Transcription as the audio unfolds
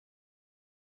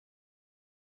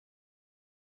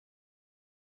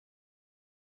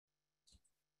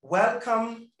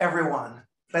Welcome, everyone.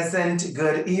 Pleasant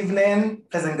good evening,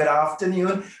 pleasant good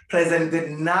afternoon, pleasant good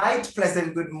night,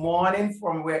 pleasant good morning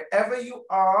from wherever you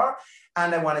are.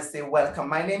 And I want to say welcome.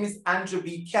 My name is Andrew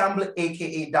B. Campbell,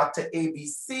 aka Dr.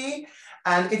 ABC,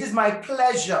 and it is my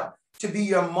pleasure to be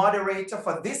your moderator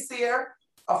for this year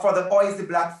for the OISE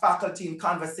Black Faculty in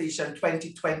Conversation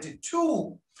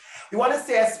 2022. We want to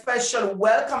say a special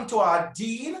welcome to our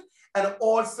Dean, and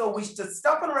also wish to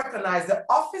stop and recognize the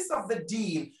Office of the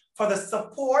Dean for the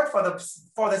support for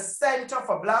the Center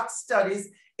for Black Studies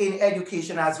in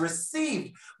Education has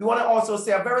received. We want to also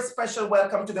say a very special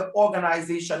welcome to the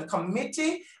organization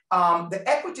committee, the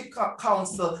Equity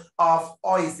Council of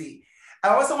OISE. I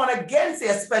also want to again say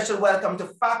a special welcome to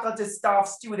faculty, staff,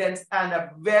 students, and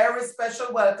a very special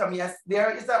welcome, yes,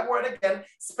 there is that word again,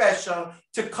 special,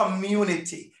 to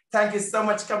community. Thank you so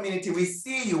much, community. We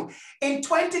see you. In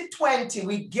 2020,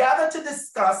 we gather to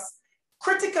discuss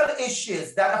critical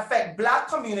issues that affect Black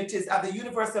communities at the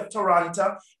University of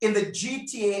Toronto, in the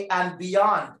GTA and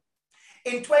beyond.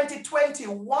 In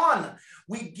 2021,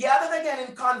 we gathered again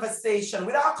in conversation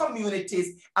with our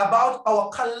communities about our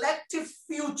collective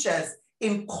futures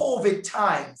in COVID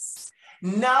times.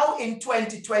 Now in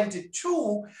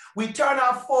 2022, we turn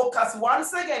our focus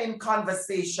once again in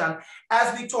conversation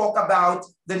as we talk about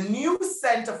the new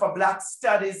Center for Black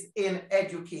Studies in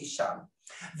Education.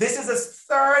 This is a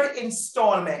third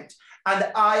installment,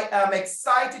 and I am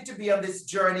excited to be on this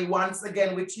journey once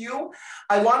again with you.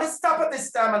 I want to stop at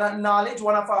this time and acknowledge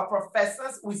one of our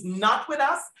professors who is not with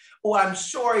us, who I'm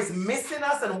sure is missing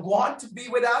us and want to be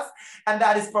with us, and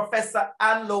that is Professor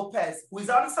Ann Lopez, who is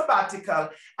on sabbatical,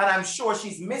 and I'm sure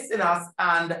she's missing us,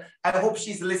 and I hope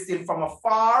she's listening from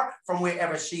afar, from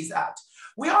wherever she's at.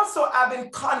 We also have in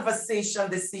conversation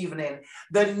this evening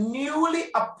the newly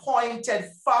appointed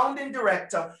founding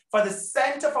director for the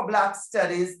Center for Black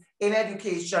Studies in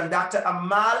Education, Dr.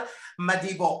 Amal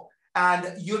Madibbo,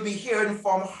 and you'll be hearing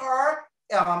from her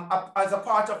as a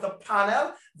part of the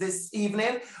panel this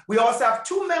evening. We also have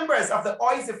two members of the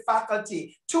OISE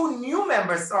faculty, two new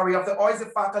members, sorry, of the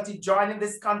OISE faculty joining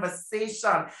this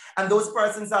conversation. And those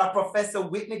persons are Professor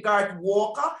Whitneé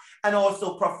Garrett-Walker and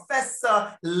also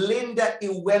Professor Linda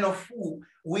Iwenofu.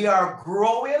 We are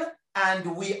growing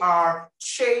and we are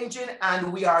changing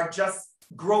and we are just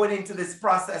growing into this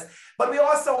process. But we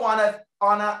also want to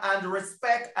honor and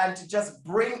respect and to just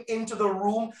bring into the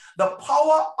room the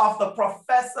power of the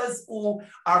professors who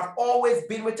have always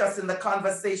been with us in the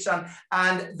conversation.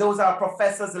 And those are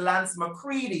Professors Lance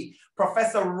McCready,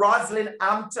 Professor Rosalind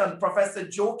Hampton, Professor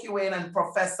Njoki Wane, and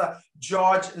Professor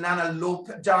George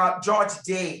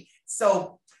Dei.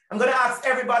 So I'm going to ask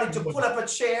everybody to pull up a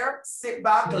chair, sit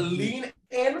back, lean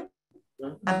in,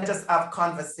 and just have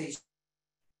conversation.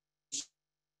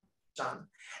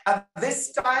 At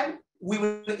this time, we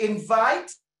will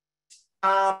invite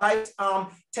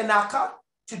Tanaka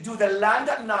to do the land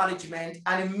acknowledgement,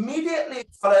 and immediately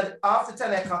followed after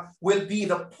Tanaka will be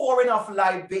the pouring of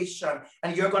libation.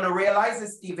 And you're going to realize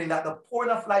this evening that the pouring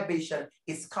of libation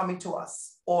is coming to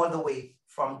us all the way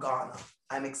from Ghana.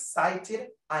 I'm excited.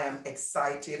 I am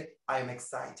excited. I am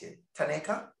excited.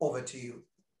 Tanaka, over to you.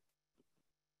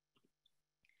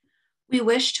 We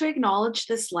wish to acknowledge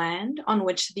this land on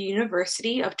which the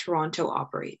University of Toronto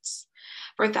operates.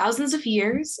 For thousands of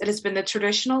years, it has been the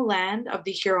traditional land of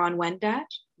the Huron-Wendat,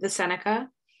 the Seneca,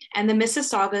 and the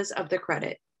Mississaugas of the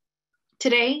Credit.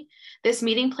 Today, this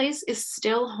meeting place is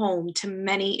still home to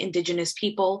many Indigenous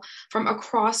people from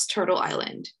across Turtle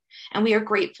Island, and we are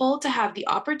grateful to have the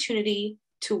opportunity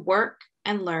to work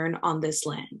and learn on this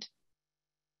land.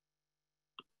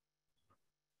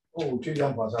 Oh, tu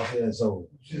viens passer à faire ça.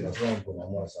 Tu vas faire pour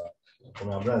moi ça.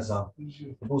 Comme un ça.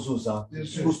 Pour ça.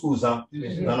 Pour ça.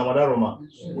 Dans la madaroma.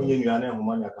 On y a un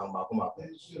moment à Kamba comme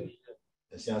après.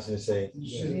 The science say.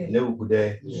 Ne vous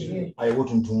coudez. I want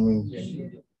to me.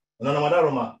 Dans la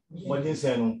madaroma. Moi j'ai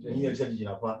c'est non. Il y a cette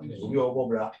n'a pas. Oui au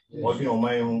bobra. Moi je n'ai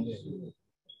pas.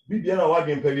 Bien à voir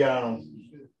bien pébian.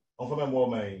 On fait même moi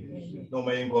mais. Non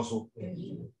mais encore ça.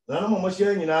 Nana mo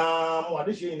machine nyina mo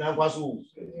ade hye nyina kwaso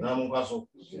na mo kwaso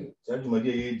sa djumadi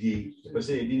ye di pese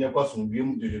ye di ne kwaso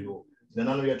biem dododo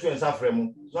nana no ye to ensa frɛ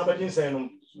mu na ba jinsen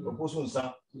no oposo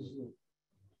nsa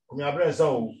komi abre nsa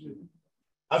o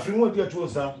afri mu odi atu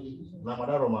nsa na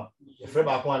madaroma ye frɛ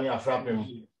ba ko ani afra pem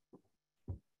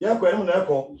ye ko enu na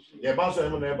ekɔ ye ba so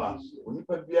enu na eba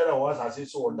onipa biara wo asase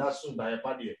so oda so da ye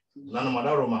pa de na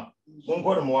madaroma mo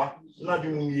nkɔ de moa na bi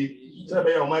mu yi se be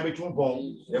ye o mai betu pon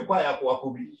ye kwa ya ko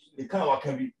akobi e kan wa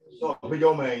kan bi no be je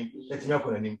o mai e ti me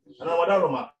akɔ nanim na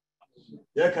madaroma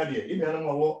ye ka de ibi anu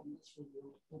wo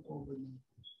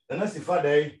na si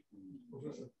father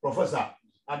professor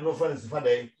don't know friends for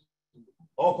day,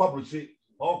 all corporate,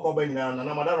 all corporate, and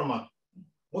Madaroma.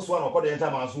 Most one of the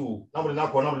entire Masu, number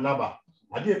number.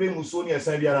 I did be Musoni and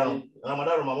Sabia, and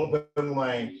Madaroma,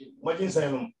 my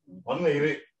Majin on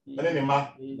the and then ma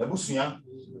the Busia.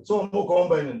 So more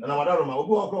combine and Madaroma, who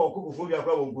go cook food your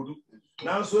problem.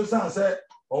 Now, so said,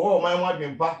 oh, my wife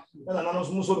and pa, and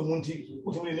another Musso Munti,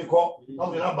 put me in the call,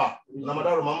 not the number,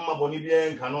 Madaroma, Bonibia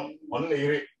and Cano, on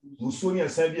the Musoni and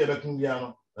Sabia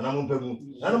Becungiano, and I'm Pegu.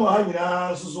 I don't know how you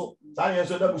answer so. Science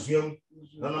that was young,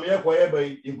 and I'm here quiet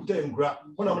by Impute Gra,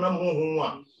 when I'm not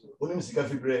home, when I'm sick of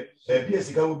fibre, a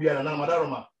Piesica will be an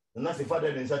Madaroma, and that's the father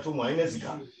in such a wine,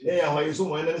 Nessica. Eh, how you so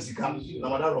wine, Nessica,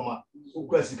 Namadaroma, who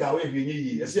Quesica, wave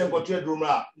ye, a same got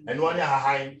Druma, and 1 year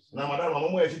high,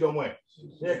 Namadama, where she don't wear.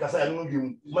 Here, Casa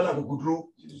Nubium, Manakudru,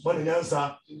 one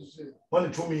answer, one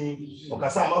to me, or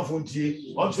Casama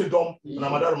Funti, on Tridom,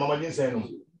 Namadaroma, Madin Senum.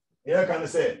 Here can I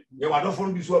say, you are not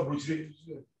from this world, Bruce.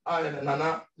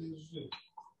 Nana,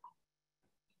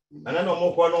 and I know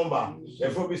more number.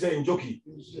 Therefore, we say Njoki,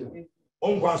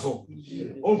 Onkwaso,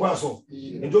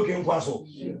 Njoki Nkwaso,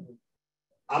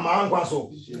 Amal Nkwaso,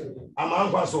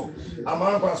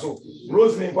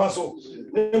 Rosalind Nkwaso,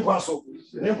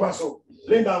 Nkwaso,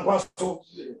 Linda Nkwaso,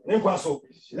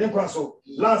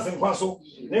 Lance Nkwaso,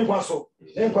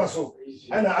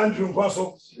 and Andrew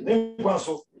Nkwaso,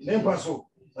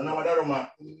 and Amadaroma.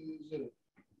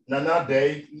 Nana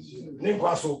Dei,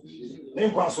 Ninkwaso,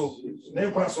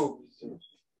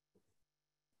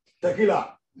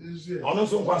 Tequila,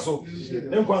 Onoso Nkwaso,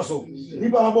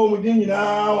 Nipa Abo Mudini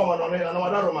now, and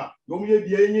Madaroma, Gomie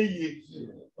Ye,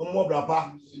 Mobrapa,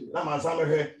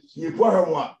 Namasame, you pour her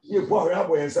one, you pour her up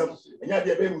and some, and yet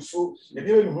the baby so, the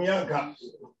baby Muyanka,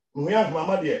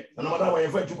 Mamma dear, and Madama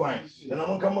and French wine, and I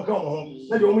won't come home.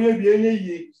 Let you be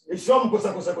any, a sham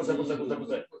Cosaco.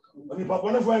 When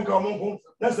Papa Frank come,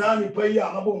 that's the only pay.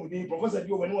 I'm a professor.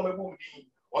 You when one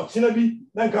or Chinabi,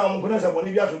 then come on, as when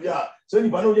you have to be so you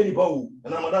know any bow,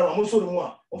 and I'm a also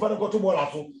more. On Father got to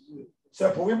Borato.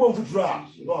 So we won't draw,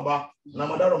 no about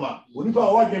Namadaroma. When you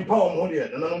are working power more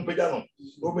than an Pedano,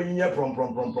 opening here from.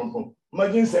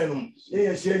 Imagine saying,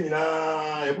 yeah, sharing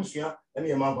a Busia, and a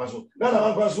Mampaso.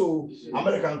 Ghana Paso,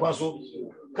 American Paso,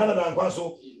 Canada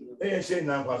Paso, yeah, sharing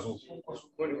Nampaso.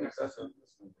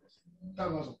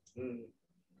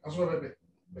 That's what I bet.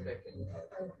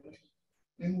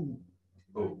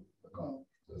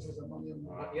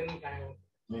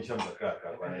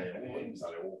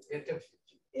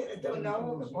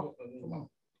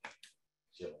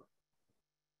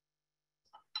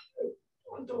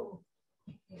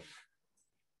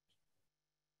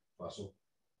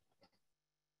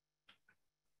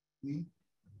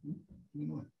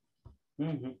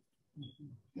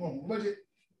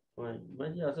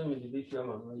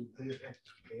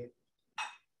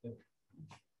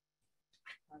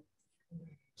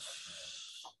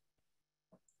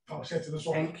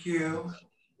 Thank you.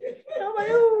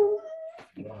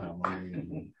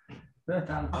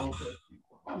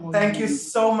 Thank you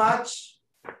so much.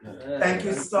 Thank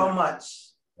you so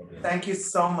much. Thank you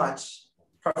so much,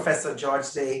 Professor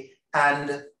George Dei,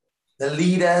 and the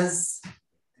leaders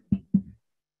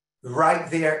right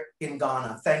there in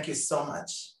Ghana. Thank you so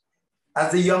much.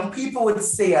 As the young people would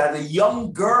say, as the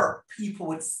younger people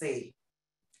would say,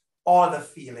 all the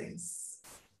feelings.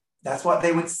 That's what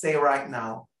they would say right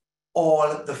now.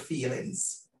 All the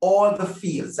feelings, all the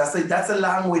feels. That's a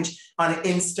language on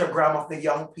Instagram of the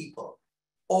young people.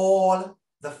 All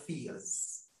the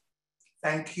feels.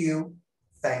 Thank you,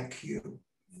 thank you,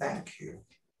 thank you.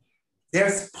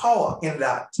 There's power in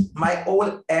that. My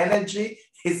whole energy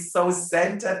is so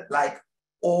centered, like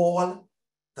all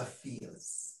the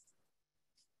feels.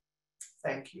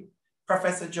 Thank you.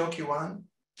 Professor Njoki Wane,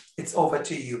 it's over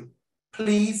to you.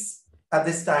 Please, at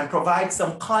this time, provide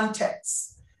some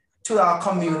context to our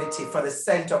community for the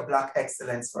Center of Black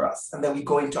Excellence for us. And then we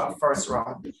go into our first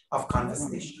round of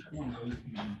conversation.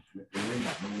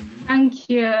 Thank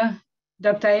you,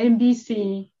 Dr.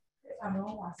 MBC.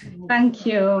 Thank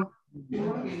you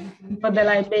for the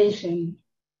libation.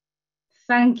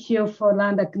 Thank you for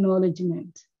land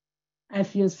acknowledgement. I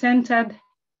feel centered,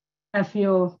 I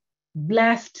feel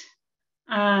blessed,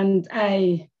 and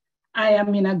I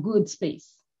am in a good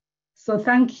space. So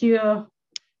thank you,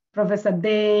 Professor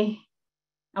Dei,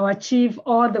 our chief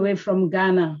all the way from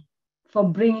Ghana, for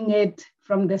bringing it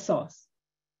from the source.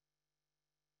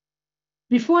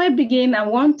 Before I begin, I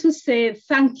want to say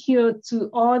thank you to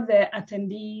all the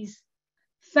attendees.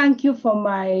 Thank you for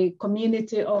my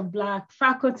community of Black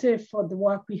faculty for the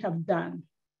work we have done.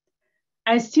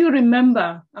 I still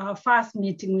remember our first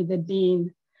meeting with the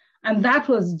Dean, and that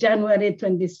was January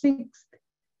 26th,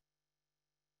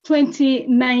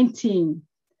 2019.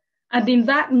 And in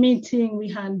that meeting, we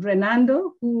had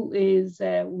Renando, who is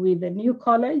with the new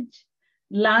college,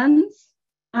 Lance,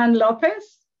 Ann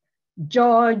Lopez,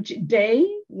 George Dei,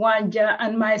 Wanja,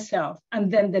 and myself,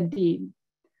 and then the dean.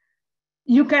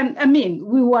 We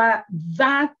were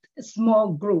that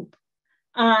small group.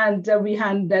 And we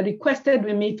had requested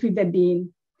we meet with the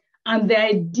dean. And the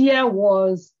idea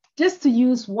was just to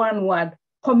use one word,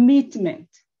 commitment.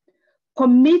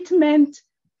 Commitment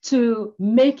to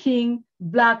making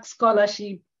Black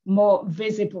scholarship more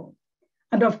visible.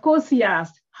 And of course, he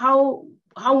asked, how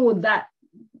would that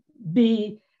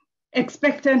be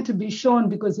expected to be shown?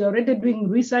 Because you're already doing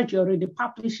research, you're already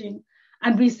publishing.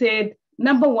 And we said,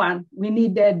 number one, we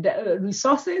needed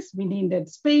resources, we needed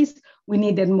space, we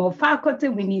needed more faculty,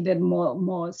 we needed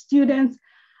more students.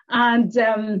 And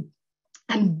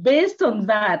based on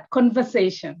that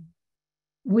conversation,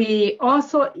 we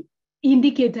also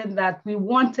indicated that we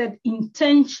wanted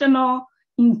intentional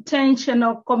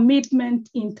commitment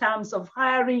in terms of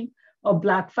hiring of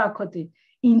Black faculty,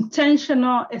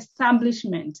 intentional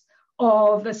establishment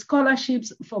of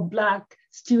scholarships for Black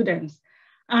students.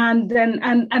 And then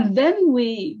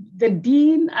the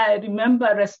dean, I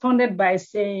remember, responded by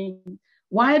saying,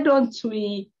 why don't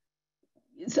we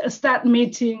start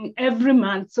meeting every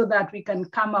month so that we can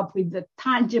come up with a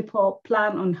tangible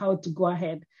plan on how to go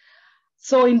ahead.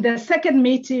 So in the second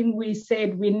meeting, we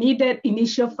said we needed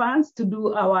initial funds to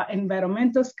do our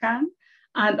environmental scan.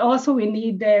 And also we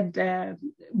needed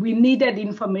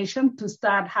information to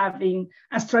start having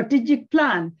a strategic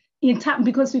plan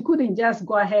because we couldn't just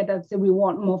go ahead and say we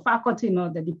want more faculty in all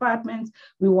the departments,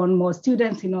 we want more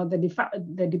students in all the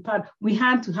departments. We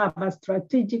had to have a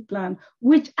strategic plan,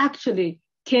 which actually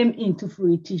came into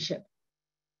fruition.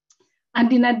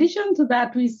 And in addition to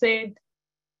that, we said,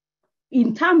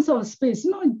 in terms of space,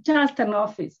 not just an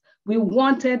office, we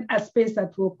wanted a space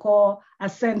that we'll call a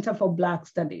Center for Black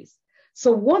Studies.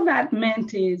 So what that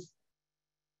meant is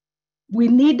we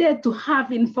needed to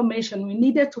have information, we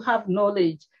needed to have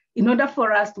knowledge in order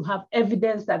for us to have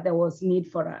evidence that there was need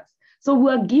for us. So we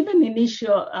were given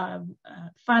initial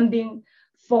funding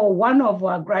for one of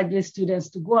our graduate students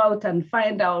to go out and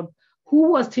find out who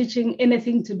was teaching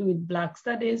anything to do with Black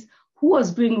studies, who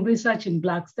was doing research in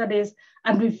Black studies,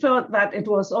 and we felt that it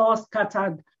was all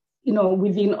scattered,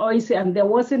 within OISE, and there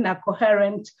wasn't a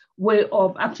coherent way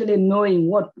of actually knowing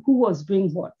who was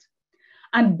doing what.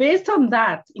 And based on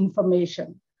that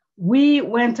information, we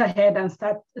went ahead and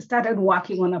started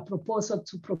working on a proposal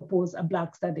to propose a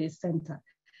Black Studies Center.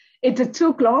 It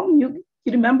took long. You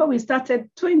remember we started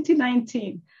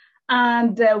 2019.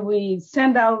 And we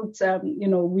sent out,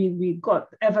 we got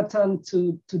Everton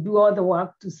to do all the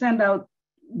work, to send out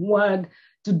word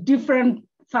to different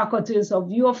faculties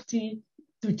of U of T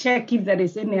to check if there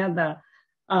is any other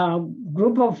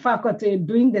group of faculty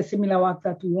doing the similar work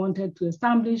that we wanted to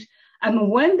establish. And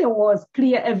when there was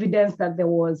clear evidence that there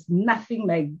was nothing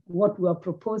like what we were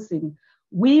proposing,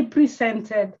 we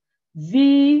presented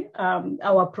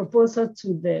our proposal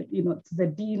to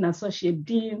the dean, associate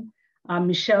dean,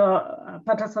 Michelle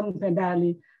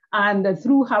Patterson-Pedali, and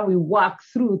through how we worked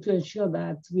through to ensure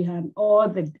that we had all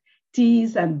the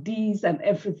T's and D's and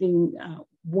everything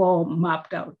were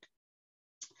mapped out.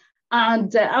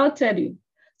 And I'll tell you,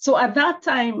 so at that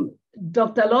time,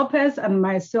 Dr. Lopez and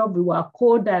myself, we were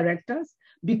co-directors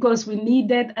because we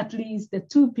needed at least the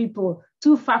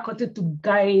two faculty to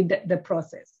guide the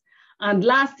process. And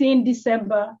last year in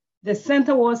December, the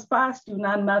center was passed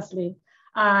unanimously.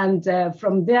 And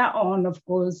from there on, of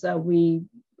course, we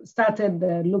started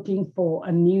looking for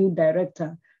a new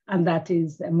director, and that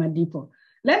is Madibbo.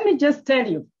 Let me just tell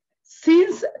you,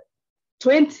 since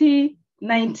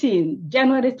 2019,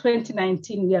 January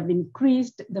 2019, we have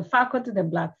increased the faculty, the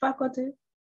Black faculty.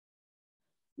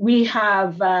 We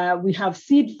have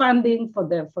seed funding for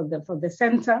the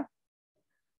center.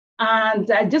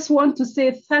 And I just want to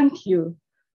say thank you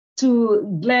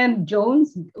to Glenn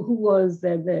Jones, who was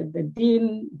the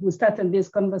dean who started these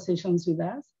conversations with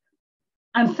us.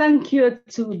 And thank you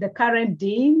to the current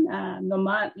dean,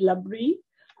 Norman Labrie,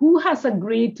 who has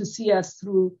agreed to see us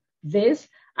through this,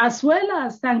 as well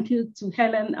as thank you to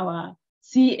Helen, our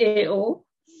CAO,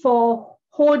 for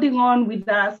holding on with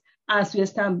us as we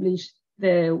establish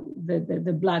the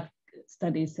Black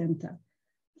Studies Center.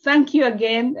 Thank you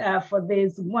again for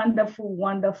this wonderful,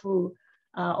 wonderful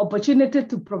opportunity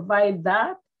to provide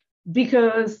that,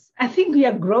 because I think we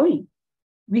are growing.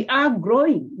 We are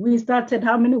growing. We started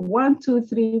how many? 1, 2,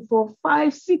 3, 4,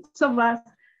 5, 6 of us.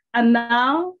 And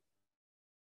now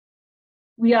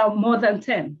we are more than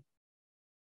 10.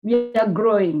 We are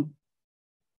growing.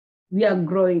 We are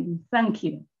growing. Thank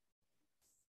you.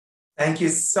 Thank you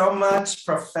so much,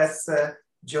 Professor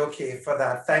Njoki, for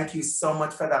that. Thank you so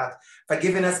much for that, for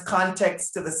giving us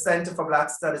context to the Center for Black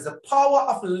Studies, the power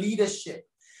of leadership,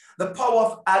 the power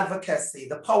of advocacy,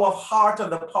 the power of heart,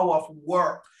 and the power of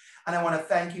work. And I want to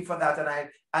thank you for that.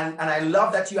 And I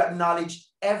love that you acknowledge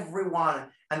everyone.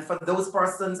 And for those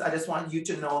persons, I just want you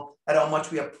to know that how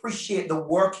much we appreciate the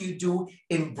work you do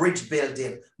in bridge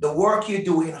building, the work you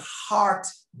do in heart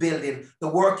building, the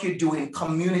work you do in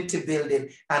community building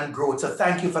and growth. So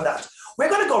thank you for that. We're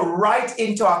going to go right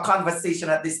into our conversation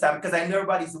at this time because I know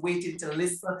everybody's waiting to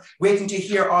listen, waiting to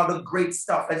hear all the great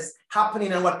stuff that's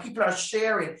happening and what people are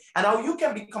sharing and how you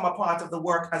can become a part of the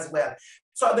work as well.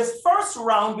 So this first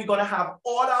round, we're going to have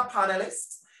all our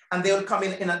panelists and they'll come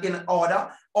in order.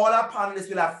 All our panelists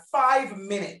will have 5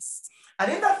 minutes.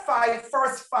 And in that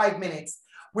first 5 minutes,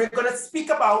 we're going to speak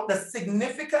about the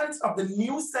significance of the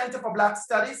new Center for Black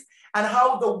Studies and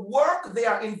how the work they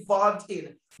are involved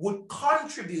in would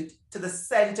contribute to the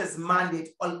center's mandate.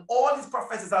 All these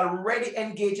professors are already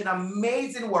engaged in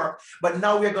amazing work, but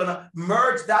now we're going to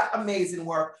merge that amazing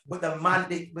work with the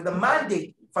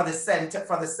mandate for the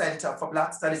Center for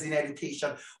Black Studies in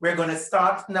Education. We're going to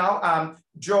start now.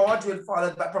 George will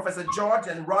follow by Professor George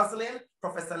and Rosalind,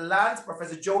 Professor Lance,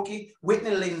 Professor Njoki,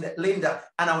 Whitney, Linda,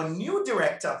 and our new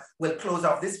director will close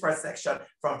off this first section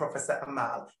from Professor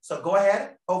Amal. So go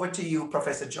ahead, over to you,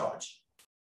 Professor George.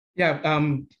 Yeah,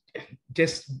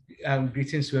 just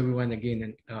greetings to everyone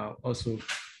again, and also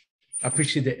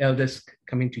appreciate the elders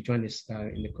coming to join us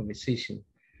in the conversation.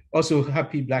 Also,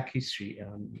 happy Black History.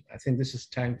 I think this is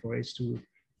time for us to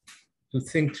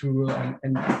think through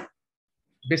and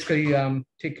basically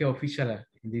take care of each other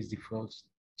in these difficult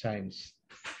times.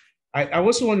 I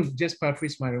also want to just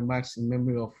paraphrase my remarks in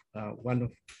memory of one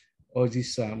of all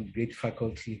these great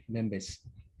faculty members,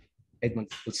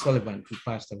 Edmund Sullivan, who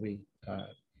passed away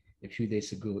a few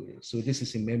days ago. So this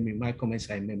is in memory, my comments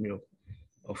are in memory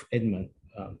of Edmund.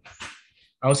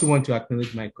 I also want to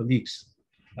acknowledge my colleagues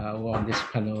who are on this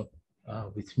panel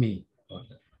with me.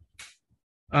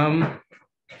 I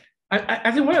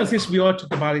think one of the things we all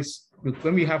talk about is, look,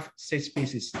 when we have safe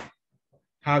spaces,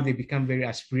 how they become very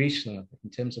aspirational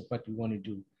in terms of what we want to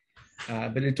do.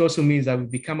 But it also means that we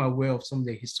become aware of some of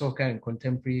the historical and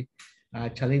contemporary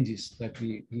challenges that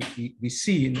we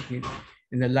see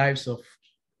in the lives of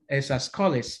us as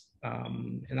scholars.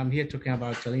 And I'm here talking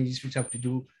about challenges which have to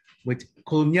do with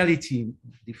coloniality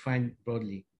defined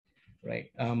broadly,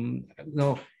 right?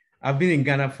 No, I've been in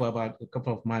Ghana for about a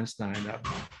couple of months now, and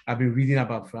I've been reading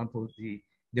about, for example,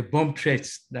 the bomb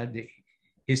threats that the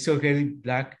historically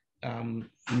Black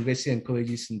universities and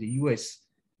colleges in the US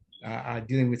are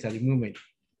dealing with at the moment.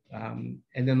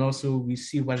 And then also we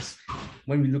see when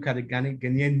we look at the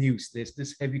Ghanaian news, there's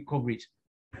this heavy coverage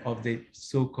of the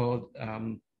so-called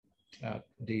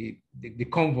the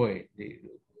convoy,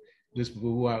 those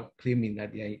people who are claiming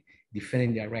that they are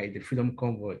defending their right, the Freedom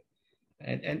Convoy.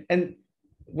 And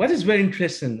what is very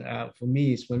interesting for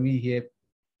me is when we hear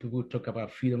people talk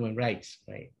about freedom and rights,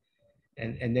 right?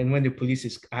 And then when the police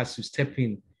is asked to step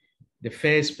in, the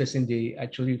first person they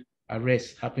actually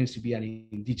arrest happens to be an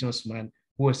indigenous man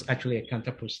who was actually a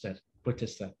counter-protester.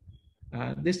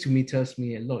 This to me tells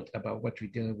me a lot about what we're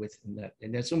dealing with in that.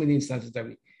 And there's so many instances that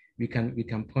we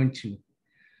can point to.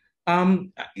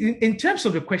 In terms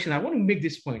of the question, I want to make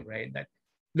this point, right? That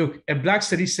look, a Black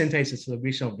Studies Center is a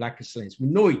celebration of Black excellence. We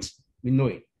know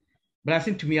it. But I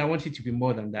think to me, I want it to be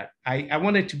more than that. I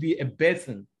want it to be a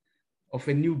birthing of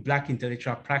a new Black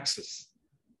intellectual praxis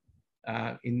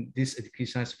in these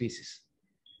educational spaces.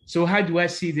 So how do I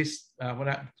see this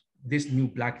new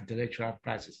Black intellectual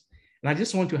praxis? And I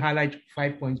just want to highlight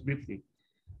 5 points briefly.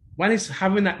 One is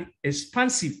having an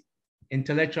expansive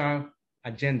intellectual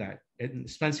agenda, an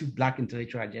expansive Black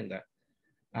intellectual agenda.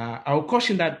 I will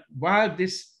caution that while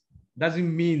this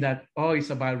doesn't mean that all it's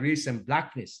about race and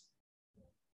Blackness,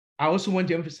 I also want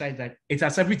to emphasize that it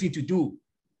has everything to do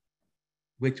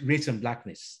with race and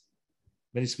Blackness.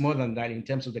 But it's more than that in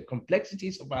terms of the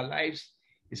complexities of our lives.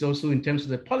 It's also in terms of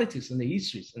the politics and the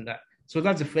histories and that. So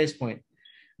that's the first point.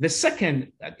 The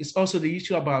second is also the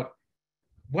issue about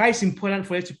why it's important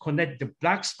for us to connect the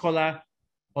Black scholar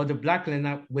or the Black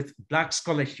learner with Black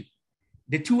scholarship.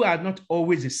 The two are not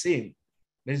always the same,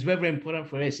 but it's very, very important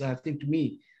for us. And I think to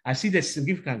me, I see the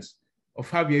significance of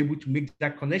how we're able to make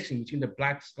that connection between the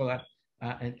Black scholar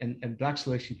and Black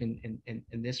scholarship in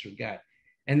this regard.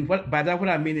 And by that, what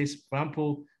I mean is, for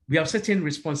example, we have certain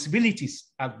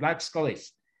responsibilities as Black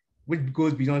scholars, which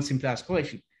goes beyond simply our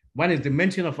scholarship. One is the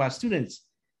mentoring of our students.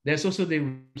 There's also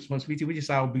the responsibility, which is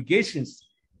our obligations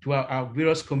to our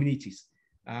various communities,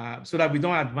 so that we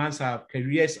don't advance our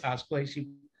careers, our scholarship,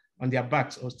 on their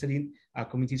backs or studying our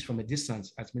communities from a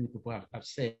distance, as many people have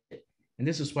said. And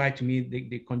this is why, to me,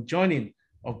 the conjoining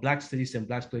of Black studies and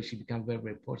Black scholarship become very,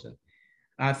 very important.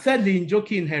 Thirdly,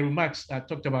 Njoki in her remarks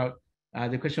talked about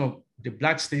the question of the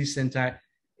Black Studies Center.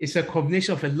 It's a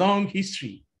combination of a long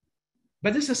history,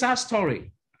 but this is our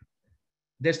story.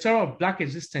 The story of Black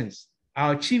existence,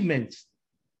 our achievements,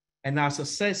 and our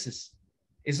successes.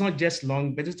 It's not just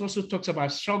long, but it also talks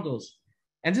about struggles.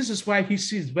 And this is why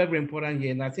history is very, very important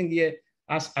here. And I think here,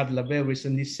 as Adlabel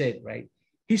recently said, right,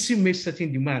 history makes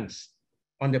certain demands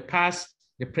on the past,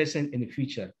 the present, and the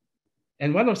future.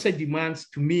 And one of such demands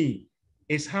to me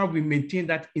is how we maintain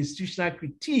that institutional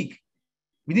critique.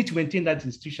 We need to maintain that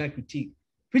institutional critique,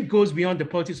 which goes beyond the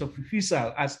politics of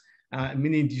refusal, as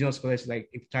many indigenous scholars like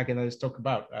Iftak and others talk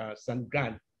about, Stan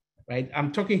Grant, right?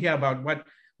 I'm talking here about what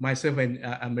myself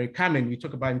and Mary Carmen, we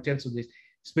talk about in terms of the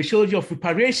specialty of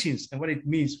reparations and what it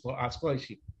means for our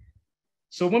scholarship.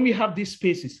 So when we have these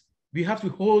spaces, we have to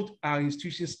hold our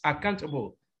institutions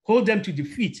accountable, hold them to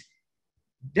defeat.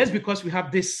 Just because we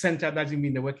have this center doesn't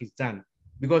mean the work is done,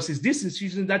 because it's this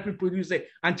institution that will produce the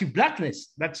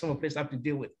anti-Blackness that some of us have to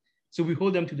deal with. So we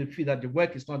hold them to defeat that the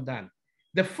work is not done.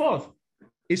 The fourth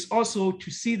is also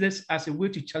to see this as a way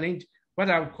to challenge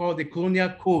what I would call the colonial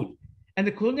code. And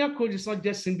the colonial code is not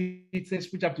just simply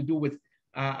things which have to do with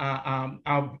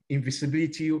our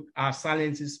invisibility, our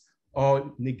silences,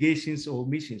 or negations or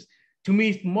omissions. To me,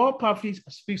 it more powerfully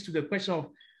speaks to the question of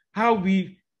how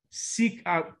we seek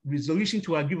our resolution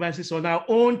to our grievances on our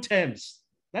own terms.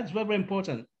 That's very, very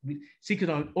important. We seek it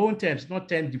on our own terms, not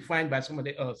terms defined by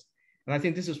somebody else. And I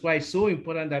think this is why it's so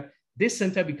important that this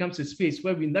center becomes a space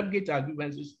where we navigate our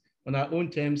grievances on our own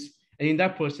terms. And in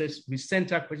that process, we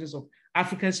center questions of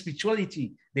African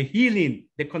spirituality, the healing,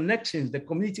 the connections, the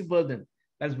community burden.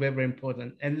 That's very, very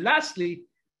important. And lastly,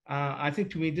 I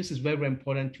think to me, this is very, very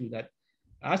important too, that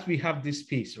as we have this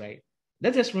space, right,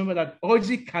 let us remember that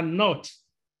OISE cannot,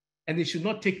 and it should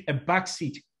not take a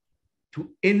backseat to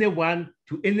anyone,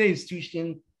 to any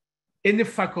institution, any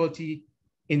faculty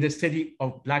in the study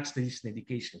of Black studies and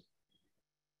education.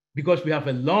 Because we have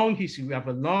a long history, we have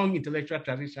a long intellectual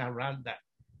tradition around that,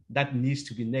 that needs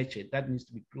to be nurtured, that needs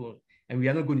to be grown. And we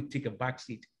are not going to take a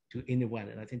backseat to anyone.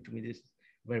 And I think to me, this is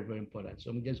very, very important. So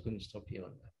I'm just going to stop here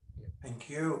on that. Yeah. Thank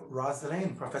you,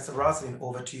 Rosalind. Professor Rosalind,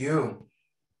 over to you.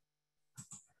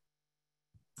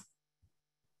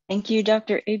 Thank you,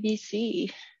 Dr.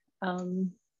 ABC.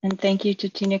 And thank you to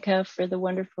Tinika for the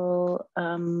wonderful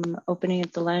opening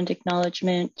of the land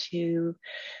acknowledgement, to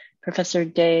Professor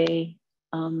Dei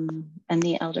and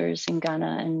the elders in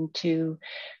Ghana, and to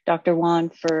Dr. Wane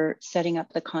for setting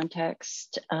up the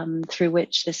context through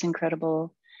which this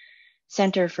incredible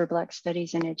Center for Black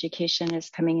Studies and Education is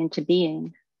coming into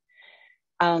being.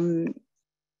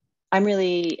 I'm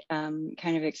really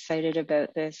kind of excited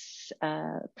about this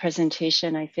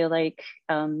presentation. I feel like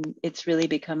it's really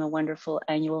become a wonderful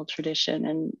annual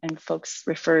tradition, and folks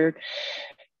referred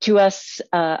to us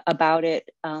about it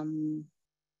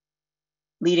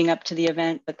leading up to the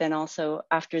event, but then also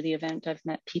after the event, I've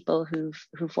met people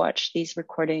who've watched these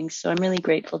recordings. So I'm really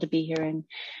grateful to be here, and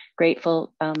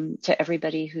grateful to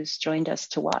everybody who's joined us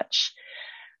to watch.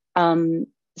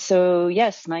 So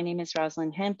yes, my name is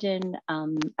Rosalind Hampton.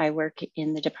 I work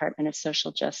in the Department of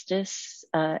Social Justice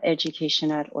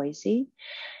Education at OISE,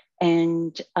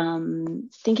 and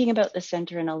thinking about the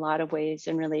center in a lot of ways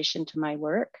in relation to my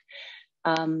work.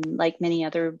 Like many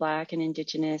other Black and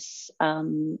Indigenous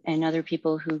and other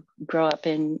people who grow up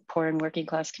in poor and working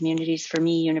class communities, for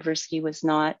me, university was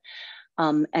not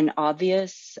an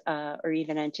obvious or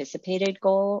even anticipated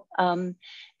goal.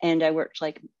 And I worked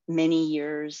like many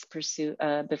years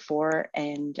before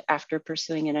and after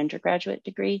pursuing an undergraduate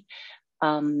degree.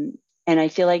 And I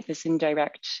feel like this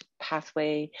indirect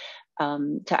pathway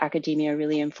to academia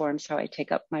really informs how I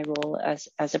take up my role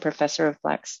as a professor of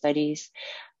Black studies.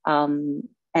 And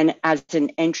as an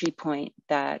entry point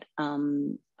that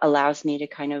allows me to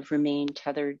kind of remain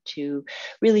tethered to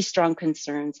really strong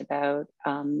concerns about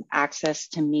access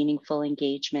to meaningful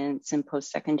engagements in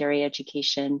post-secondary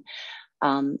education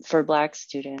for Black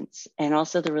students, and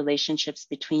also the relationships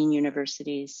between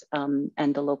universities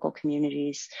and the local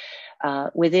communities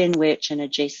within which and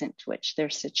adjacent to which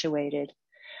they're situated.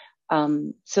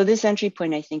 So this entry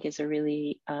point, I think, is a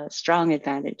really strong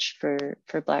advantage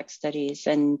for Black studies.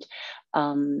 And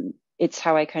it's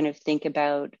how I kind of think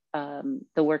about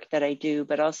the work that I do,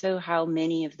 but also how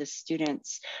many of the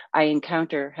students I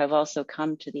encounter have also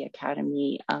come to the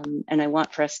Academy. And I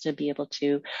want for us to be able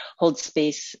to hold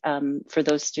space for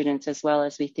those students as well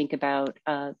as we think about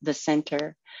the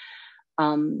center.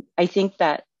 I think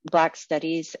that Black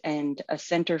Studies and a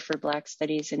Center for Black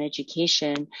Studies in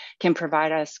Education can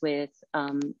provide us with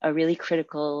a really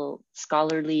critical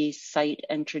scholarly site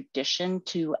and tradition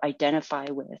to identify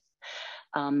with.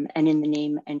 And in the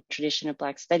name and tradition of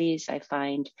Black Studies, I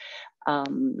find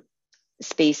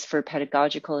space for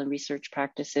pedagogical and research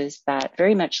practices that,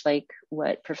 very much like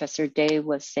what Professor Dei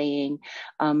was saying,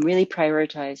 really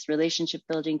prioritize relationship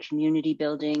building, community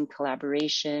building,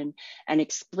 collaboration, and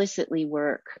explicitly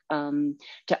work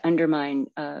to undermine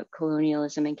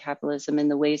colonialism and capitalism in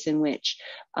the ways in which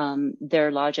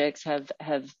their logics have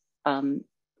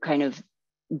kind of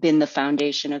been the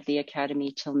foundation of the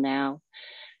Academy till now.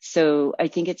 So I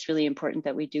think it's really important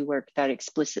that we do work that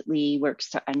explicitly works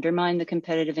to undermine the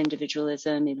competitive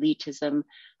individualism, elitism,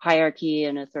 hierarchy,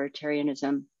 and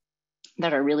authoritarianism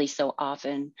that are really so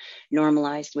often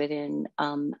normalized within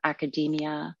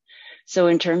academia. So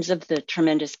in terms of the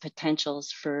tremendous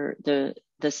potentials for the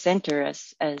center,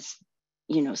 as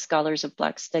you know, scholars of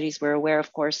Black Studies, we're aware,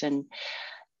 of course, and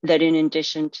that in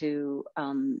addition to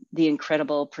the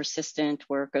incredible persistent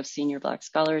work of senior Black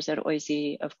scholars at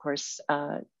OISE, of course,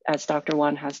 as Dr.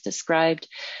 Wane has described,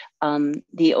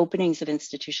 the openings of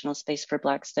institutional space for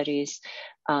Black Studies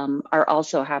are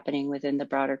also happening within the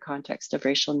broader context of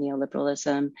racial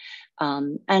neoliberalism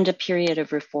and a period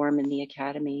of reform in the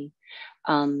Academy.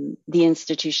 The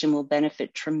institution will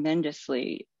benefit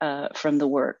tremendously from the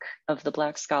work of the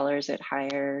Black scholars it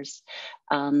hires,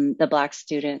 the Black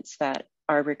students that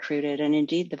are recruited, and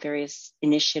indeed the various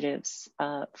initiatives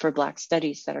for Black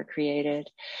Studies that are created.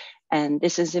 And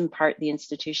this is in part the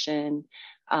institution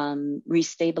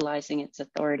restabilizing its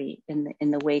authority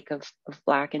in the wake of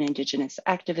Black and Indigenous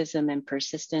activism and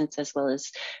persistence, as well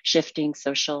as shifting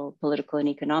social, political, and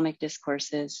economic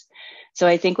discourses. So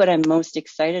I think what I'm most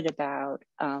excited about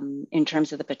in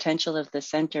terms of the potential of the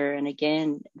center, and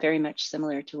again, very much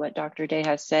similar to what Dr. Dei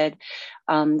has said,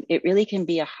 it really can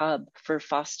be a hub for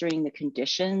fostering the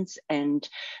conditions and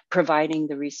providing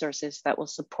the resources that will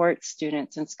support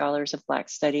students and scholars of Black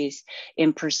Studies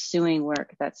in pursuing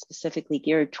work that's specifically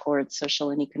geared towards social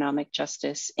and economic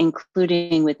justice,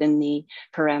 including within the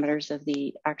parameters of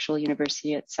the actual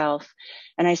university itself.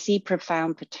 And I see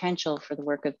profound potential for the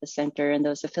work of the center and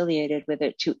those affiliated with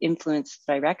it to influence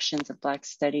the directions of Black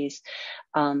Studies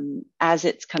as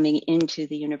it's coming into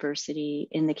the university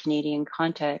in the Canadian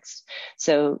context.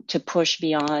 So to push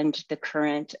beyond the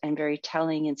current and very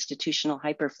telling institutional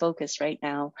hyper-focus right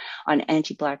now on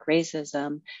anti-Black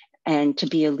racism, and to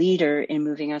be a leader in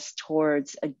moving us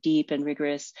towards a deep and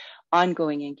rigorous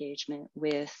ongoing engagement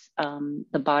with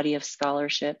the body of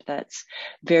scholarship that's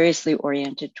variously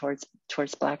oriented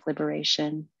towards Black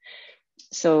liberation.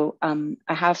 So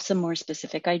I have some more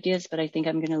specific ideas, but I think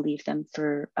I'm going to leave them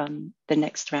for the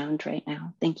next round right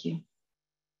now. Thank you.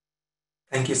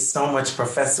 Thank you so much,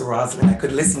 Professor Rosalind. I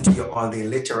could listen to you all day,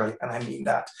 literally, and I mean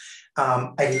that.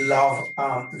 I love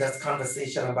this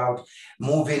conversation about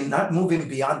not moving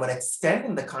beyond, but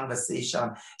extending the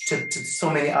conversation to so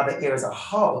many other areas of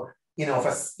how, you know,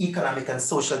 for economic and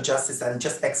social justice, and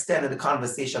just extending the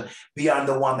conversation beyond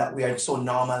the one that we are so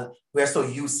normal, we're so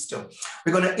used to.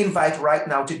 We're going to invite right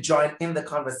now to join in the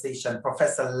conversation,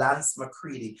 Professor Lance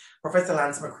McCready. Professor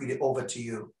Lance McCready, over to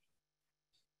you.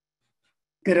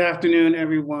 Good afternoon,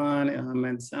 everyone.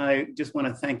 And I just want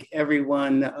to thank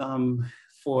everyone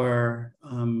for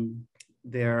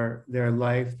their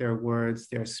life, their words,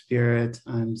 their spirit.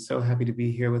 I'm so happy to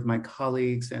be here with my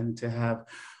colleagues and to have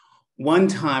one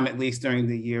time, at least during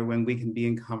the year, when we can be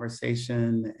in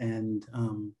conversation and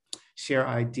share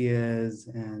ideas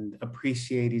and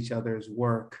appreciate each other's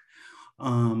work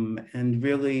and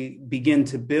really begin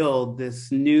to build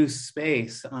this new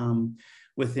space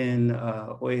within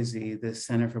OISE, the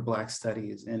Center for Black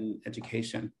Studies in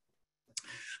Education.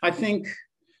 I think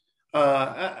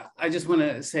I just want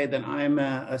to say that I'm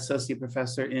an associate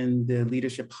professor in the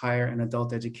Leadership, Higher, and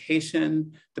Adult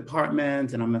Education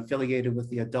department, and I'm affiliated with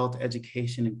the Adult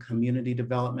Education and Community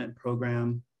Development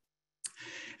program.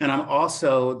 And I'm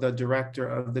also the director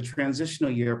of the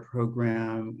Transitional Year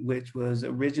program, which was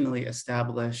originally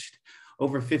established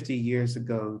over 50 years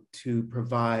ago to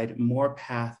provide more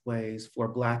pathways for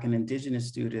Black and Indigenous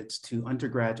students to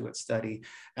undergraduate study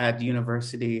at the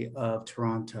University of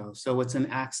Toronto. So it's an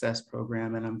access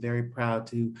program, and I'm very proud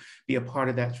to be a part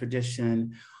of that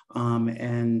tradition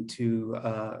and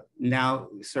to now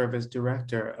serve as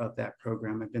director of that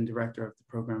program. I've been director of the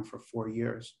program for 4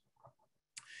 years.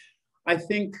 I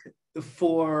think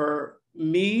for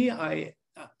me,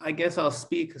 I guess I'll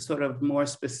speak sort of more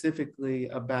specifically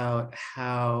about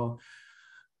how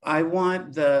I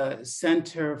want the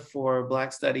Center for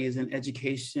Black Studies and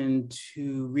Education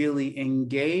to really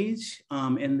engage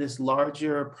in this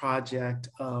larger project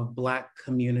of Black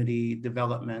community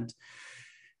development.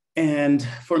 And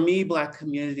for me, Black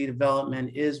community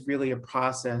development is really a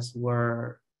process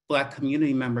where Black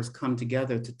community members come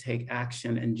together to take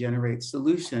action and generate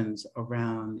solutions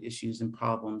around issues and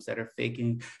problems that are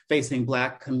facing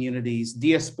Black communities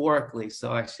diasporically.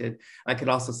 So I could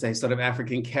also say sort of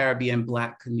African Caribbean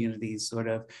Black communities, sort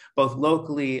of both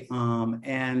locally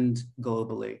and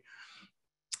globally.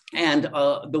 And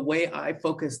the way I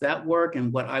focus that work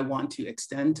and what I want to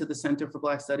extend to the Center for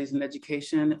Black Studies and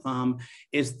Education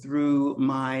is through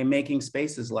my Making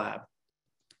Spaces Lab.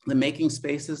 The Making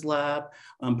Spaces Lab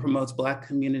promotes Black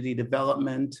community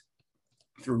development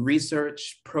through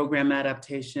research, program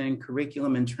adaptation,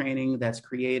 curriculum and training that's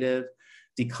creative,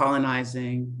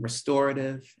 decolonizing,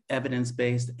 restorative,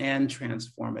 evidence-based, and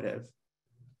transformative.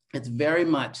 It very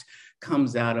much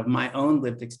comes out of my own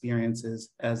lived experiences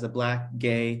as a Black,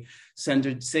 gay,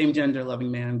 same gender loving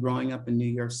man growing up in New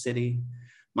York City.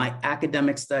 My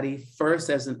academic study, first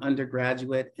as an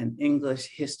undergraduate in English,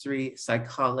 history,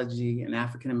 psychology, and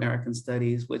African-American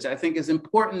studies, which I think is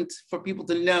important for people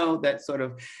to know that sort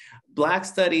of Black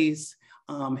studies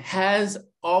has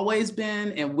always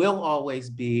been and will always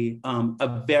be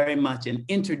a very much an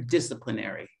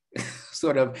interdisciplinary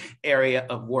sort of area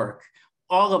of work.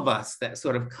 All of us that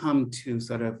sort of come to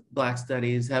sort of Black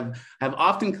studies have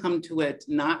often come to it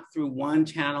not through one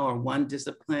channel or one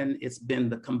discipline. It's been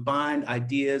the combined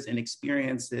ideas and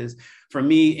experiences for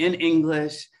me in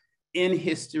English, in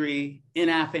history, in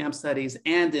AFAM studies,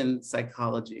 and in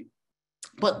psychology.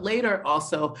 But later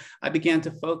also, I began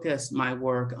to focus my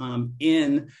work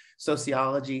in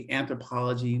sociology,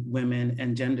 anthropology, women,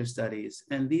 and gender studies.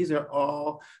 And these are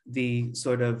all the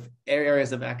sort of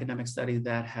areas of academic study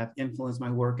that have influenced my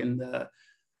work in the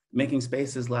Making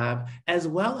Spaces Lab, as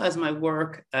well as my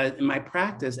work in my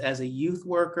practice as a youth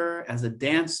worker, as a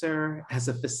dancer, as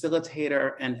a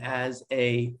facilitator, and as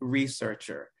a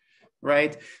researcher.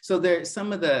 Right? So there's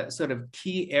some of the sort of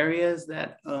key areas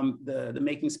that the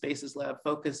Making Spaces Lab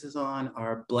focuses on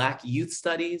are Black youth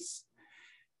studies,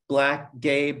 Black,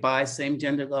 gay, bi, same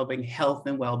gender loving health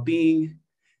and well-being,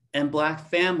 and Black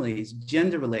families,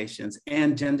 gender relations,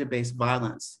 and gender-based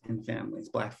violence in families,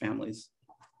 Black families.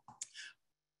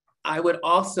 I would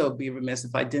also be remiss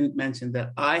if I didn't mention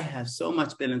that I have so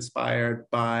much been inspired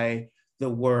by the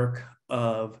work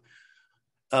of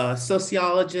a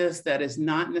sociologist that is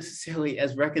not necessarily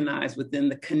as recognized within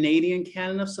the Canadian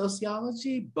canon of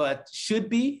sociology, but should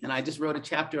be. And I just wrote a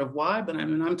chapter of why, but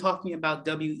I'm talking about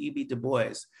W.E.B. Du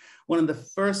Bois, one of the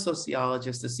first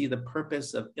sociologists to see the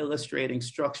purpose of illustrating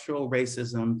structural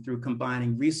racism through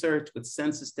combining research with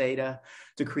census data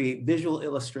to create visual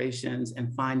illustrations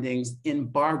and findings in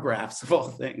bar graphs of all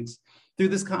things. Through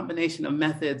this combination of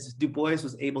methods, Du Bois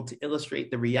was able to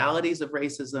illustrate the realities of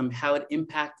racism, how it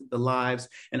impacted the lives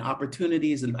and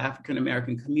opportunities of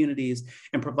African-American communities,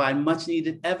 and provide much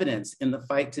needed evidence in the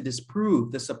fight to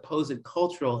disprove the supposed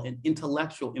cultural and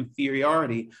intellectual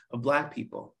inferiority of Black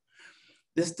people.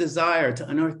 This desire to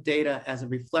unearth data as a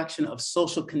reflection of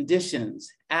social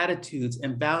conditions, attitudes,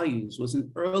 and values was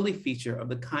an early feature of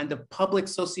the kind of public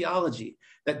sociology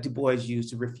that Du Bois used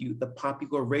to refute the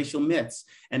popular racial myths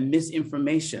and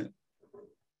misinformation.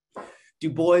 Du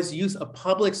Bois' use of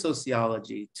public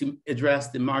sociology to address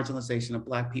the marginalization of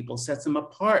Black people sets him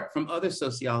apart from other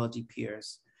sociology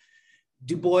peers.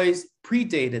 Du Bois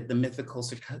predated the mythical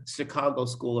Chicago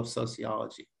School of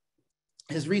Sociology.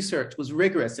 His research was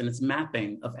rigorous in its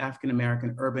mapping of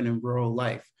African-American urban and rural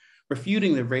life,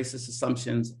 refuting the racist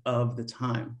assumptions of the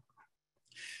time.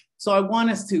 So I want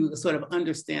us to sort of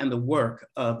understand the work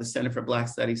of the Center for Black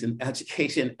Studies and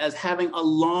Education as having a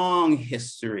long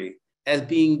history, as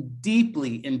being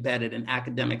deeply embedded in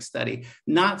academic study,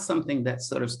 not something that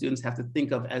sort of students have to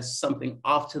think of as something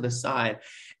off to the side.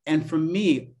 And for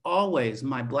me, always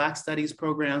my Black studies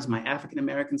programs, my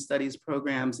African-American studies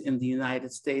programs in the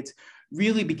United States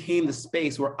really became the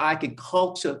space where I could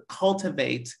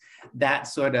cultivate that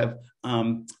sort of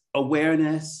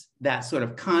awareness, that sort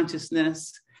of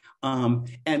consciousness,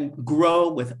 and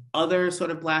grow with other sort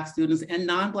of Black students and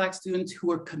non-Black students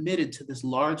who are committed to this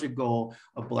larger goal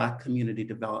of Black community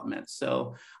development.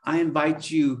 So I invite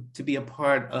you to be a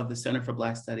part of the Center for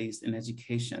Black Studies and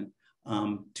Education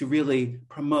to really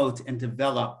promote and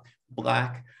develop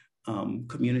Black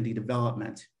community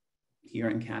development here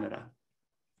in Canada.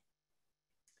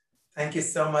 Thank you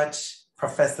so much,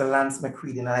 Professor Lance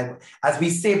McCready. And as we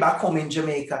say back home in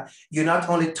Jamaica, you not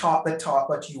only talk the talk,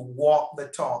 but you walk the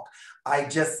talk. I'm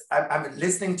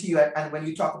listening to you, and when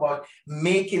you talk about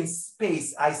making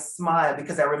space, I smile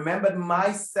because I remembered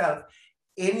myself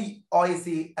in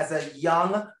OISE as a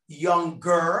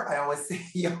younger, I always say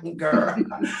younger,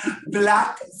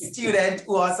 Black student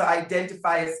who also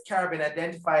identifies as Caribbean,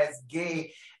 identifies as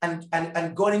gay,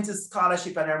 and going into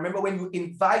scholarship. And I remember when you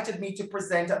invited me to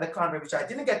present at the conference, which I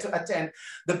didn't get to attend,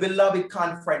 the beloved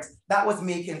conference, that was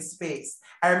making space.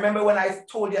 I remember when I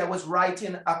told you I was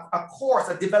writing a course,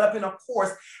 developing a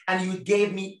course, and you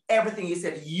gave me everything. You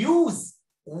said, use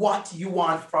what you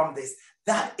want from this.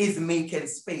 That is making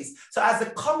space. So as the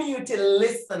community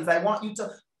listens, I want you to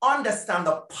understand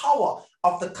the power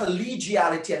of the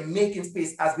collegiality and making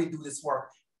space as we do this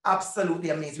work. Absolutely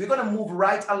amazing. We're going to move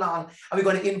right along, and we're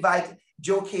going to invite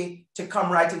Njoki to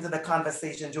come right into the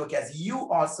conversation. Njoki, as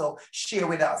you also share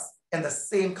with us in the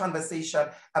same conversation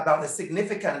about the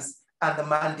significance and the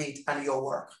mandate and your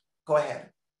work. Go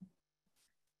ahead.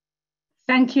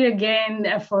 Thank you again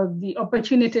for the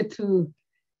opportunity to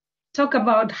talk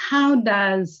about how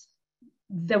does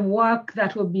the work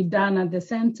that will be done at the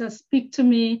center speak to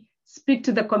me, speak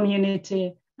to the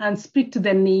community, and speak to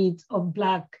the needs of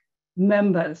Black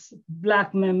members,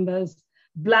 Black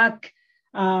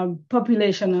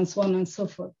population, and so on and so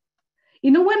forth.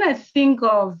 You know, when I think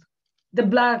of the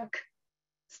Black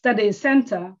Studies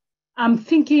Center, I'm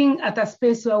thinking at a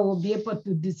space where we'll be able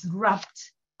to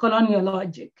disrupt colonial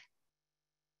logic,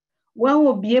 where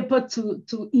we'll be able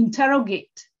to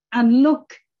interrogate and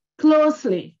look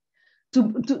closely to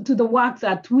the work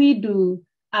that we do.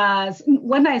 As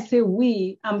when I say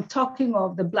we, I'm talking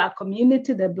of the Black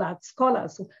community, the Black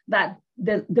scholars, that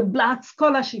the Black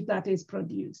scholarship that is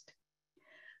produced.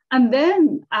 And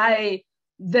then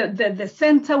the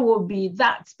center will be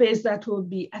that space that will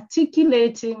be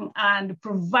articulating and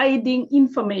providing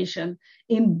information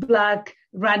in Black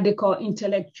radical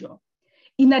intellectual.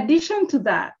 In addition to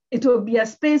that, it will be a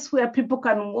space where people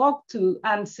can walk to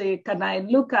and say, can I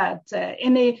look at do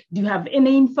you have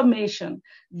any information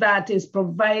that is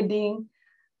providing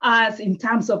us in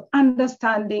terms of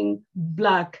understanding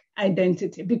Black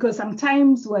identity? Because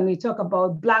sometimes when we talk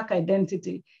about Black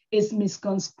identity, it's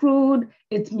misconstrued,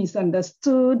 it's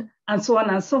misunderstood, and so on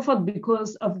and so forth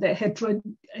because of the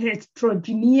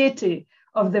heterogeneity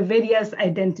of the various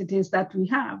identities that we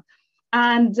have.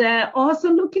 And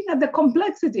also looking at the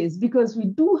complexities, because we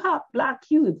do have Black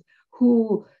youth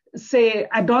who say,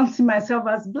 I don't see myself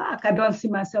as Black, I don't see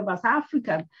myself as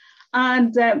African.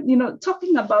 And,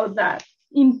 talking about that,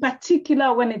 in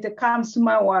particular, when it comes to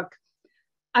my work,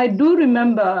 I do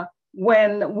remember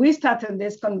when we started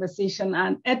this conversation,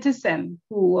 and Etisen,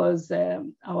 who was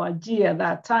our G at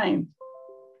that time,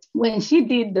 when she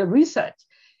did the research,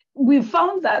 we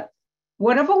found that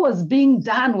whatever was being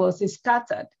done was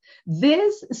scattered.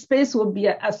 This space will be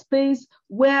a space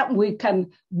where we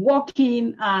can walk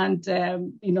in and,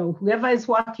 whoever is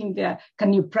working there,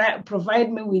 can you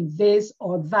provide me with this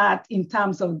or that in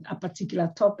terms of a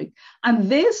particular topic? And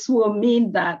this will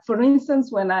mean that, for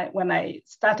instance, when I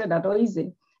started at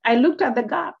OISE, I looked at the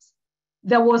gaps.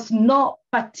 There was no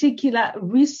particular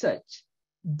research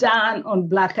done on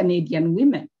Black Canadian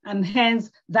women. And hence,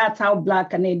 that's how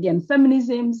Black Canadian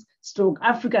feminisms,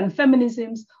 African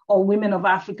feminisms, or women of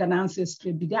African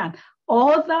ancestry began.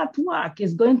 All that work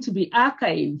is going to be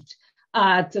archived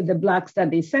at the Black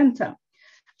Studies Center.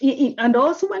 And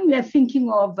also when we are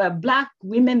thinking of Black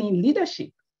women in leadership,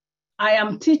 I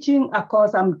am teaching a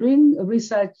course, I'm doing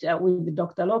research with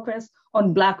Dr. Lopez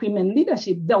on Black women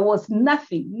leadership. There was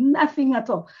nothing at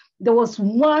all. There was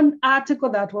one article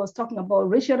that was talking about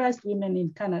racialized women in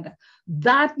Canada.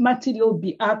 That material will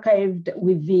be archived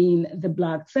within the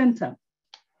Black Center.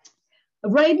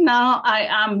 Right now, I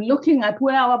am looking at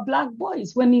where our Black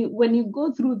boys, when you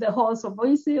go through the halls of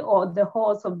OISE or the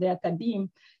halls of the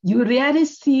academe, you rarely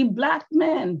see Black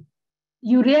men.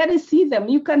 You rarely see them.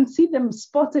 You can see them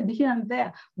spotted here and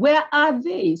there. Where are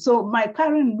they? So my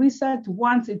current research,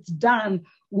 once it's done,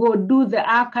 will do the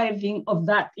archiving of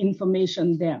that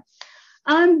information there.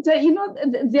 And,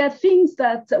 there are things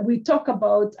that we talk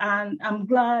about, and I'm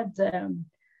glad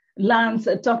Lance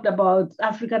talked about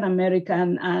African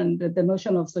American and the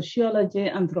notion of sociology,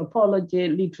 anthropology,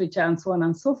 literature, and so on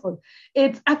and so forth.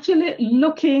 It's actually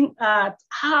looking at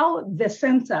how the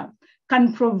center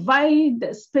can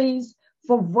provide space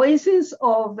for voices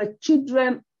of the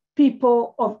children,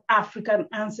 people of African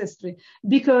ancestry.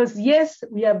 Because yes,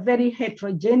 we are very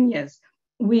heterogeneous.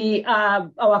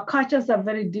 Our cultures are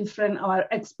very different, our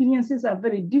experiences are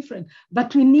very different,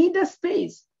 but we need a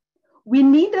space We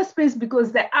need a space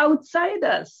because the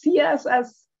outsiders see us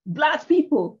as Black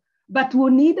people, but we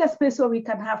need a space where we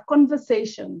can have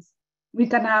conversations. We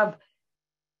can have,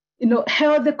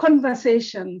 healthy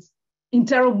conversations,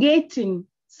 interrogating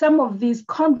some of these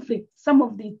conflicts, some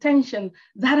of the tension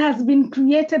that has been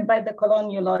created by the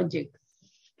colonial logic.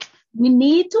 We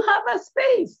need to have a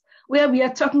space where we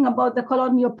are talking about the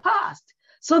colonial past,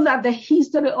 so that the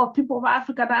history of people of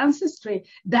African ancestry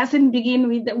doesn't begin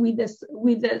with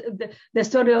the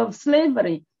story of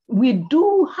slavery. We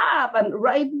do have, and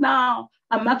right now,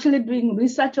 I'm actually doing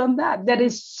research on that. There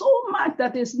is so much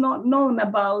that is not known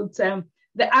about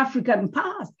the African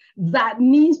past that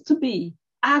needs to be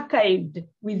archived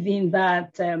within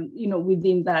that,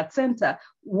 within that center,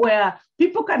 where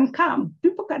people can come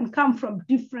from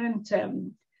different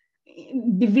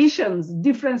divisions,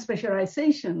 different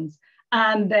specializations,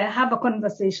 and have a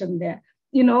conversation there.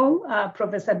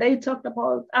 Professor Dei talked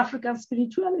about African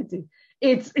spirituality.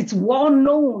 It's well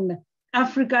known.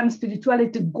 African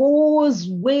spirituality goes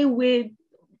way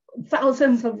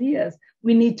thousands of years.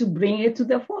 We need to bring it to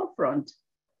the forefront.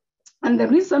 And the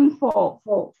reason for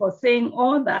saying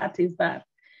all that is that,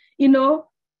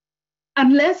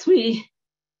 unless we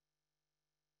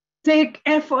take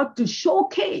effort to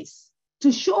showcase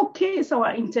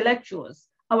our intellectuals,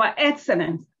 our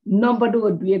excellence, nobody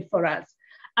will do it for us.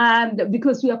 And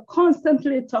because we are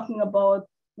constantly talking about,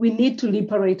 we need to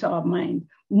liberate our mind.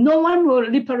 No one will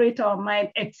liberate our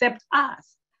mind except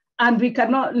us. And we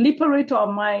cannot liberate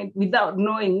our mind without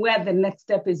knowing where the next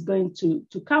step is going to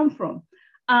come from.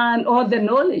 And or the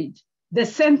knowledge. The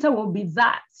center will be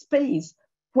that space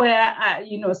where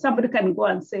somebody can go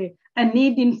and say, I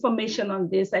need information on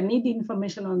this, I need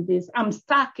information on this. I'm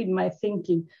stuck in my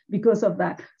thinking because of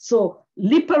that. So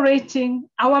liberating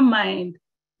our mind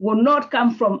will not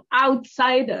come from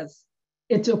outsiders,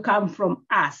 it will come from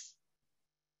us.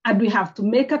 And we have to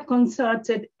make a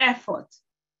concerted effort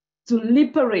to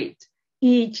liberate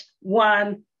each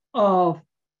one of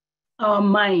our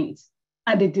minds.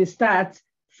 And it starts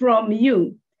from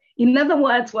you. In other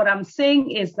words, what I'm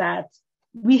saying is that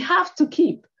we have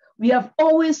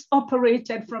always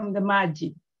operated from the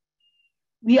margin.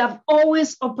 We have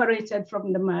always operated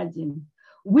from the margin.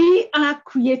 We are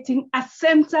creating a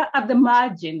center at the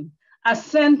margin, a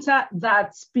center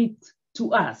that speaks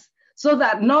to us, so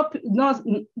that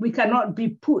we cannot be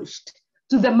pushed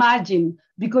to the margin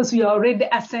because we are already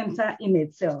a center in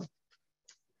itself.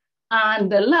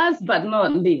 And last but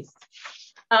not least,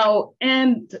 I'll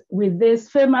end with this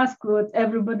famous quote.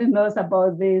 Everybody knows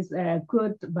about this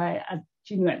quote by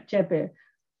Chinua Achebe,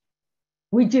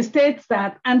 which states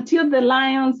that until the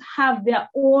lions have their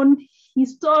own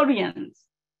historians,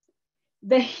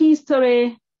 the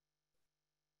history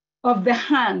of the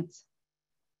hunt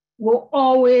will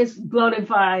always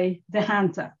glorify the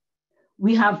hunter.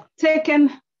 We have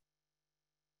taken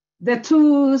the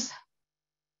tools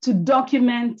to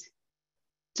document,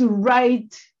 to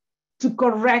write, to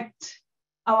correct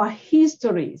our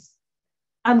histories.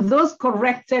 And those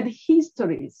corrected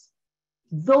histories,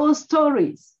 those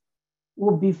stories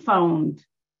will be found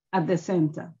at the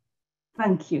center.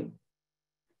 Thank you.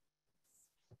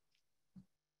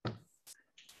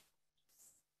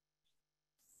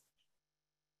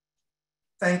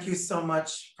 Thank you so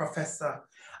much, Professor.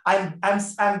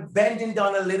 I'm bending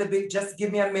down a little bit. Just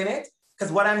give me a minute,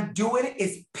 because what I'm doing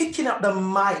is picking up the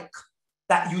mic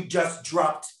that you just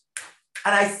dropped.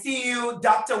 And I see you,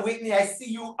 Dr. Whitney, I see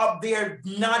you up there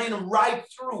nodding right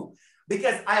through,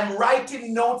 because I'm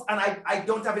writing notes and I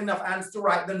don't have enough hands to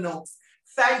write the notes.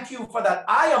 Thank you for that.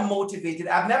 I am motivated.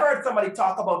 I've never heard somebody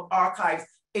talk about archives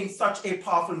in such a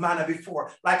powerful manner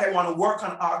before, like I want to work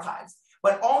on archives.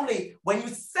 But only when you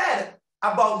said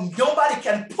about nobody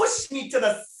can push me to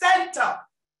the center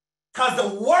because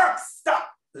the work stopped.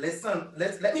 Listen,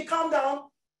 let me calm down.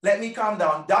 Let me calm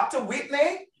down. Dr.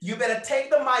 Whitney, you better take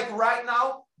the mic right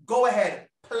now. Go ahead,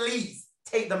 please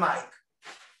take the mic.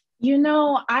 You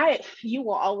know, you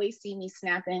will always see me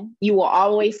snapping. You will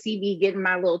always see me getting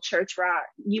my little church rock.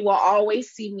 You will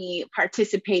always see me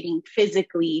participating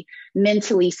physically,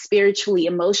 mentally, spiritually,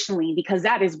 emotionally, because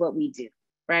that is what we do,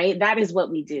 right? That is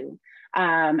what we do.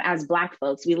 As Black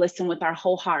folks, we listen with our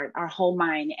whole heart, our whole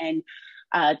mind, and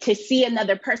to see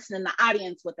another person in the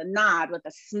audience with a nod, with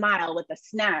a smile, with a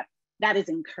snap, that is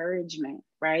encouragement,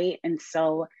 right? And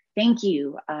so thank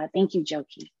you,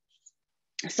 Njoki.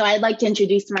 So I'd like to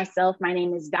introduce myself. My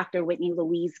name is Dr. Whitneé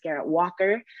Louise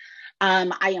Garrett-Walker.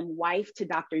 I am wife to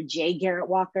Dr. Jay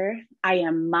Garrett-Walker. I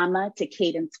am mama to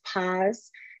Cadence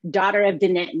Paz, daughter of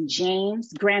Danette and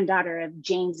James, granddaughter of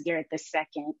James Garrett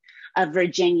II, of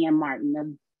Virginia Martin, of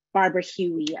Barbara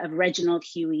Huey, of Reginald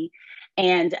Huey,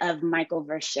 and of Michael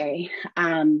Verche.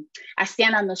 I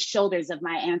stand on the shoulders of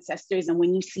my ancestors, and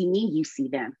when you see me, you see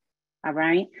them, all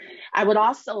right? I would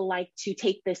also like to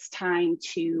take this time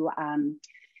to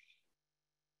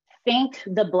thank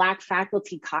the Black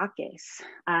Faculty Caucus.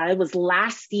 It was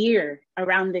last year,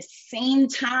 around the same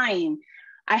time,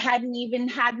 I hadn't even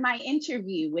had my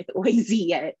interview with OISE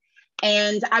yet,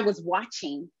 and I was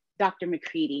watching Dr.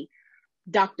 McCready,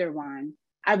 Dr. Wane.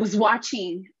 I was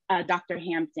watching Dr.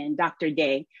 Hampton, Dr.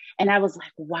 Dei, and I was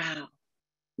like, wow,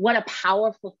 what a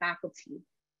powerful faculty,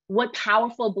 what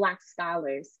powerful Black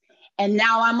scholars. And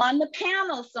now I'm on the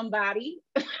panel, somebody.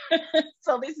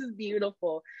 So this is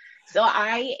beautiful. So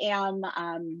I'm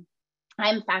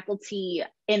faculty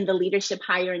in the Leadership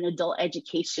Higher and Adult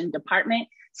Education Department,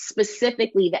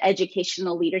 specifically the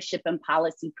Educational Leadership and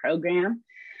Policy Program.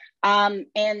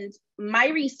 And my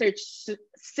research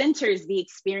centers the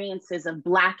experiences of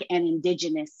Black and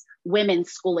Indigenous women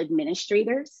school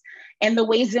administrators and the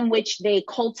ways in which they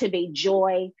cultivate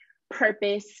joy,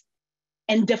 purpose,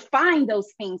 and define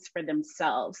those things for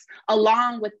themselves,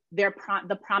 along with the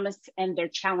promise and their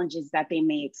challenges that they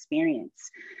may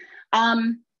experience.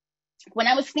 When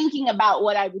I was thinking about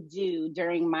what I would do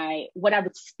what I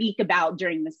would speak about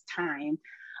during this time,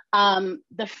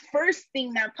 the first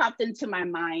thing that popped into my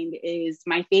mind is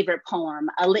my favorite poem,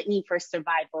 A Litany for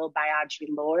Survival by Audre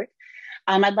Lorde.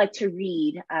 I'd like to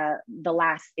read the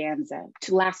last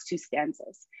two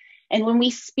stanzas. And when we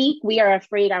speak, we are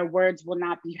afraid our words will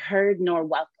not be heard nor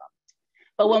welcomed.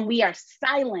 But when we are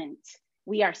silent,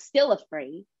 we are still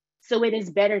afraid. So it is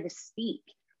better to speak,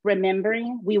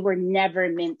 remembering we were never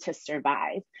meant to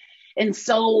survive. And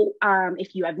so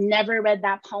if you have never read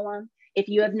that poem, if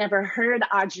you have never heard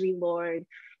Audre Lorde,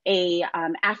 a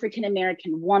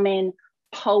African-American woman,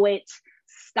 poet,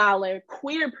 scholar,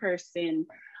 queer person,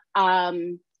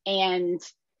 and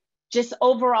just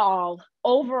overall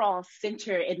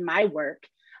center in my work,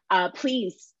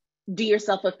 please do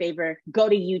yourself a favor, go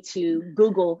to YouTube,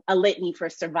 Google A Litany for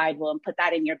Survival and put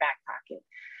that in your back pocket.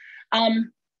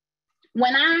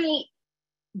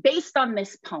 Based on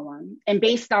this poem and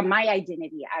based on my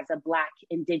identity as a Black,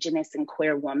 Indigenous, and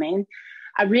queer woman,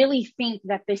 I really think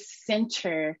that this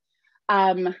center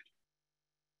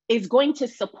is going to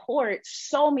support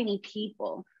so many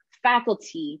people,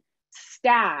 faculty,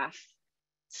 staff,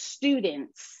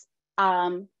 students,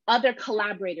 other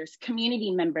collaborators,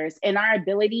 community members, in our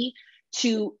ability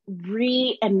to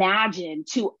reimagine,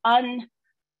 to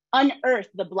unearth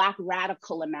the Black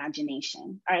radical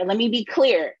imagination. All right, let me be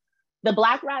clear. The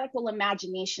Black radical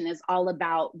imagination is all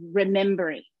about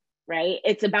remembering, right?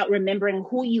 It's about remembering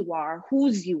who you are,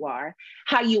 whose you are,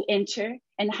 how you enter,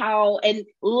 and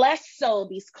less so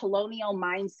these colonial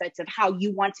mindsets of how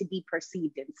you want to be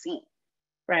perceived and seen,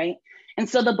 right? And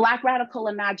so the Black radical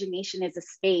imagination is a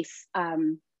space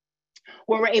where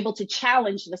we're able to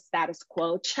challenge the status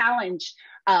quo, challenge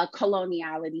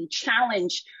coloniality,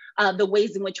 challenge the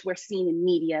ways in which we're seen in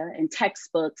media and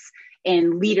textbooks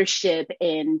and leadership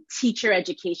and teacher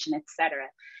education, et cetera.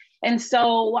 And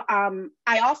so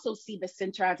I also see the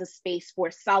center as a space for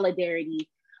solidarity,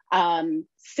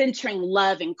 centering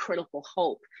love and critical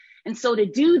hope. And so to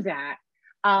do that,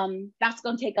 that's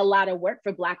going to take a lot of work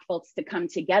for Black folks to come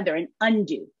together and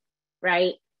undo,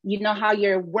 right? You know how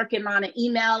you're working on an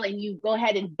email and you go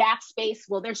ahead and backspace?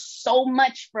 Well, there's so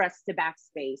much for us to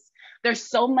backspace. There's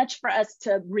so much for us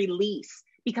to release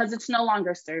because it's no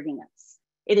longer serving us.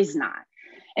 It is not.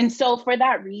 And so for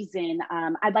that reason,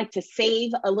 I'd like to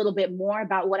save a little bit more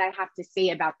about what I have to say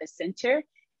about the center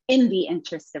in the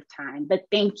interest of time, but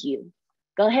thank you.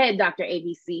 Go ahead, Dr.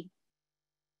 ABC.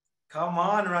 Come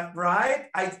on, right?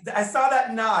 I saw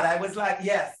that nod. I was like,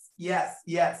 yes, yes,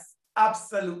 yes,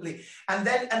 absolutely. And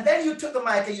then you took the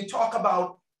mic and you talk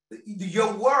about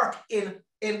your work in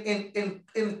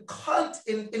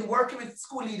working with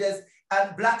school leaders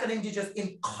and Black and Indigenous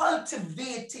in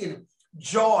cultivating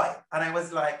joy. And I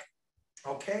was like,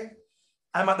 okay,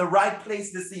 I'm at the right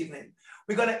place this evening.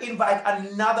 We're going to invite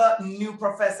another new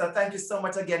professor. Thank you so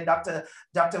much again, Dr.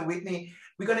 Whitney.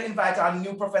 We're going to invite our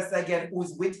new professor again,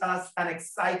 who's with us and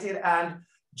excited and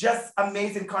just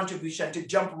amazing contribution to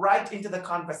jump right into the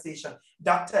conversation.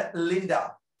 Dr.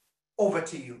 Linda, over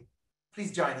to you.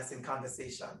 Please join us in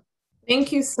conversation.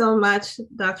 Thank you so much,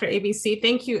 Dr. ABC.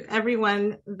 Thank you,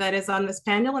 everyone that is on this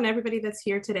panel and everybody that's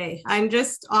here today. I'm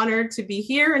just honored to be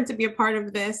here and to be a part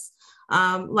of this.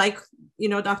 Like, you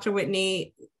know, Dr.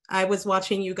 Whitney, I was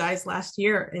watching you guys last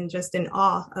year and just in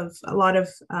awe of a lot of,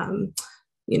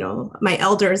 you know, my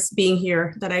elders being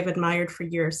here that I've admired for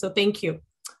years. So thank you.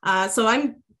 So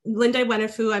I'm Linda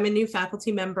Iwenofu. I'm a new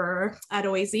faculty member at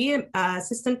OISE,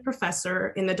 assistant professor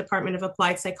in the Department of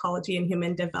Applied Psychology and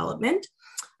Human Development.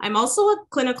 I'm also a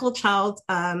clinical child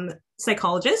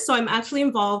psychologist, so I'm actually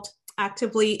involved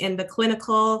actively in the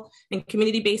clinical and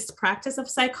community-based practice of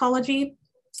psychology.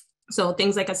 So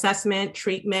things like assessment,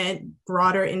 treatment,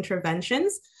 broader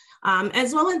interventions,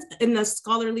 as well as in the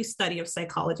scholarly study of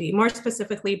psychology, more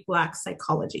specifically Black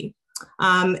psychology.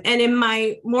 And in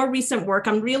my more recent work,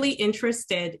 I'm really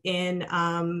interested in,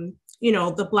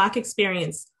 the Black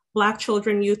experience, Black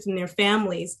children, youth, and their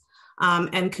families,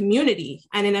 and community,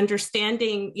 and in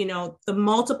understanding, the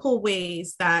multiple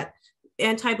ways that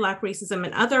anti-Black racism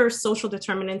and other social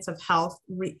determinants of health,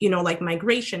 like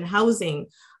migration, housing,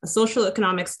 social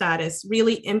economic status,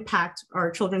 really impact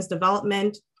our children's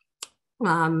development,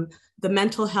 the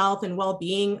mental health and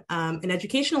well-being, and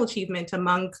educational achievement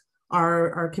among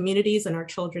our communities and our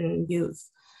children and youth.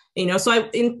 So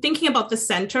in thinking about the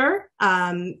center,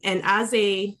 and as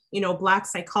a Black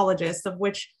psychologist, of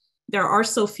which there are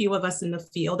so few of us in the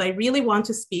field, I really want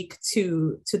to speak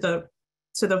to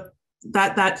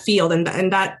that field and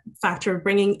that factor of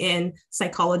bringing in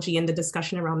psychology and the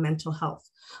discussion around mental health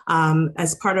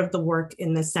as part of the work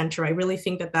in the center. I really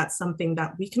think that that's something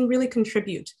that we can really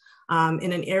contribute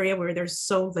in an area where there's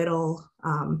so little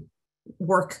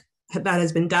work that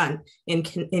has been done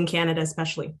in Canada,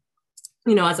 especially.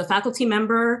 As a faculty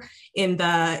member in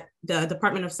the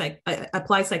Department of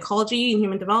Applied Psychology and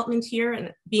Human Development here,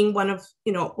 and being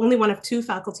only one of two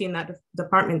faculty in that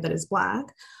department that is Black,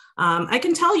 I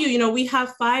can tell you, we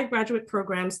have 5 graduate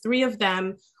programs. 3 of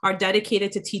them are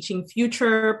dedicated to teaching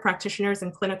future practitioners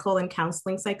in clinical and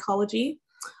counseling psychology.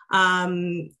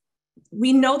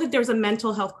 We know that there's a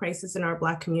mental health crisis in our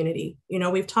Black community.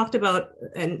 We've talked about,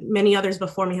 and many others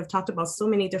before me have talked about so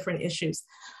many different issues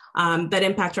that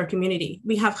impact our community.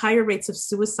 We have higher rates of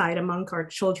suicide among our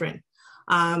children.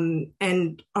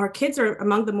 And our kids are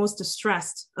among the most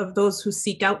distressed of those who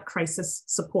seek out crisis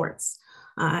supports.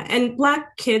 And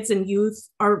Black kids and youth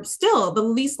are still the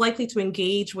least likely to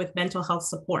engage with mental health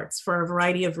supports for a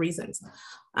variety of reasons.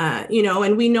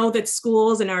 And we know that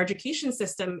schools and our education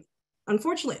system,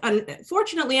 fortunately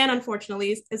and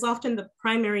unfortunately, is often the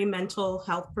primary mental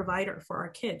health provider for our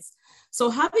kids. So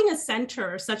having a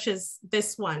center such as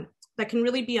this one that can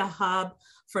really be a hub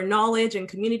for knowledge and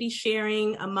community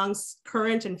sharing amongst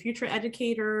current and future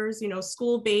educators,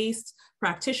 school-based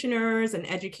practitioners and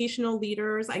educational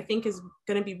leaders, I think is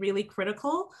going to be really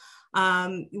critical.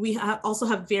 We also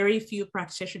have very few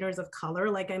practitioners of color,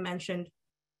 like I mentioned.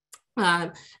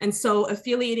 And so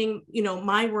affiliating,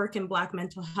 my work in Black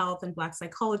mental health and Black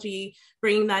psychology,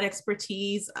 bringing that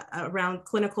expertise around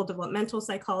clinical developmental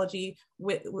psychology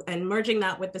and merging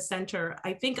that with the center,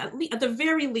 I think at the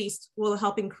very least will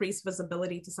help increase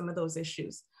visibility to some of those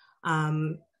issues.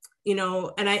 And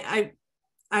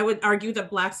I would argue that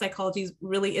Black psychology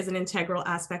really is an integral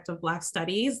aspect of Black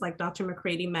studies. Like Dr.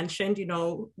 McCready mentioned,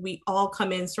 we all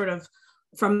come in sort of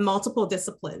from multiple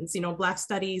disciplines. Black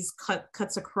studies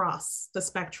cuts across the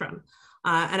spectrum.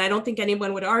 And I don't think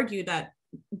anyone would argue that,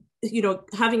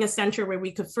 having a center where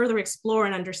we could further explore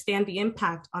and understand the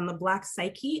impact on the Black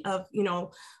psyche of,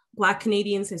 Black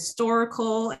Canadians'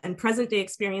 historical and present day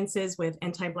experiences with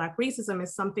anti-Black racism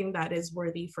is something that is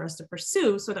worthy for us to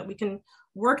pursue so that we can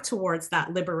work towards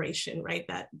that liberation, right,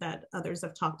 that others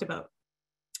have talked about.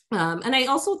 And I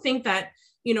also think that,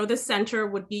 this center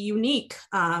would be unique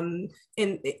in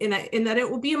that it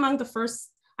will be among the first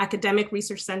academic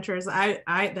research centers that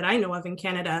I know of in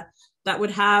Canada that would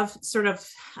have sort of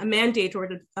a mandate or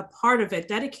a part of it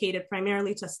dedicated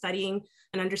primarily to studying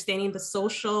and understanding the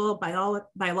social,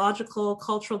 biological,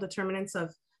 cultural determinants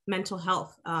of mental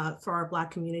health for our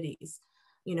Black communities.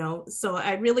 So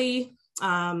I really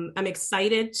am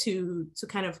excited to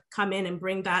kind of come in and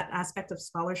bring that aspect of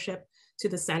scholarship to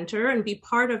the center and be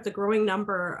part of the growing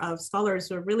number of scholars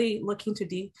who are really looking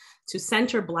to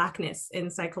center Blackness in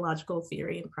psychological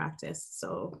theory and practice.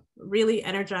 So really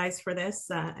energized for this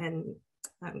and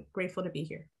I'm grateful to be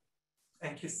here.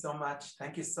 Thank you so much.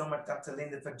 Thank you so much, Dr.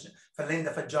 Linda,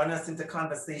 for joining us into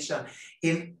conversation.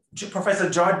 Professor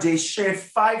George Dei shared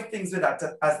 5 things with us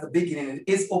at the beginning in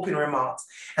his open remarks.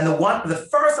 And the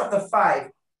first of the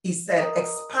 5, he said,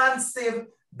 expansive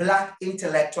Black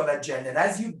intellectual agenda. And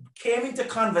as you came into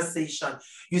conversation,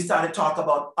 you started to talk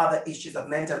about other issues of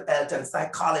mental health and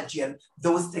psychology and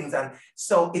those things. And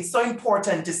so it's so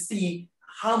important to see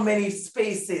how many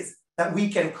spaces that we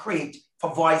can create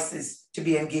for voices to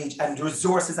be engaged and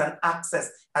resources and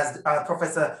access, as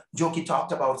Professor Njoki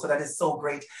talked about. So that is so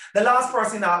great. The last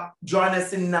person now join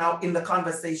us now in the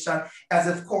conversation, as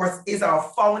of course, is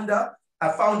our founder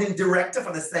founding director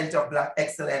for the Center of Black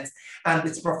Excellence, and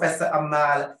it's Professor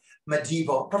Amal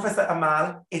Madibbo. Professor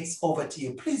Amal, it's over to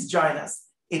you. Please join us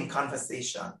in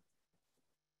conversation.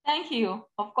 Thank you.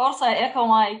 Of course, I echo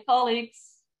my colleagues,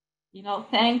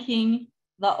 thanking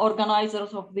the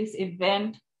organizers of this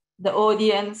event, the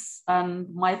audience,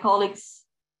 and my colleagues,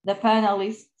 the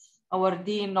panelists, our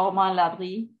Dean Norman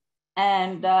Labrie,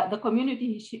 and the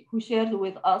community who shared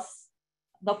with us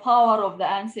the power of the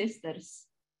ancestors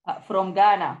from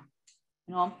Ghana.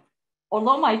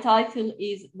 Although my title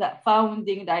is the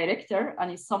founding director,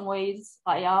 and in some ways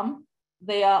I am,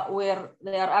 they are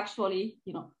actually,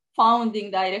 founding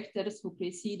directors who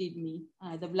preceded me,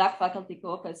 the Black Faculty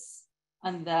Caucus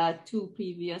and the two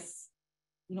previous,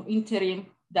 interim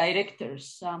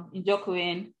directors, Njoki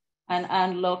Wane and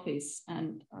Ann Lopez,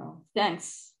 and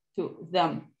thanks to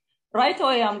them. Right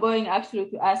away, I'm going actually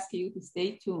to ask you to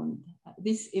stay tuned.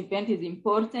 This event is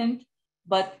important,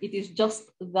 but it is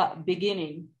just the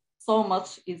beginning. So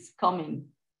much is coming,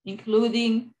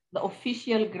 including the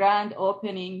official grand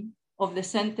opening of the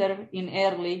center in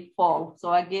early fall.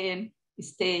 So again,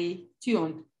 stay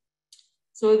tuned.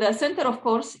 So the center, of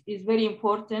course, is very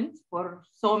important for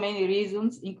so many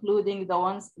reasons, including the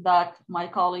ones that my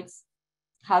colleagues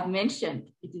have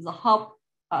mentioned. It is a hub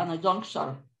and a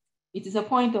juncture. It is a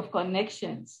point of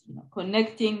connections,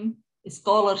 connecting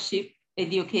scholarship,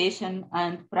 education,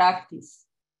 and practice,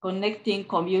 connecting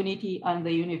community and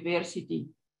the university,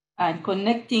 and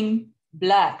connecting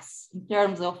Blacks in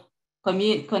terms of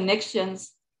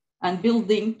connections and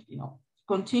building,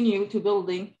 continue to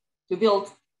build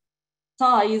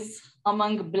ties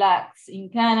among Blacks in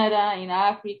Canada, in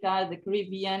Africa, the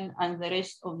Caribbean, and the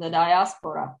rest of the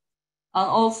diaspora, and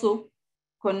also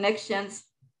connections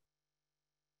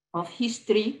of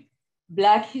history,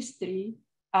 Black history,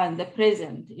 and the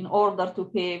present in order to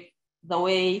pave the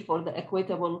way for the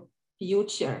equitable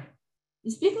future.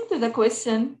 Speaking to the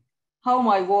question, how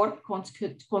my work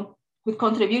could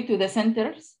contribute to the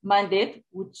center's mandate,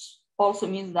 which also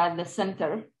means that the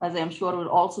center, as I'm sure, will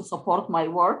also support my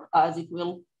work as it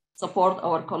will support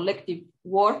our collective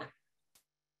work.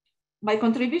 My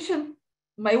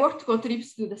work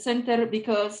contributes to the center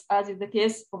because, as is the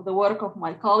case of the work of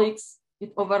my colleagues,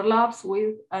 it overlaps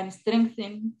with and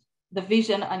strengthens the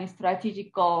vision and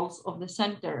strategic goals of the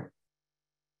center.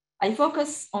 I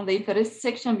focus on the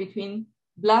intersection between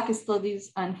Black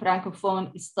studies and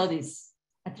Francophone studies,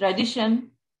 a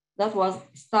tradition that was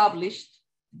established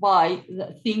by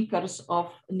the thinkers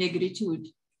of negritude.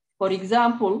 For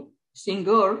example,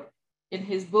 Senghor, in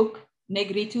his book,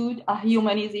 Negritude, a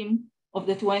Humanism of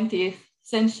the 20th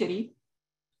Century,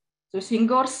 so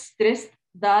Senghor stressed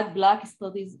that Black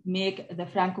studies make the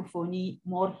Francophonie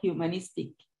more humanistic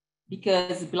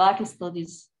because Black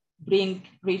studies bring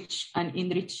rich and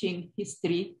enriching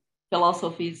history,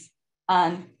 philosophies,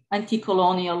 and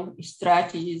anti-colonial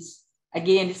strategies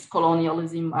against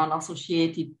colonialism and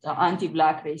associated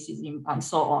anti-Black racism and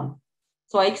so on.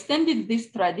 So I extended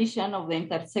this tradition of the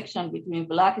intersection between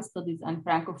Black studies and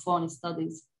Francophone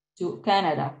studies to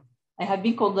Canada. I have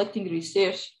been conducting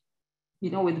research,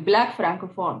 with Black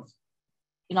Francophones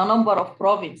in a number of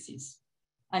provinces.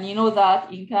 And you know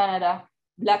that in Canada,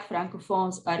 Black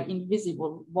Francophones are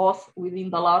invisible, both within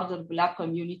the larger Black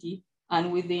community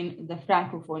and within the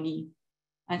Francophonie.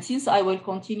 And since I will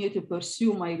continue to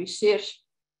pursue my research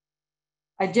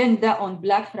agenda on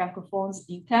Black Francophones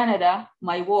in Canada,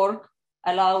 my work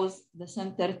allows the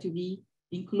center to be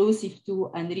inclusive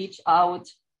to and reach out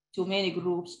to many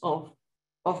groups of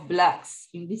Blacks,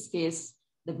 in this case,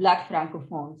 the Black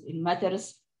Francophones, in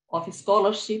matters of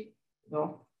scholarship,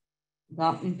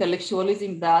 the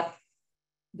intellectualism that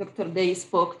Dr. Dei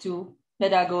spoke to,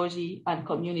 pedagogy, and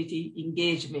community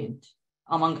engagement,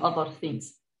 among other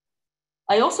things.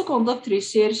 I also conduct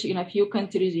research in a few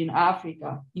countries in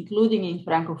Africa, including in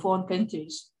Francophone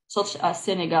countries, such as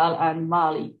Senegal and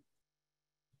Mali.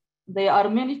 There are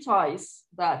many ties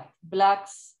that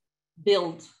Blacks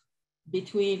build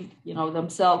between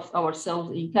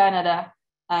ourselves in Canada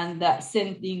and the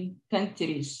sending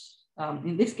countries,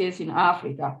 in this case in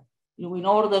Africa, in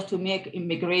order to make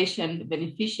immigration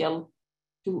beneficial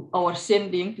to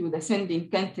the sending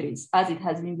countries as it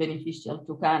has been beneficial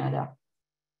to Canada.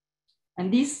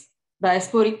 And these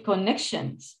diasporic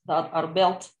connections that are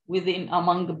built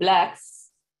among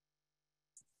Blacks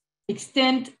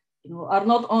extend, are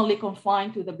not only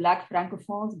confined to the Black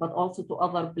Francophones, but also to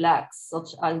other Blacks,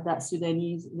 such as the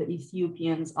Sudanese, the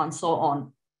Ethiopians, and so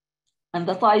on. And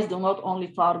the ties do not only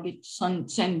target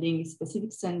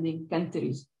specific sending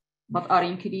countries, but are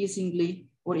increasingly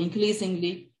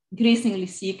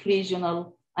seek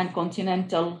regional and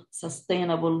continental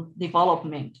sustainable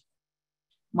development.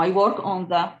 My work on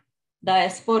the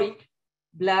diasporic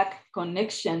Black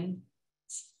connection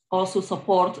also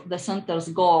support the center's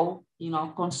goal,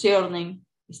 concerning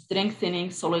strengthening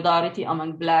solidarity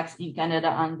among Blacks in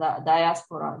Canada and the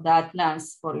diaspora that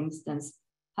Lance, for instance,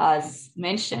 has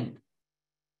mentioned.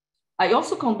 I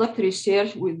also conduct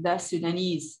research with the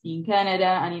Sudanese in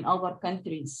Canada and in other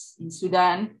countries, in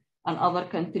Sudan and other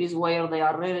countries where they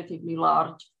are relatively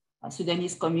large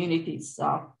Sudanese communities,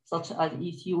 such as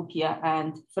Ethiopia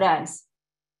and France.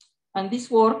 And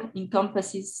this work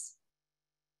encompasses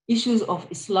issues of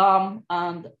Islam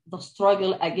and the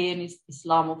struggle against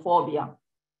Islamophobia.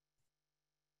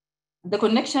 The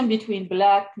connection between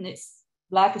Black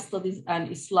studies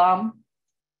and Islamic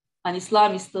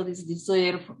studies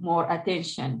deserve more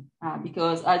attention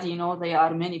because, as you know, there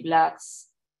are many Blacks,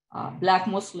 Black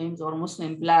Muslims or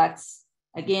Muslim Blacks,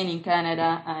 again in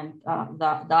Canada and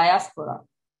the diaspora.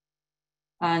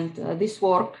 And this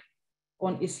work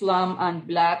on Islam and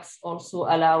Blacks also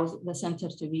allows the center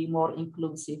to be more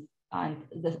inclusive, and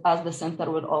as the center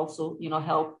will also,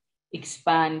 help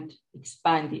expand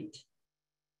it.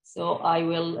 So I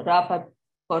will wrap up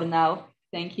for now.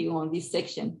 Thank you on this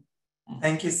section.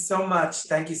 Thank you so much.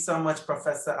 Thank you so much,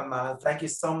 Professor Amal. Thank you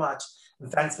so much. And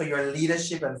thanks for your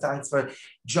leadership and thanks for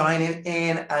joining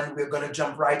in. And we're going to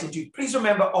jump right into it. Please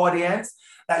remember, audience,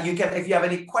 that you can, if you have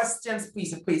any questions,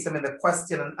 please place them in the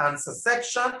question and answer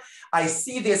section. I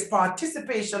see there's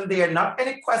participation there, not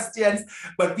any questions,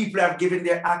 but people have given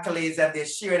their accolades and they're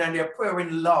sharing and they're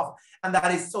pouring love. And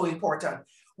that is so important.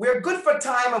 We're good for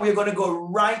time and we're going to go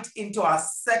right into our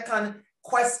second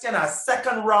question, our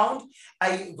second round.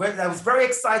 I was very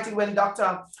excited when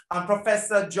Dr. and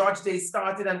Professor George Dei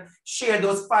started and shared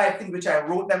those 5 things, which I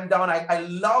wrote them down. I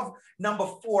love number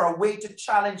 4, a way to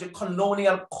challenge a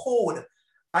colonial code.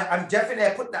 I'm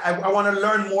definitely, I want to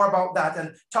learn more about that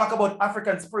and talk about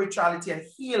African spirituality and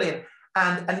healing,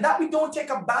 and that we don't take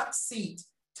a back seat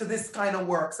to this kind of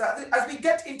work. So as we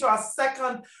get into our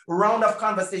second round of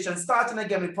conversation, starting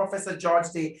again with Professor George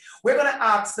Dei, we're going to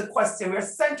ask the question, we're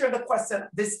centering the question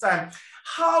this time,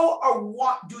 how or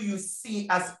what do you see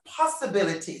as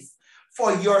possibilities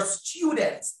for your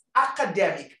students,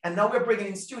 academic, and now we're bringing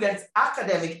in students,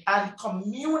 academic and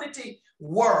community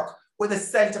work with the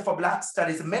Center for Black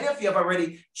Studies. Many of you have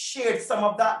already shared some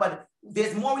of that, but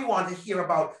there's more we want to hear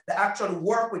about the actual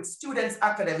work with students,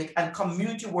 academic, and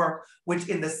community work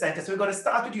within the center. So we're going to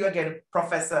start with you again,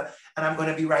 Professor, and I'm going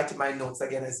to be writing my notes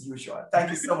again as usual.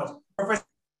 Thank you so much. Professor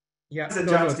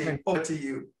George Dei, over to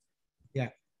you. Yeah,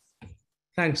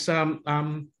 thanks. I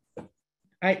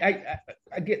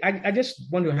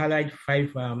just want to highlight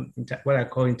 5 what I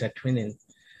call intertwining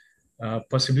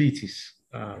possibilities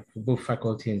for both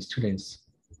faculty and students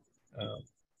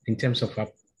in terms of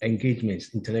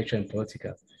engagements, intellectual and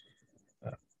political.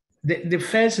 The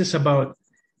first is about,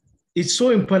 it's so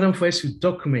important for us to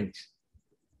document,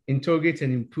 interrogate,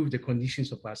 and improve the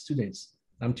conditions of our students.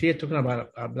 I'm here talking about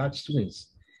our Black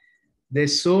students.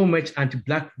 There's so much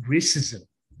anti-Black racism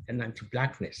and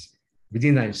anti-Blackness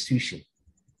within our institution,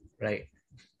 right?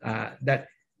 That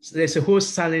there's a whole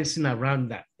silencing around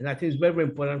that. And I think it's very, very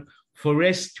important for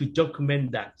us to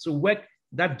document that. So work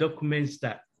that documents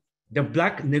that the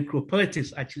Black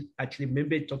necropolitics actually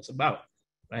maybe talks about,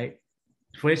 right?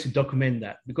 For us to document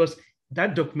that, because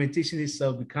that documentation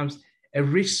itself becomes a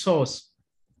rich source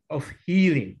of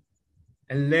healing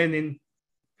and learning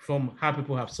from how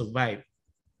people have survived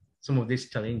some of these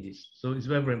challenges. So it's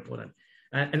very, very important.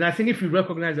 And I think if we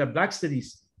recognize that Black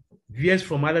studies veers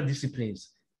from other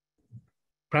disciplines,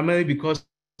 primarily because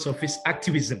of its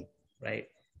activism, right?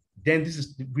 Then this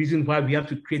is the reason why we have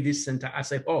to create this center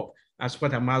as a hub, as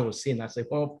what Amal was saying, as a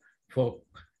hub for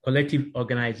collective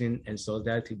organizing and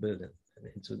solidarity building.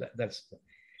 And so that's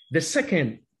the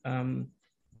second. And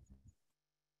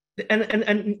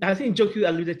I think Njoki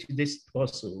alluded to this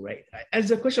also, right? As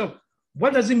a question of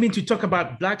what does it mean to talk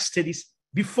about Black studies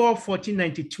before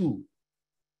 1492,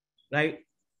 right?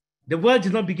 The world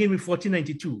did not begin with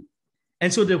 1492.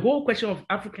 And so the whole question of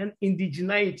African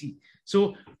indigeneity.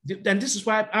 So, and this is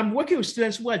why I'm working with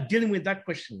students who are dealing with that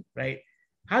question, right?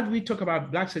 How do we talk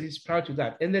about Black studies prior to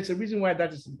that? And there's a reason why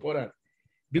that is important,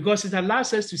 because it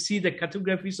allows us to see the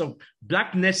categories of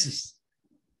Blacknesses,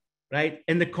 right?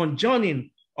 And the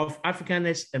conjoining of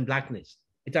Africanness and Blackness.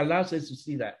 It allows us to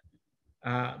see that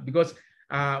because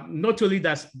not only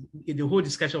does the whole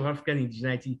discussion of African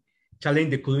indigeneity challenge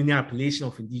the colonial appellation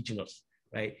of indigenous,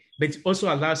 right? But it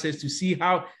also allows us to see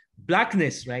how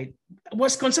Blackness, right,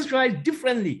 was conceptualized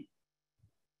differently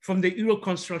from the Euro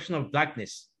construction of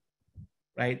Blackness,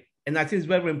 right? And I think it's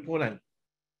very, very important.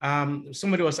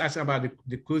 Somebody was asking about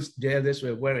the clothes the others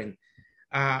were wearing.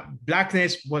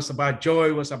 Blackness was about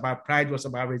joy, was about pride, was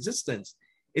about resistance.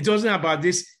 It wasn't about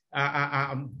this,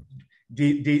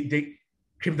 the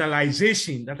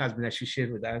criminalization that has been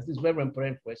associated with that. It's a very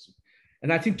important question.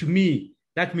 And I think to me,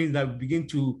 that means that we begin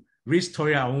to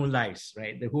restore our own lives,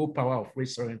 right? The whole power of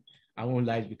restoring our own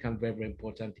lives becomes very, very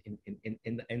important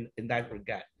in that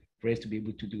regard for us to be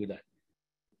able to do that.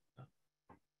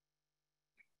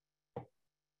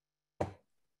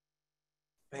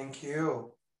 Thank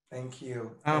you. Thank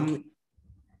you. I'm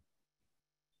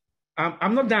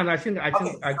not done. I think I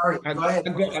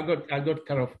got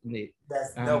cut off.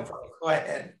 Yes, no problem. Go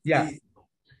ahead. Yeah.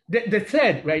 The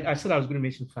third, right? I said I was going to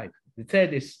mention 5. The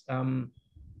third is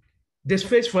the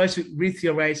space for us to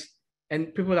re-theorize,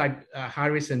 and people like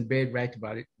Harris and Baird write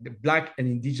about it, the Black and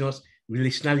Indigenous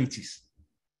relationalities.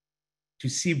 To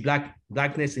see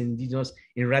Blackness and Indigenous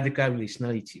in radical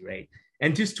relationality, right?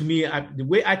 And this, to me, the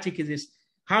way I take it is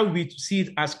how we see it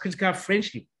as critical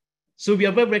friendship. So we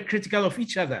are very, very critical of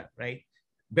each other, right?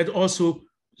 But also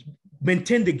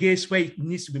maintain the gaze where it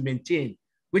needs to be maintained,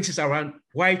 which is around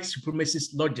white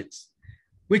supremacist logics,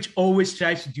 which always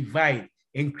tries to divide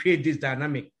and create this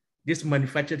dynamic, this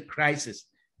manufactured crisis,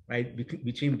 right,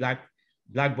 between black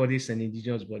bodies and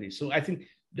indigenous bodies. So I think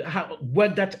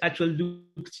what that actually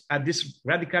looks at this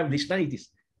radical relationalities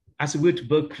as a way to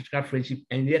build critical friendship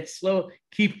and yet still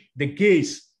keep the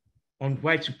gaze on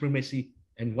white supremacy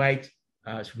and white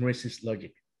supremacist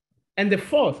logic. And the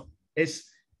fourth is,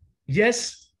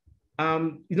 yes,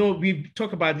 we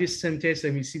talk about these centers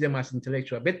and we see them as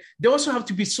intellectual, but they also have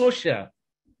to be social,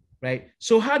 right?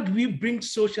 So how do we bring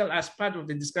social as part of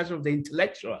the discussion of the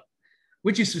intellectual?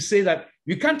 Which is to say that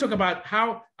we can't talk about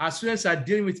how our students are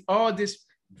dealing with all these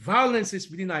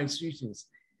violences within our institutions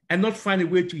and not find a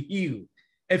way to heal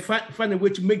and find a way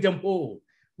to make them whole,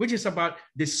 which is about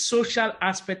the social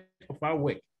aspect of our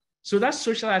work. So that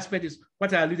social aspect is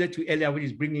what I alluded to earlier, which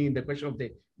is bringing in the question of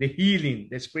the healing,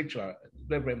 the spiritual,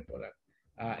 very, very important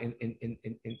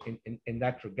in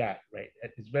that regard, right?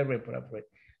 It's very, very important for it.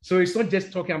 So it's not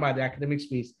just talking about the academic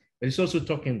space, but it's also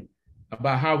talking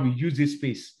about how we use this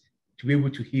space to be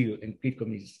able to heal and create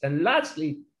communities. And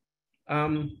lastly,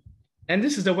 and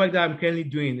this is the work that I'm currently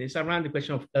doing, it's around the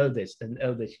question of elders and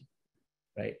eldership,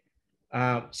 right?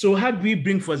 So how do we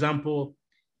bring, for example,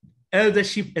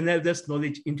 eldership and elders'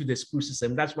 knowledge into the school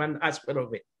system? That's one aspect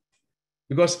of it.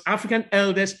 Because African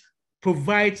elders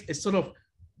provide a sort of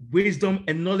wisdom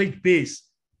and knowledge base,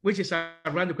 which is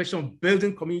around the question of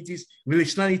building communities,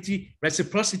 relationality,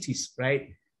 reciprocities, right?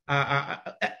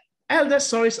 Elder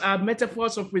stories are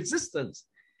metaphors of resistance.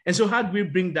 And so how do we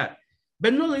bring that?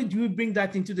 But not only do we bring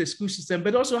that into the school system,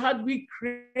 but also how do we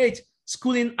create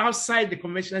schooling outside the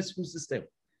conventional school system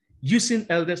using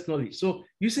elders' knowledge? So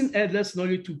using elders'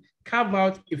 knowledge to carve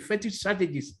out effective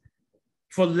strategies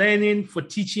for learning, for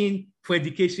teaching, for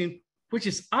education, which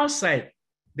is outside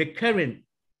the current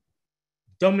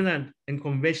dominant and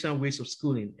conventional ways of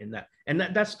schooling in that. And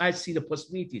that's, I see the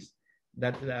possibilities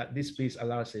that this space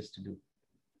allows us to do.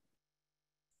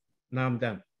 Now I'm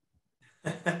done.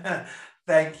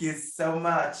 Thank you so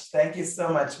much. Thank you so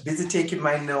much. Busy taking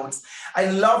my notes. I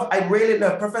really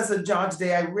love, Professor George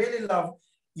Dei, I really love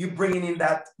you bringing in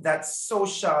that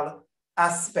social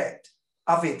aspect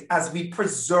of it as we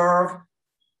preserve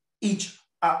each,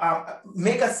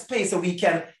 make a space so we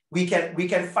can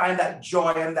find that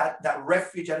joy and that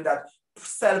refuge and that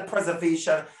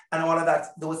self-preservation and all of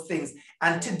those things.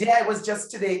 And today, I was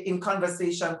just in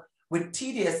conversation with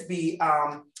TDSB,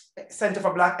 Center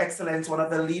for Black Excellence, one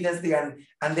of the leaders there,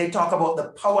 and they talk about the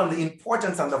power and the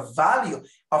importance and the value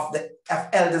of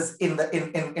elders in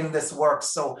this work.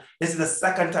 So this is the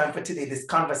second time for today, this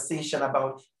conversation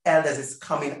about elders is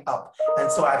coming up.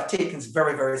 And so I've taken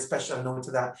very, very special note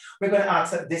to that. We're going to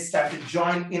ask at this time to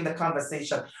join in the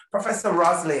conversation. Professor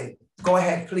Rosalind, go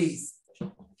ahead, please.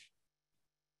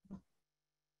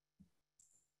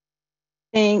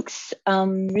 Thanks.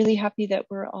 Really happy that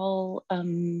we're all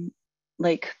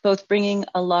both bringing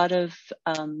a lot of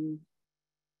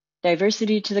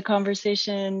diversity to the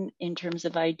conversation in terms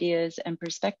of ideas and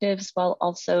perspectives, while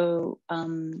also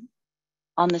on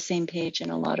the same page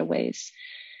in a lot of ways.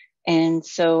 And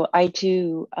so I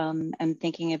too am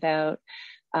thinking about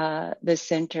the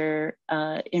center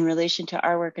in relation to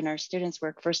our work and our students'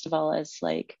 work, first of all, as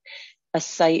like a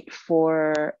site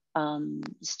for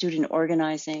student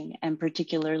organizing, and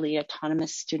particularly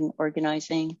autonomous student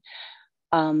organizing.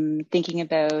 Thinking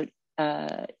about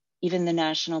even the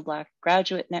National Black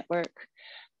Graduate Network,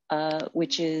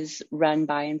 which is run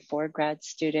by and for grad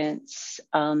students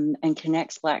and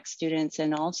connects Black students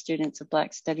and all students of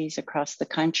Black studies across the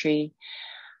country.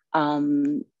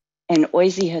 And And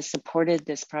OISE has supported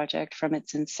this project from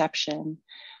its inception.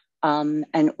 And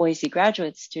OISE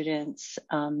graduate students,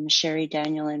 Sherry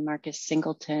Daniel and Marcus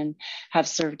Singleton, have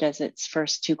served as its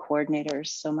first two coordinators.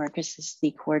 So Marcus is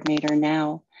the coordinator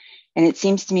now. And it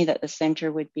seems to me that the center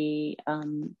would be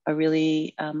a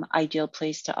really ideal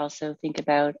place to also think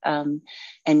about an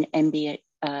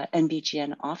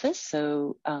NBGN office.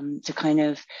 So to kind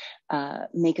of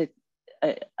make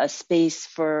a space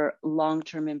for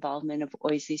long-term involvement of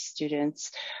OISE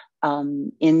students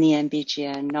in the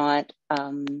NBGN, not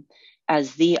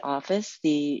as the office.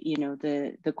 The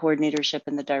coordinatorship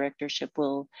and the directorship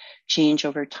will change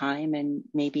over time and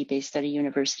may be based at a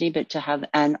university, but to have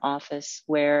an office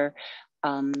where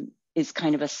is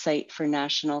kind of a site for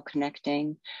national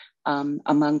connecting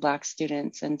among Black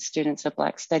students and students of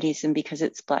Black studies. And because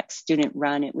it's Black student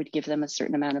run, it would give them a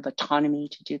certain amount of autonomy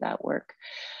to do that work.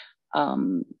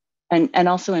 And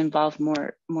also involve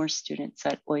more students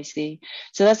at OISE.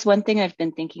 So that's one thing I've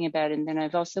been thinking about. And then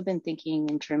I've also been thinking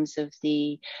in terms of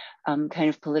the kind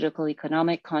of political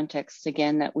economic context,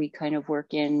 again, that we kind of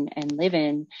work in and live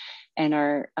in and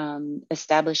are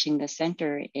establishing the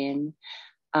center in.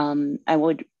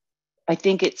 I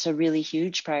think it's a really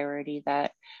huge priority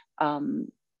that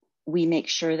we make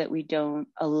sure that we don't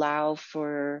allow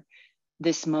for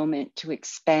this moment to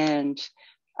expand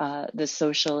the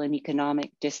social and economic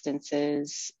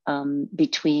distances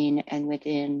between and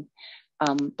within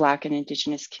Black and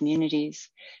Indigenous communities.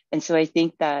 And so I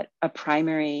think that a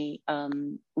primary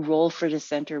role for the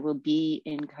center will be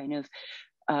in kind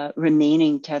of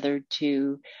remaining tethered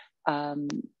to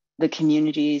the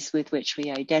communities with which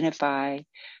we identify,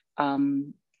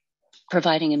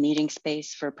 providing a meeting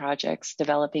space for projects,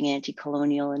 developing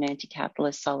anti-colonial and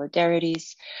anti-capitalist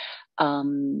solidarities,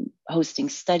 hosting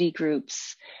study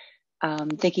groups,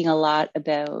 thinking a lot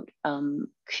about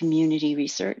community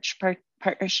research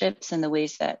partnerships and the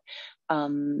ways that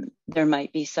there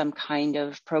might be some kind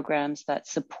of programs that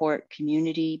support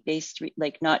community-based,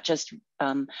 like not just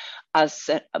us,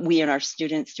 we and our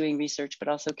students doing research, but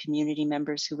also community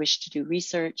members who wish to do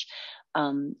research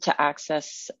to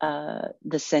access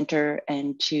the center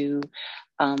and to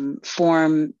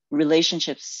form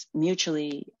relationships,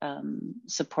 mutually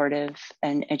supportive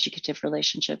and educative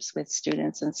relationships with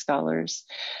students and scholars.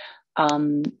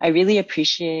 I really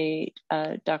appreciate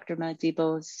Dr.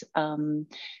 Madibbo's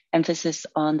emphasis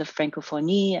on the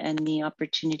Francophonie and the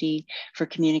opportunity for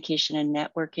communication and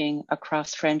networking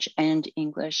across French and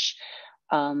English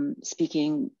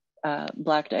speaking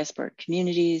Black diasporic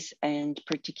communities, and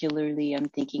particularly I'm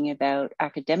thinking about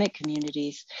academic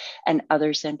communities and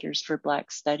other centers for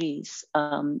Black studies,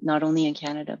 not only in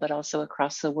Canada, but also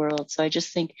across the world. So I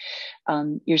just think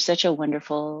you're such a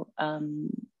wonderful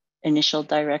initial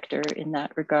director in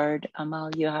that regard.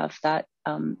 Amal, you have that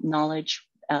knowledge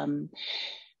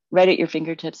right at your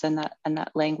fingertips and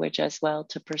that language as well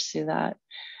to pursue that.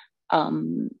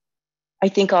 I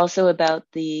think also about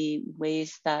the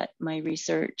ways that my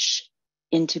research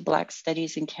into Black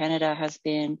studies in Canada has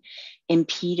been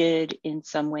impeded in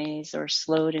some ways or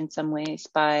slowed in some ways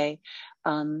by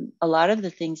a lot of the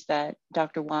things that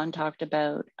Dr. Wane talked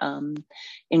about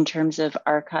in terms of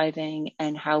archiving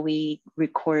and how we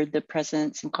record the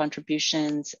presence and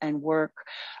contributions and work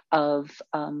of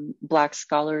Black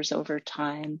scholars over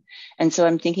time. And so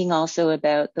I'm thinking also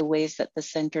about the ways that the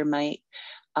center might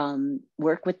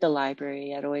work with the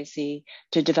library at OISE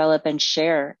to develop and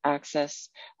share access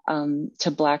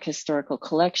to Black historical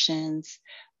collections,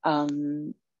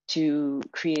 to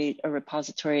create a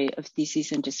repository of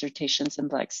theses and dissertations in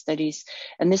Black studies.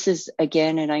 And this is,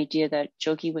 again, an idea that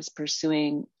Njoki was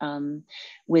pursuing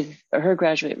with her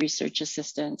graduate research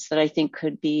assistants that I think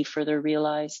could be further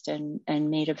realized and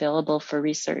made available for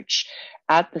research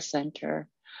at the center.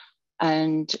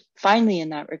 And finally, in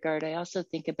that regard, I also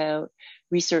think about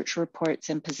research reports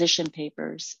and position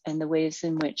papers and the ways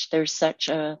in which there's such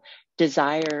a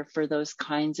desire for those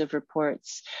kinds of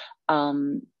reports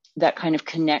that kind of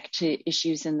connect to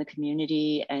issues in the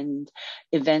community and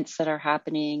events that are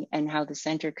happening, and how the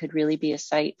center could really be a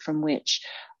site from which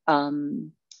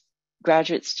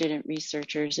graduate student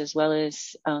researchers, as well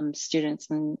as students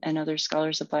and other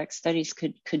scholars of Black studies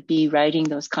could be writing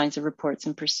those kinds of reports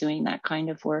and pursuing that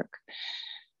kind of work.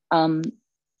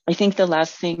 I think the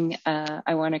last thing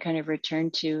I want to kind of return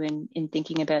to in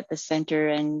thinking about the center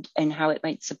and how it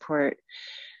might support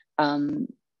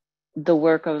the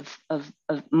work of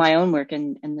my own work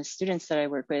and the students that I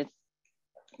work with,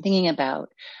 thinking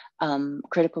about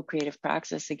critical creative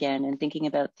praxis again, and thinking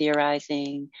about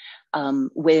theorizing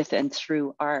with and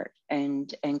through art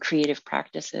and creative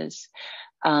practices.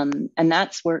 And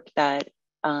that's work that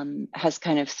has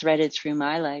kind of threaded through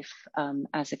my life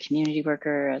as a community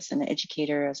worker, as an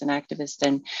educator, as an activist,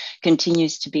 and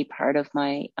continues to be part of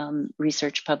my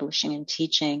research, publishing, and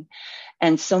teaching.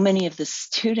 And so many of the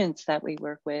students that we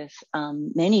work with,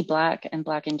 many Black and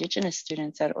Black Indigenous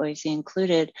students at OISE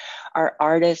included, are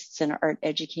artists and art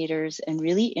educators and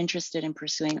really interested in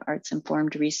pursuing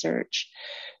arts-informed research.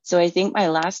 So I think my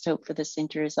last hope for the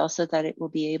center is also that it will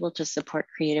be able to support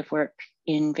creative work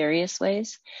in various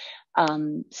ways.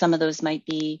 Some of those might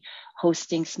be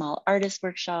hosting small artist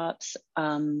workshops,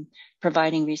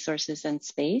 providing resources and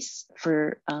space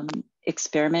for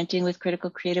experimenting with critical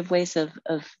creative ways of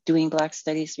doing Black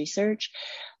studies research.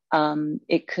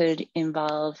 It could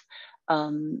involve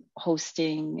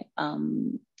hosting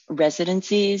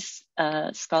residencies,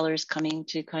 scholars coming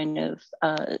to kind of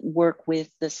work with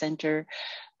the center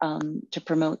to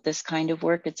promote this kind of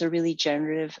work. It's a really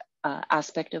generative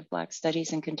aspect of Black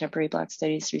studies and contemporary Black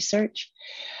studies research.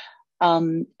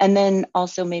 And then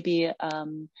also maybe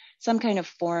some kind of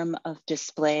form of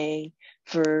display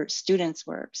for students'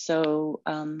 work. So,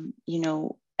 you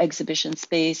know, exhibition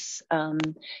space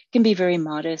can be very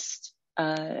modest,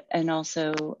 and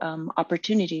also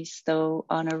opportunities, though,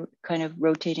 on a kind of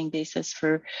rotating basis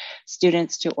for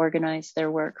students to organize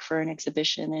their work for an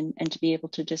exhibition and to be able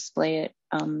to display it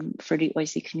for the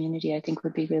OISE community, I think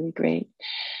would be really great.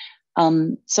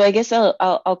 So I guess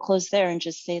I'll close there and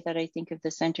just say that I think of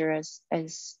the center as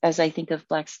I think of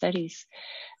Black studies,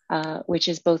 which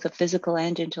is both a physical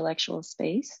and intellectual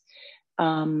space,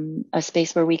 a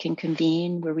space where we can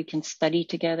convene, where we can study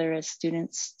together as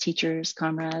students, teachers,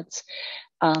 comrades,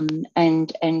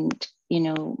 and you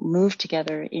know, move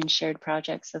together in shared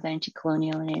projects of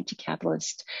anti-colonial and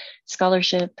anti-capitalist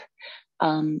scholarship,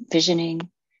 visioning,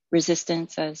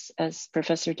 resistance, as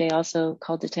Professor Dei also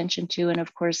called attention to, and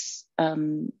of course,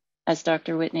 as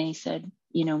Dr. Whitney said,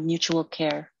 you know, mutual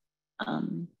care.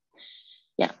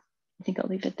 Yeah, I think I'll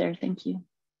leave it there. Thank you.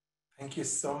 Thank you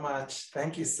so much.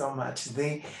 Thank you so much.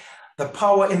 The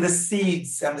power in the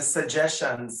seeds and the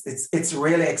suggestions, it's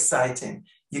really exciting.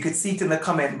 You could see it in the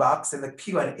comment box in the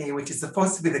Q&A, which is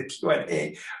supposed to be the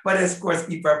Q&A, but of course,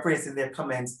 people are praising their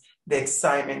comments, the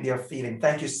excitement they're feeling.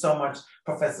 Thank you so much,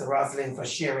 Professor Rosalind, for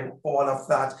sharing all of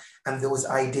that and those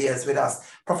ideas with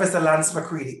us. Professor Lance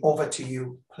McCready, over to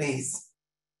you, please.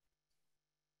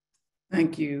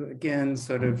 Thank you again,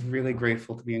 sort of really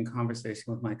grateful to be in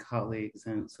conversation with my colleagues,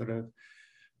 and sort of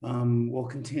will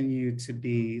continue to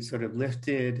be sort of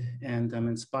lifted and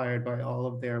inspired by all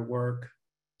of their work.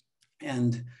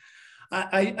 And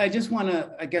I just want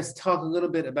to, I guess, talk a little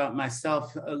bit about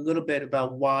myself, a little bit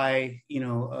about why, you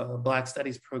know, a Black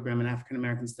Studies program in African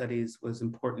American Studies was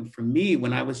important for me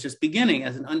when I was just beginning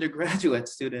as an undergraduate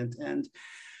student. And,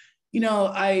 you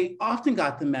know, I often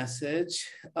got the message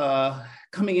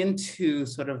coming into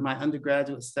sort of my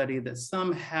undergraduate study that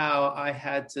somehow I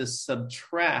had to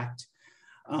subtract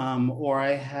or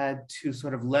I had to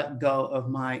sort of let go of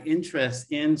my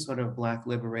interest in sort of Black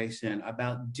liberation,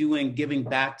 about giving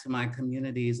back to my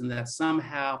communities, and that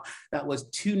somehow that was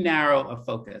too narrow a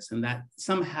focus, and that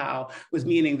somehow was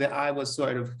meaning that I was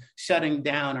sort of shutting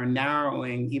down or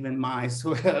narrowing even my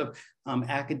sort of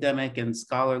academic and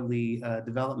scholarly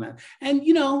development. And,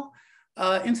 you know,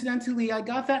 incidentally, I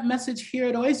got that message here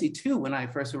at OISE too when I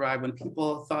first arrived, when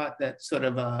people thought that sort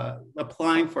of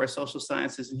applying for a Social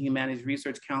Sciences and Humanities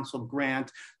Research Council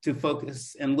grant to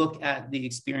focus and look at the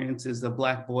experiences of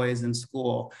Black boys in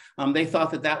school, they thought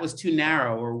that that was too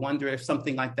narrow, or wonder if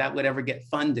something like that would ever get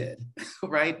funded,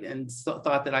 right? And so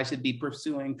thought that I should be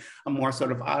pursuing a more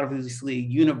sort of obviously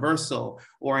universal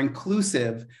or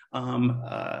inclusive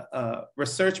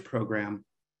research program.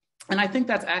 And I think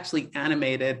that's actually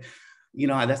animated. You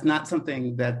know, that's not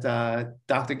something that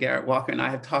Dr. Garrett-Walker and I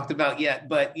have talked about yet,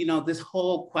 but, you know, this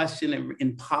whole question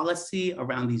in policy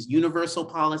around these universal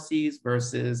policies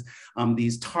versus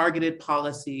these targeted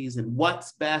policies, and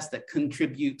what's best that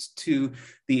contributes to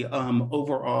the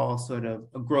overall sort of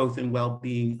growth and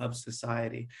well-being of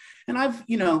society. And I've,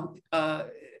 you know,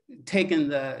 taken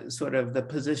the sort of the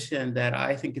position that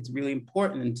I think it's really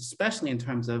important, especially in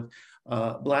terms of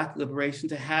Black liberation,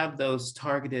 to have those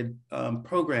targeted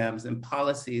programs and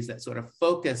policies that sort of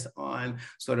focus on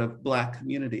sort of Black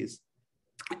communities.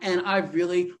 And I've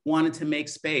really wanted to make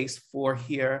space for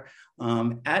here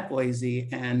at OISE,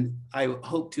 and I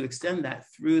hope to extend that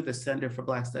through the Center for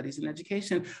Black Studies and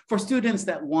Education for students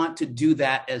that want to do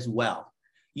that as well.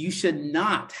 you should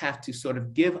not have to sort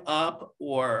of give up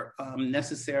or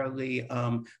necessarily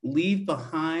leave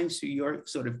behind your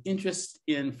sort of interest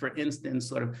in, for instance,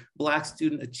 sort of Black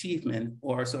student achievement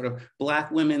or sort of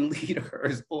Black women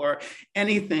leaders or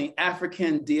anything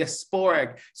African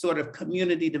diasporic sort of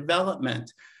community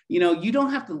development. You know, you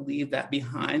don't have to leave that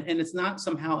behind, and it's not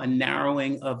somehow a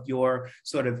narrowing of your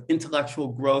sort of intellectual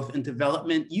growth and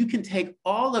development. You can take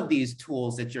all of these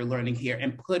tools that you're learning here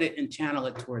and put it and channel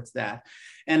it towards that.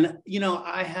 And, you know,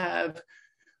 I have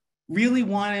really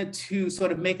wanted to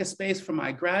sort of make a space for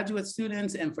my graduate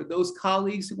students and for those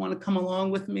colleagues who want to come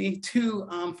along with me too.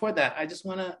 For that, I just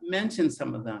want to mention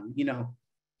some of them, you know,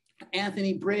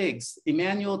 Anthony Briggs,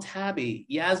 Emmanuel Tabby,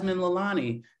 Yasmin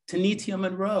Lalani, Tanitia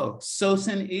Monroe,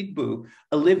 Sosin Igbu,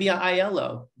 Olivia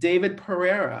Aiello, David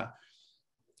Pereira,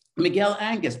 Miguel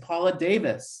Angus, Paula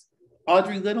Davis,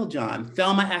 Audrey Littlejohn,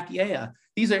 Thelma Akiea.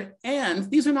 These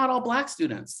are not all Black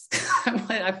students.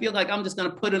 I feel like I'm just going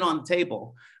to put it on the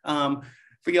table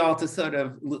for y'all to sort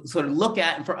of look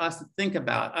at and for us to think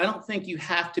about. I don't think you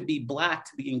have to be Black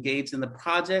to be engaged in the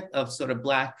project of sort of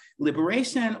Black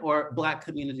liberation or Black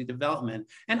community development.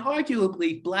 And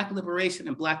arguably, Black liberation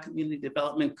and Black community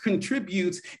development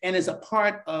contributes and is a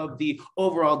part of the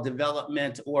overall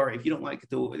development, or if you don't like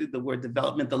the word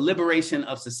development, the liberation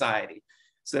of society.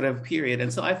 Sort of period.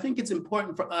 And so I think it's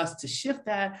important for us to shift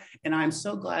that. And I'm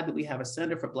so glad that we have a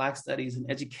Center for Black Studies and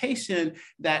Education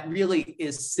that really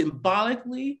is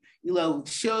symbolically, you know,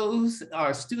 shows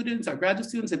our students, our graduate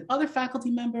students and other faculty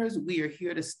members, we are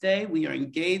here to stay. We are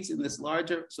engaged in this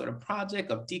larger sort of project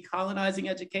of decolonizing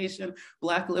education,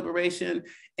 Black liberation,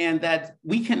 and that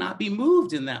we cannot be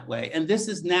moved in that way. And this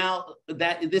is now,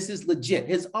 this is legit.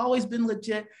 It's always been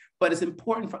legit, but it's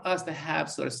important for us to have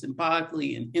sort of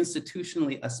symbolically and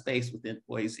institutionally a space within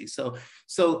OISE.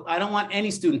 So I don't want any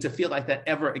student to feel like that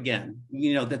ever again,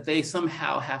 you know, that they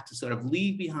somehow have to sort of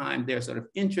leave behind their sort of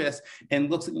interests and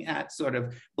looking at sort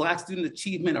of Black student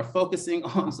achievement or focusing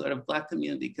on sort of Black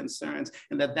community concerns,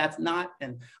 and that's not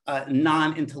a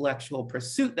non-intellectual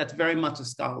pursuit, that's very much a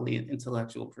scholarly and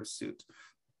intellectual pursuit.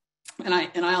 And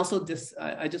I also just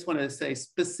want to say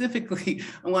specifically,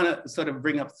 I want to sort of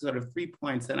bring up sort of 3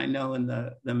 points that I know in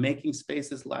the Making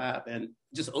Spaces Lab and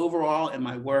just overall in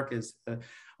my work as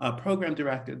a program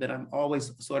director that I'm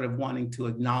always sort of wanting to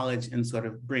acknowledge and sort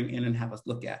of bring in and have us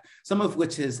look at, some of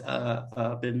which has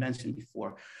been mentioned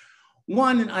before.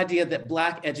 One, an idea that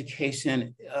Black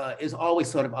education is always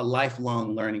sort of a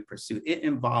lifelong learning pursuit. It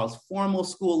involves formal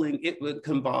schooling. It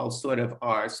involves sort of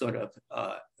our sort of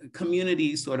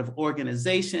community sort of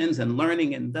organizations and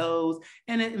learning in those.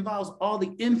 And it involves all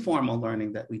the informal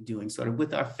learning that we're doing sort of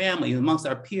with our family, amongst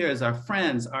our peers, our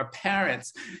friends, our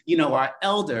parents, you know, our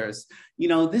elders. You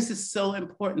know, this is so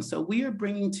important. So we are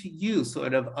bringing to you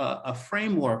sort of a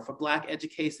framework for Black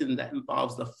education that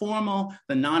involves the formal,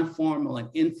 the non-formal, and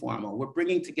informal. We're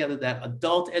bringing together that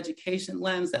adult education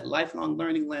lens, that lifelong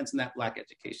learning lens, and that Black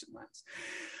education lens.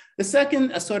 The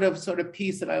second sort of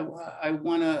piece that I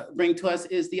want to bring to us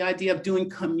is the idea of doing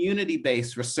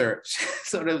community-based research,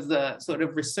 sort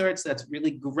of research that's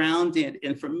really grounded.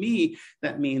 And for me,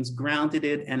 that means grounded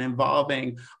in and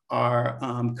involving our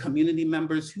community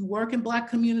members who work in Black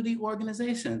community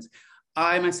organizations.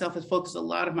 I myself have focused a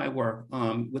lot of my work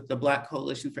with the Black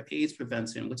Coalition for AIDS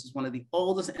Prevention, which is one of the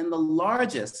oldest and the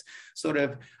largest sort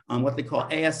of what they call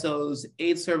ASOs,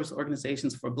 AIDS service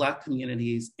organizations for Black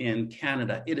communities in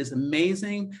Canada. It is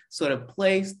amazing sort of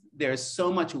place. There's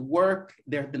so much work.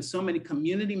 There have been so many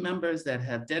community members that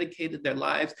have dedicated their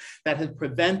lives, that have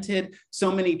prevented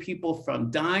so many people from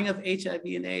dying of HIV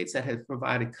and AIDS, that have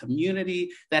provided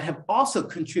community, that have also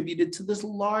contributed to this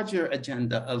larger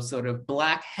agenda of sort of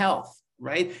Black health,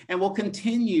 right? And we'll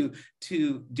continue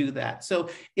to do that. So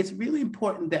it's really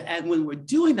important that and when we're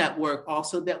doing that work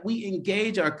also that we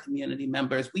engage our community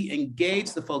members, we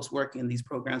engage the folks working in these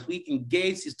programs, we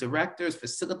engage these directors,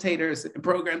 facilitators, and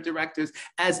program directors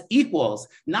as equals,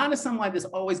 not as someone that's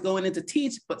always going in to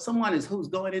teach, but someone who's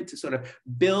going in to sort of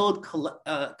build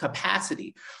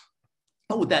capacity.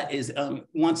 That is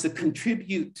wants to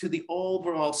contribute to the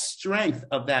overall strength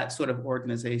of that sort of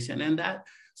organization. And that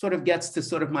sort of gets to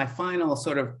sort of my final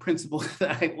sort of principle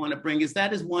that I want to bring is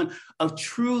that is one of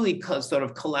truly sort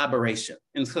of collaboration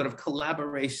and sort of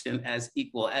collaboration as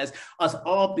equal, as us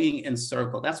all being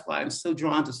encircled. That's why I'm so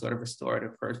drawn to sort of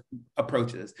restorative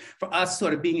approaches, for us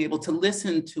sort of being able to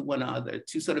listen to one another,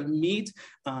 to sort of meet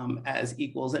as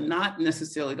equals and not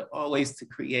necessarily to always to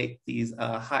create these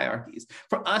hierarchies,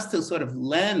 for us to sort of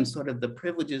lend sort of the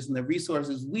privileges and the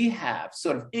resources we have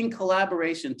sort of in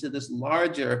collaboration to this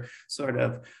larger sort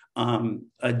of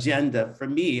agenda for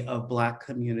me of Black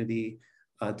community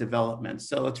development.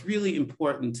 So it's really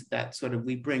important that sort of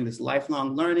we bring this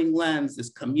lifelong learning lens, this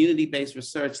community-based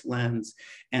research lens,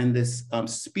 and this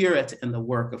spirit in the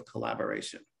work of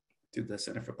collaboration through the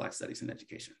Center for Black Studies in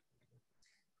Education.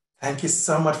 Thank you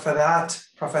so much for that,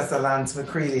 Professor Lance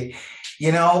McCready.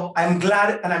 You know, I'm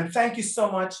glad, and thank you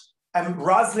so much.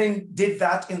 Rosalind did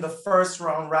that in the first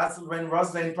round.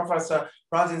 Professor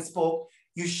Rosalind spoke.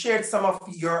 You shared some of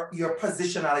your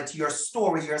positionality, your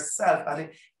story, yourself. And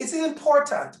it's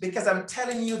important because I'm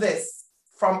telling you this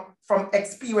from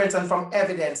experience and from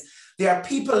evidence. There are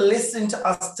people listening to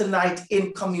us tonight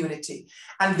in community,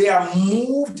 and they are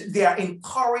moved, they are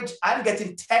encouraged. I'm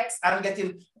getting texts, I'm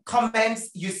getting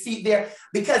comments, you see there,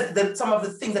 because some of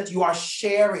the things that you are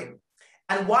sharing.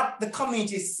 And what the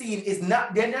community is seeing is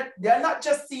they're not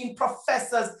just seeing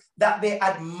professors that they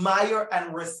admire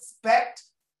and respect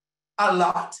a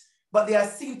lot, but they are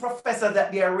seeing professors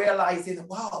that they are realizing,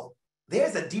 wow,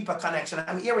 there's a deeper connection.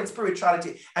 I'm hearing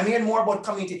spirituality. I'm hearing more about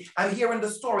community. I'm hearing the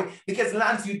story. Because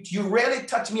Lance, you really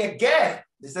touch me again.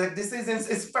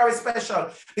 It's very special.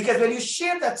 Because when you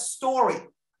share that story,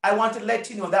 I want to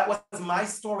let you know that was my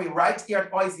story right here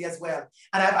at OISE as well.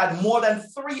 And I've had more than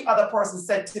 3 other persons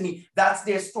said to me, that's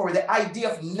their story. The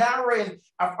idea of narrowing,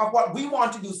 of what we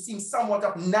want to do seems somewhat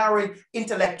of narrowing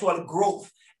intellectual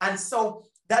growth. And so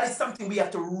that is something we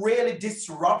have to really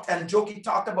disrupt. And Njoki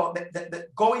talked about the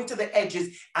going to the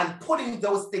edges and putting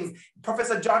those things.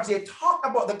 Professor George Dei talked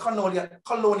about the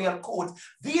colonial codes.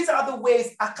 These are the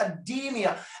ways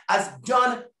academia has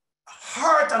done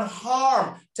hurt and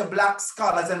harm to Black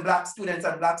scholars and Black students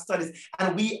and Black studies.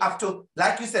 And we have to,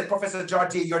 like you said, Professor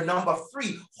George Dei, you're number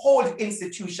 3, hold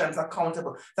institutions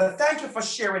accountable. So thank you for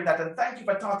sharing that. And thank you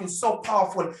for talking so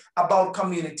powerful about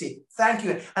community. Thank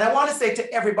you. And I want to say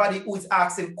to everybody who's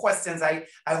asking questions, I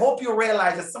hope you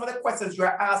realize that some of the questions you're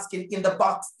asking in the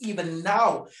box even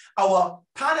now, our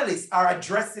panelists are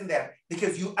addressing them,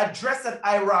 because you addressed that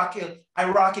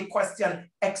hierarchy question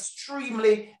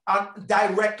extremely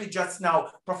directly just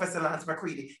now, Professor Lance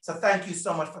McCready. So thank you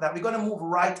so much for that. We're going to move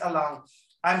right along.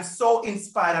 I'm so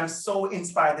inspired. I'm so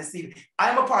inspired this evening.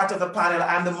 I'm a part of the panel.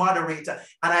 I'm the moderator,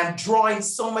 and I'm drawing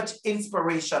so much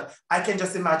inspiration. I can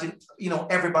just imagine,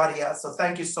 everybody else. So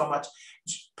thank you so much.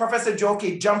 Professor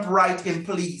Njoki, jump right in,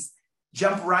 please.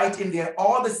 Jump right in there.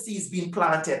 All the seeds being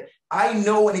planted. I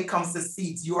know when it comes to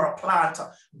seeds, you are a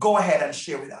planter. Go ahead and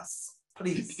share with us,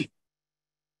 please.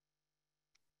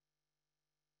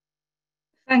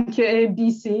 Thank you,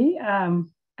 ABC.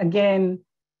 Again,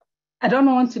 I don't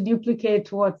want to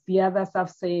duplicate what the others have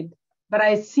said, but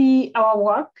I see our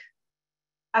work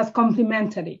as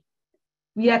complementary.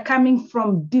 We are coming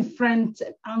from different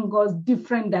angles,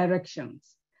 different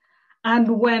directions. And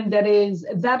when there is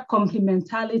that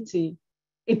complementarity,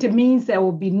 it means there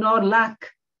will be no lack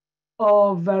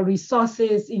of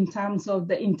resources in terms of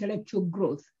the intellectual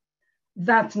growth.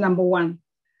 That's number one.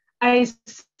 I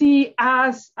see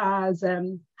us as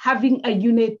having a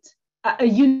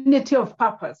unity of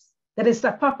purpose. There is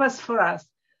a purpose for us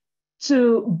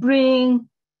to bring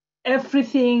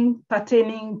everything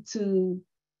pertaining to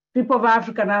people of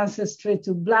African ancestry,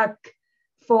 to Black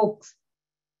folks,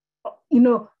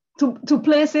 to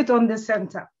place it on the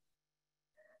center.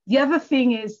 The other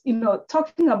thing is,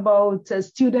 talking about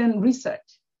student research.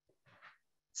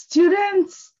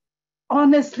 Students,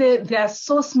 honestly, they are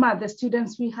so smart, the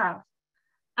students we have.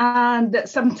 And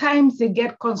sometimes they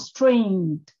get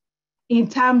constrained in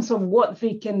terms of what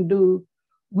they can do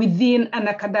within an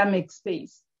academic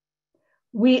space.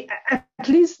 At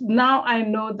least now I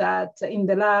know that in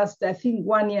the last, I think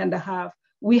 1 year and a half,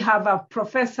 we have a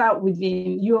professor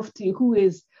within U of T who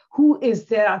is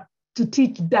there to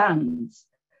teach dance,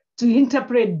 to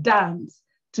interpret dance,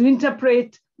 to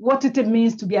interpret what it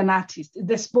means to be an artist,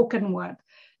 the spoken word.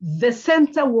 The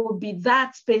center will be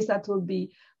that space that will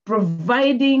be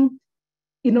providing,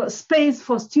 space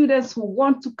for students who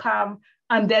want to come,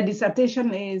 and their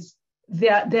dissertation is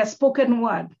their spoken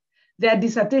word. Their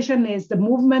dissertation is the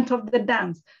movement of the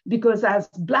dance, because as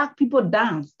Black people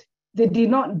danced, they did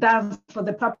not dance for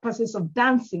the purposes of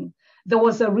dancing. There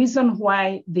was a reason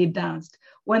why they danced.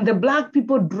 When the Black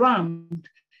people drummed,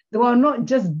 they were not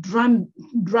just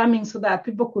drumming so that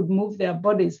people could move their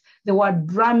bodies. They were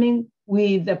drumming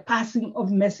with the passing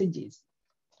of messages.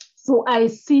 So I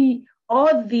see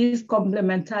all this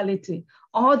complementarity,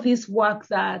 all this work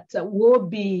that will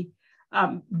be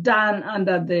done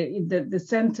under the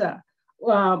center,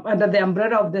 under the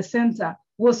umbrella of the center,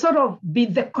 will sort of be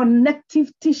the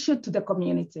connective tissue to the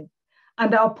community.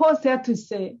 And I'll pause there to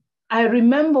say, I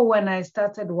remember when I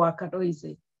started work at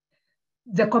OISE,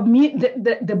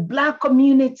 the Black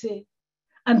community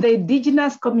And the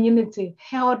indigenous community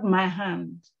held my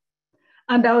hand.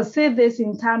 And I will say this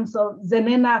in terms of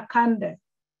Zenena Kande.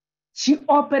 She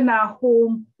opened her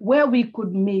home where we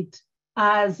could meet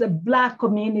as a Black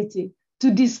community to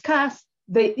discuss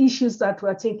the issues that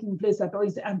were taking place at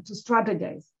OISE and to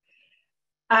strategize.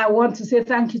 I want to say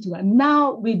thank you to her.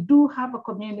 Now we do have a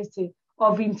community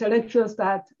of intellectuals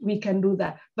that we can do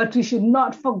that, but we should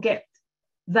not forget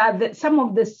that some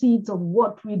of the seeds of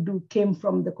what we do came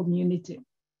from the community.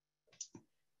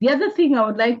 The other thing I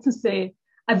would like to say,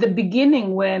 at the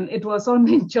beginning when it was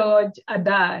only George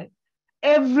Dei,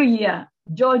 every year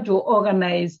George will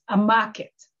organize a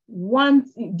market.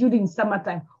 Once during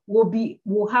summertime,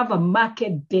 we'll have a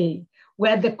market day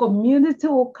where the community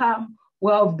will come.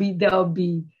 There'll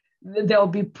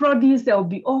be produce, there'll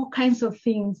be all kinds of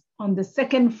things on the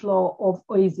second floor of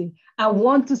OISE. I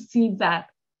want to see that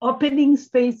opening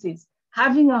spaces,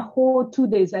 having a whole 2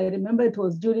 days. I remember it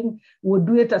was we'll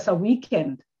do it as a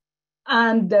weekend.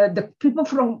 And the people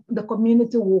from the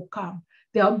community will come.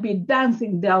 There'll be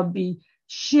dancing, there'll be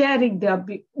sharing,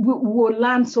 we'll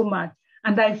learn so much.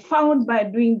 And I found by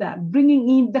doing that, bringing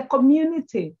in the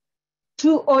community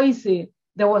to OISE,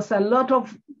 there was a lot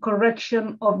of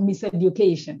correction of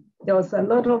miseducation.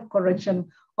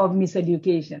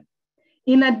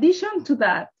 In addition to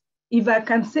that, if I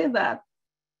can say that,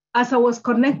 as I was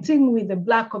connecting with the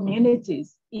Black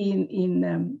communities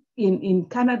in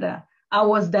Canada, I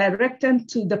was directed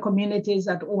to the communities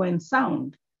at Owen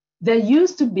Sound. There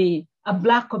used to be a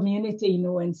Black community in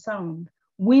Owen Sound.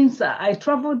 Windsor, I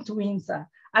traveled to Windsor.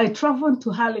 I traveled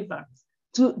to Halifax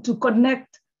to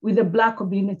connect with the Black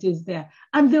communities there.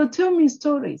 And they'll tell me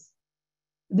stories.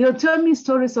 They'll tell me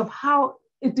stories of how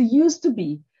it used to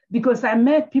be, because I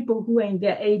met people who were in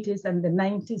their 80s and the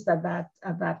 90s at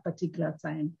that particular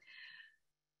time.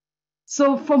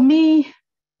 So for me,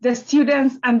 the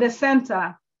students and the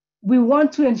center, we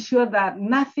want to ensure that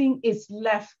nothing is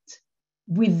left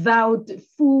without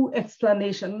full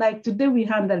explanation. Like today we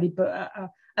had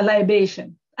a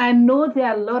libation. I know there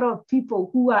are a lot of people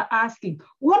who are asking,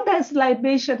 what does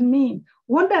libation mean?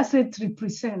 What does it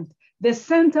represent? The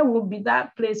center will be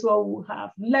that place where we'll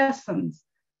have lessons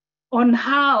on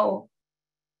how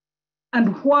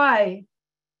and why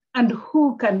and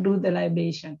who can do the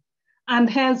libation. And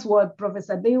hence what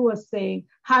Professor Dei was saying,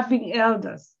 having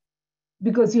elders,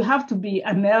 because you have to be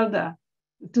an elder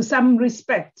to some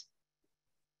respect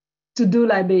to do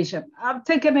libation. I've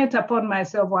taken it upon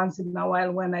myself once in a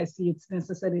while when I see it's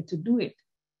necessary to do it.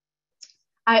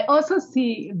 I also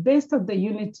see, based on the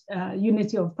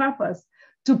unity of purpose,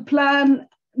 to plan,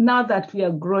 now that we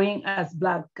are growing as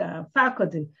Black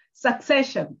faculty,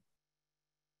 succession.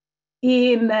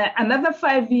 In another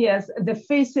 5 years, the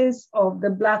faces of the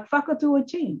Black faculty will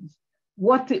change.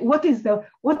 What is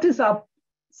our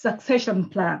succession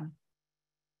plan?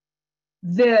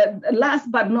 The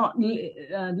last but not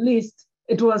least,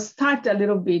 it was start a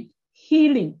little bit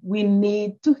healing. We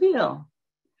need to heal.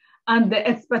 And the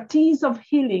expertise of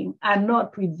healing are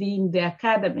not within the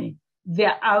academy.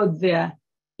 They're out there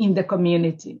in the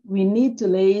community. We need to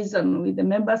liaison with the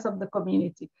members of the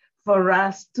community for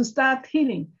us to start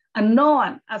healing. And no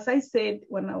one, as I said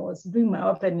when I was doing my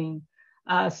opening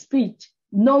speech,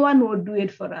 no one will do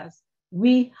it for us.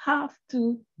 We have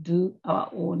to do our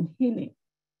own healing.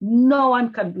 No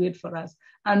one can do it for us.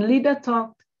 And leader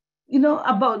talked,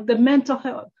 about the mental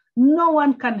health. No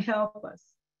one can help us.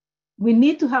 We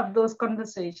need to have those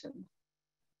conversations.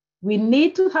 We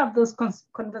need to have those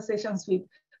conversations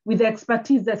with the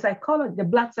expertise, the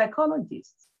Black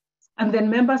psychologists, and then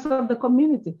members of the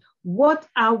community. What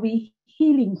are we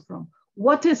healing from?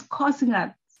 What is causing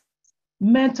us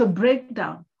mental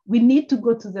breakdown? We need to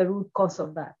go to the root cause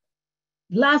of that.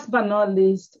 Last but not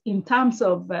least, in terms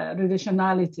of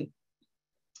relationality,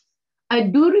 I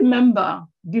do remember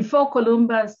before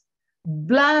Columbus,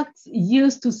 Blacks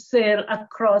used to sail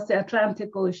across the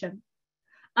Atlantic Ocean,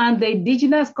 and the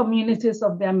indigenous communities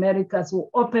of the Americas will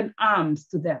open arms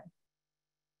to them.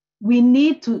 We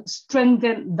need to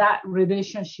strengthen that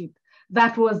relationship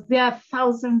that was there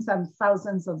thousands and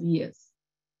thousands of years,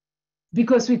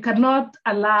 because we cannot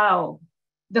allow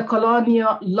the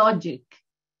colonial logic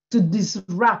to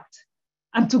disrupt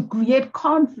and to create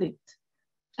conflict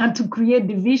and to create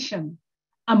division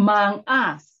among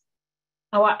us.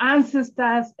 Our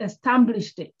ancestors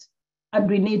established it, and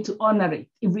we need to honor it.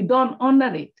 If we don't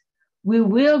honor it, we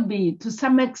will be, to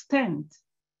some extent,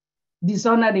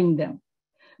 dishonoring them.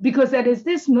 Because there is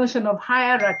this notion of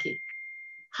hierarchy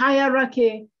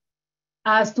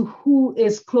as to who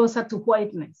is closer to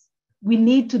whiteness. We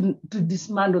need to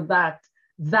dismantle that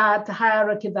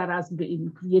hierarchy that has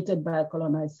been created by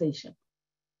colonization.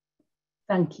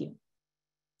 Thank you.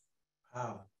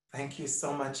 Wow. Thank you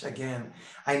so much again.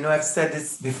 I know I've said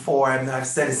this before, and I've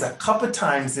said this a couple of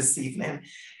times this evening,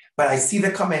 but I see the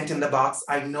comment in the box.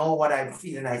 I know what I'm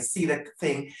feeling. I see the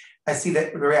thing. I see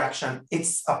the reaction.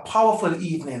 It's a powerful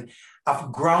evening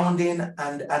of grounding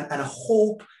and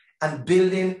hope and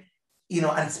building,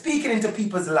 and speaking into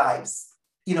people's lives.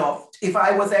 If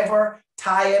I was ever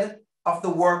tired of the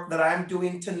work that I'm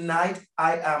doing tonight,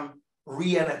 I am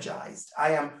re-energized.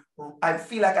 I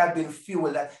feel like I've been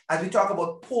fueled. As we talk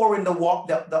about pouring the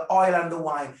oil and the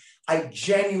wine, I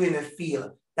genuinely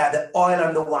feel that the oil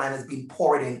and the wine has been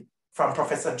poured in from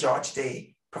Professor George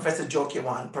Dei, Professor Njoki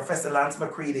Wane, Professor Lance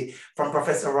McCready, from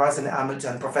Professor Rosalind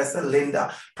Hamilton, Professor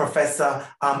Linda, Professor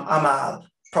Amal,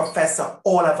 Professor,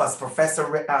 all of us, Professor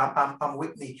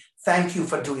Whitney. Thank you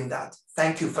for doing that.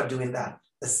 Thank you for doing that.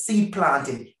 The seed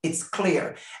planting, it's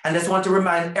clear. And I just want to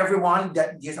remind everyone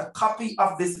that there's a copy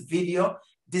of this video.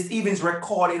 This evening's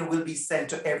recording will be sent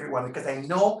to everyone, because I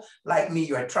know, like me,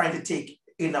 you are trying to take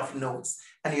enough notes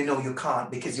and you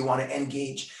can't because you want to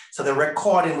engage. So the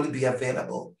recording will be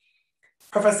available.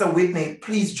 Professor Whitney,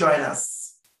 please join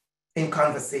us in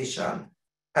conversation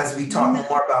as we talk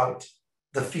more about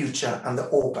the future and the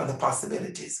hope and the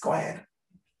possibilities. Go ahead.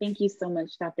 Thank you so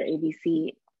much, Dr.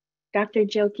 ABC. Dr.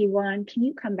 Njoki Wane, can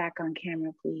you come back on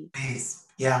camera, please? Please,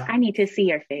 yeah. I need to see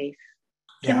your face.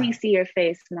 Can we see your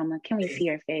face, Mama? Can we see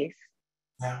your face?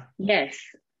 Yeah. Yes.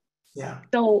 Yeah.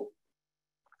 So,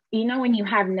 when you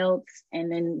have notes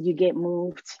and then you get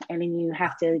moved and then you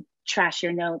have to trash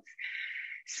your notes.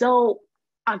 So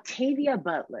Octavia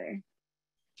Butler,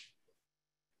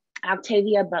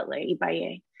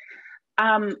 Ibaye,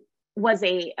 was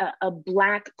a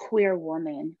Black queer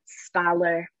woman,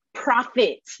 scholar,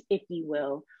 prophet, if you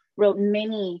will, wrote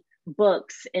many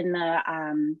books in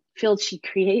the field she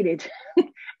created,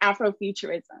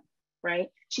 Afrofuturism, right?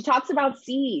 She talks about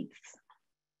seeds.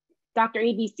 Dr.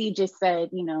 ABC just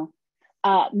said,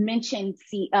 mentioned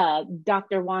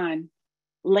Dr. Wane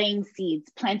laying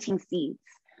seeds, planting seeds.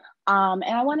 And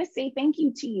I want to say thank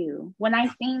you to you. When I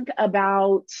think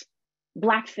about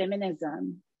Black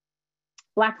feminism,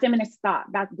 Black feminist thought,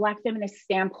 Black feminist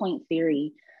standpoint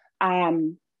theory,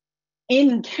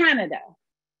 in Canada,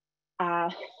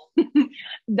 Dr.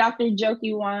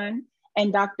 Njoki Wane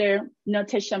and Dr.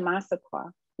 Notisha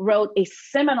Masakwa wrote a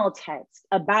seminal text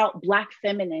about Black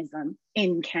feminism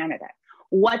in Canada,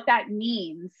 what that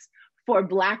means for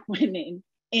Black women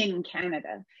in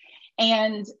Canada.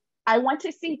 And I want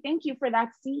to say thank you for that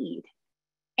seed.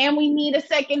 And we need a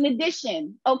second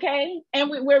edition, okay? And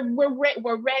we're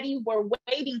ready, we're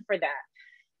waiting for that.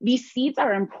 These seeds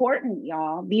are important,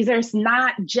 y'all. These are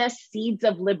not just seeds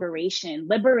of liberation.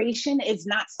 Liberation is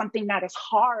not something that is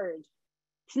hard.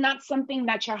 It's not something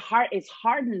that your heart is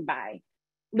hardened by.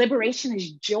 Liberation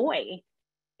is joy.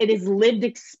 It is lived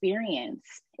experience.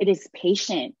 It is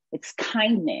patient. It's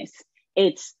kindness.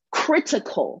 It's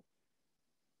critical,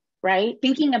 right?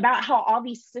 Thinking about how all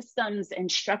these systems and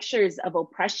structures of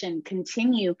oppression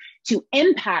continue to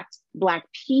impact Black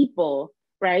people,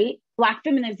 right? Black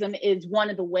feminism is one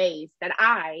of the ways that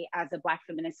I, as a Black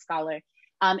feminist scholar,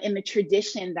 in the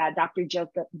tradition that Dr.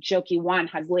 Njoki Wane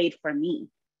has laid for me,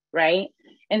 right?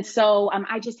 And so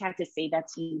I just had to say that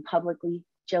to you publicly,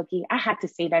 Njoki. I had to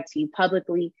say that to you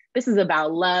publicly. This is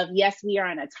about love. Yes, we are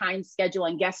on a time schedule,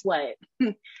 and guess what?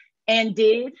 And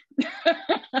did,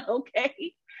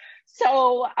 okay?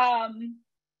 So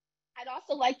I'd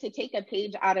also like to take a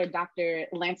page out of Dr.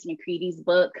 Lance McCready's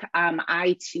book.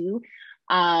 I too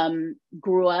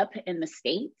grew up in the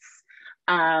States.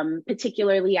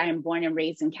 Particularly, I am born and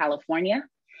raised in California,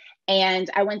 and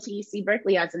I went to UC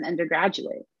Berkeley as an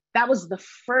undergraduate. That was the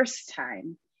first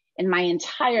time in my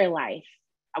entire life.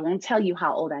 I won't tell you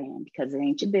how old I am because it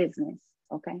ain't your business,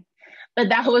 okay? But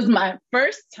that was my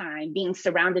first time being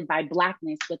surrounded by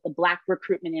Blackness with the Black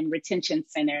Recruitment and Retention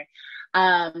Center,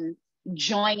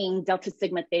 joining Delta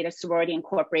Sigma Theta Sorority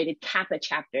Incorporated Kappa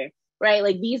chapter, right?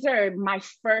 Like, these are my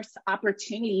first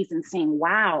opportunities in saying,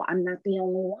 wow, I'm not the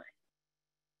only one.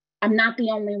 I'm not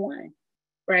the only one,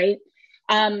 right?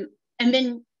 And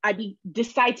then I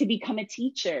decide to become a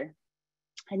teacher.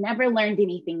 I never learned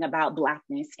anything about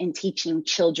Blackness in teaching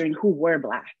children who were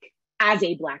Black as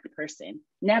a Black person,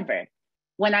 never.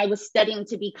 When I was studying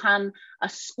to become a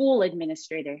school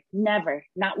administrator, never,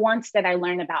 not once did I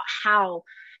learn about how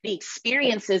the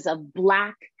experiences of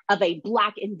a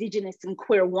Black, Indigenous, and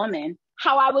queer woman,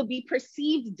 how I would be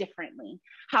perceived differently,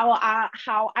 how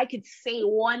I could say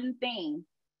one thing,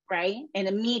 right, in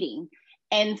a meeting,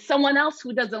 and someone else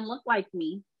who doesn't look like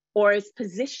me or is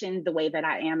positioned the way that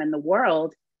I am in the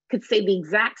world could say the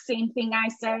exact same thing I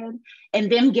said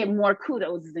and then get more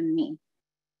kudos than me,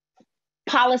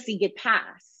 policy get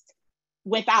passed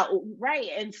without, right?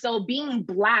 And so being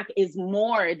Black is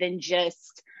more than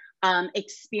just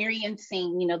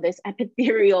experiencing, you know, this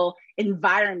epithelial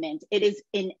environment. It is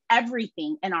in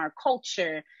everything, in our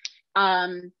culture,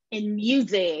 in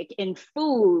music, in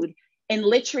food, in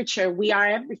literature. We are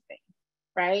everything,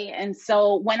 right? And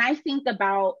so when I think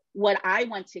about what I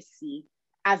want to see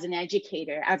as an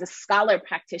educator, as a scholar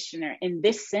practitioner in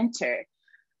this center,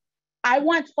 I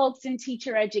want folks in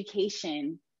teacher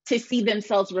education to see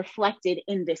themselves reflected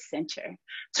in this center,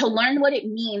 to learn what it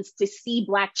means to see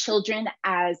Black children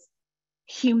as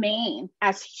humane,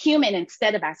 as human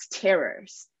instead of as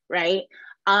terrors, right?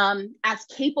 As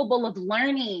capable of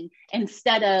learning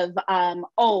instead of,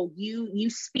 oh, you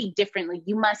speak differently,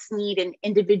 you must need an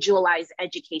individualized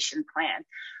education plan,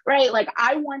 right? Like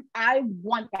I want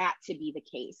that to be the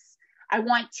case. I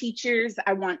want teachers,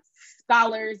 I want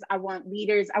scholars, I want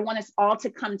leaders, I want us all to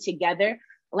come together,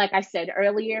 like I said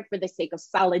earlier, for the sake of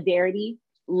solidarity,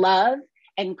 love,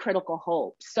 and critical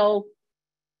hope. So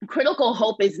critical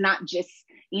hope is not just,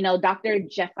 you know, Dr.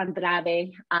 Jeff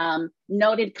Andrade,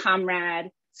 noted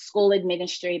comrade, school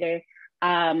administrator,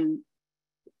 awesome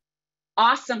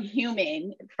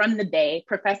human from the Bay,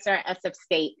 professor at SF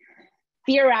State,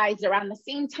 theorized around the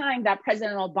same time that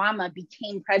President Obama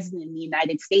became president in the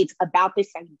United States about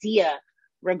this idea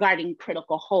regarding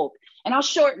critical hope. And I'll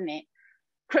shorten it.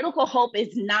 Critical hope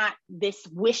is not this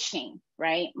wishing,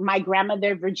 right? My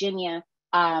grandmother, Virginia,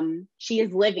 she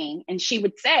is living, and she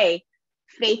would say,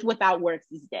 faith without works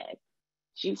is dead.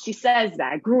 She says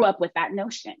that. I grew up with that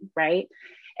notion, right?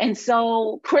 And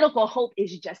so critical hope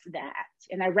is just that.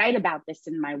 And I write about this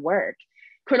in my work.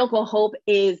 Critical hope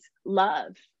is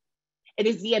love. It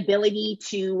is the ability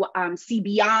to see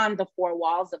beyond the four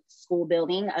walls of the school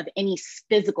building, of any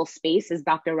physical space, as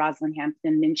Dr. Rosalind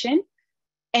Hampton mentioned,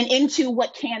 and into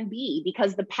what can be,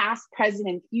 because the past, present,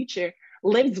 and future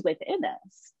lives within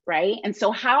us, right? And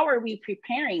so how are we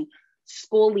preparing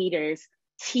school leaders,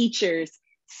 teachers,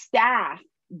 staff,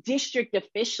 district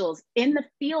officials in the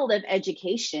field of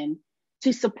education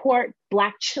to support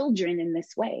Black children in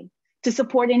this way, to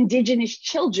support Indigenous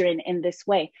children in this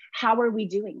way? How are we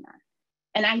doing that?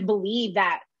 And I believe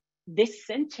that this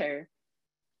center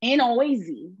in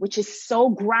OISE, which is so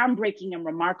groundbreaking and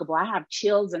remarkable, I have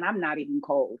chills and I'm not even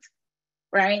cold,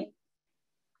 right?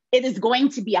 It is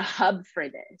going to be a hub for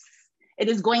this. It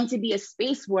is going to be a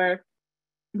space where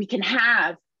we can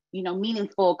have, you know,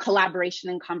 meaningful collaboration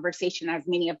and conversation, as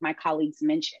many of my colleagues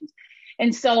mentioned.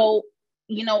 And so,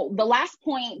 you know, the last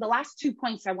 2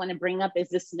 points I want to bring up is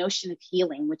this notion of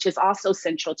healing, which is also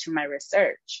central to my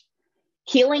research.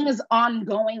 Healing is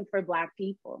ongoing for Black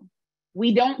people.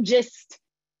 We don't just,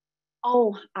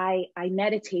 oh, I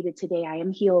meditated today, I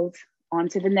am healed, on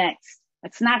to the next.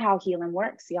 That's not how healing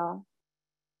works, y'all.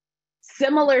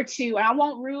 Similar to, I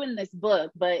won't ruin this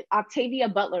book, but Octavia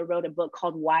Butler wrote a book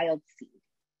called Wild Seed,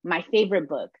 my favorite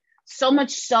book. So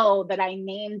much so that I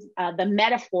named the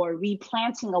metaphor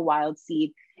replanting a wild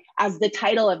seed as the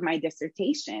title of my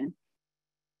dissertation.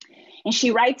 And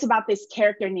she writes about this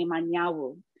character named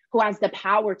Anyawu, who has the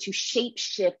power to shape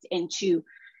shift into,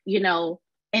 you know,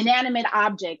 inanimate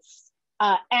objects,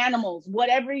 animals,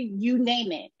 whatever you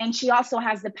name it. And she also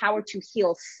has the power to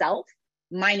heal self,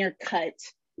 minor cut,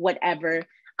 whatever,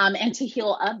 and to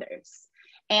heal others.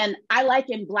 And I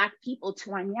liken Black people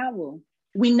to Anyawu.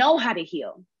 We know how to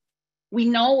heal. We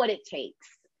know what it takes.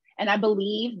 And I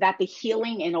believe that the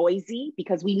healing in OISE,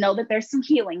 because we know that there's some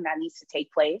healing that needs to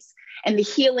take place, and the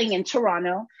healing in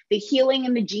Toronto, the healing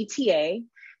in the GTA,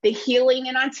 the healing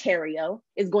in Ontario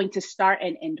is going to start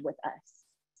and end with us,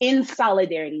 in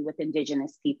solidarity with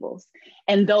Indigenous peoples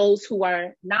and those who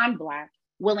are non-Black,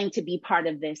 willing to be part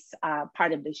of this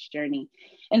journey.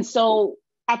 And so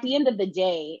at the end of the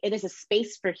day, it is a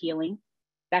space for healing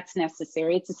that's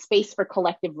necessary. It's a space for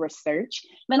collective research,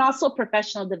 and also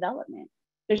professional development.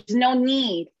 There's no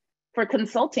need for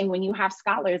consulting when you have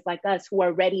scholars like us who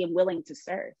are ready and willing to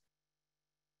serve.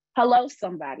 Hello,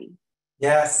 somebody.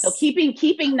 Yes. So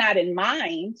keeping that in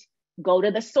mind, go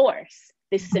to the source.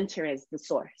 This center is the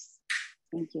source.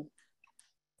 Thank you.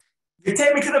 You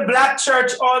take me to the Black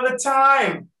church all the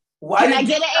time. Why Can I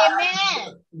get an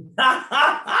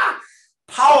amen?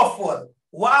 Powerful.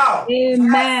 Wow.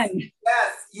 Amen.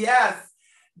 Yes.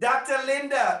 Dr.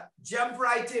 Linda, jump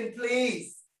right in,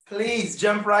 please. Please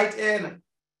jump right in.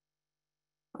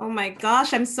 Oh my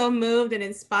gosh, I'm so moved and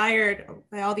inspired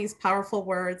by all these powerful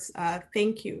words.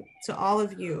 Thank you to all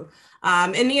of you.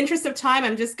 In the interest of time,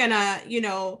 I'm just gonna,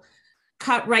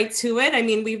 cut right to it. I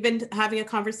mean, we've been having a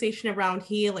conversation around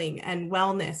healing and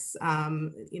wellness,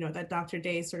 that Dr.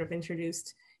 Dei sort of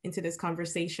introduced into this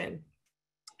conversation.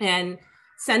 And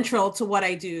central to what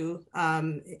I do,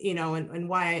 you know, and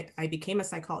why I became a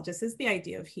psychologist is the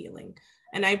idea of healing.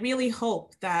 And I really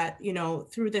hope that, you know,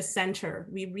 through this center,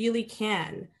 we really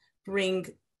can bring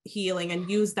healing and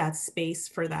use that space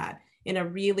for that in a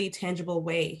really tangible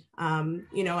way.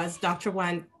 You know, as Dr.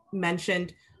 Wane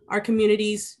mentioned, our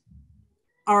communities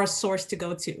are a source to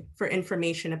go to for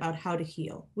information about how to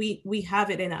heal. We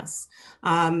have it in us.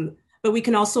 But we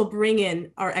can also bring in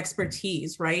our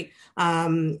expertise, right?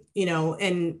 You know,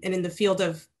 and in the field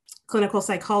of clinical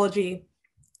psychology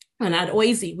and at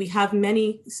OISE, we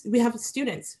have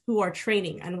students who are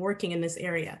training and working in this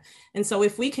area. And so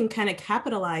if we can kind of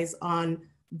capitalize on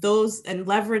those and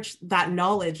leverage that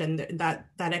knowledge and that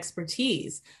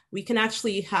expertise, we can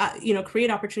actually you know, create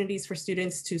opportunities for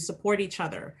students to support each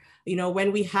other. You know,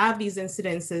 when we have these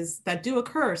incidences that do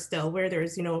occur still, where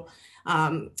there's, you know,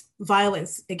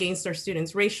 violence against our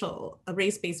students,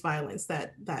 race-based violence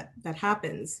that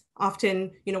happens.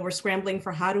 Often, you know, we're scrambling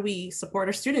for how do we support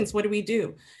our students? What do we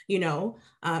do? You know,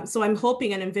 so I'm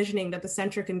hoping and envisioning that the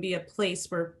center can be a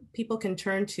place where people can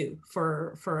turn to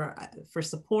for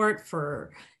support,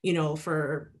 for, you know,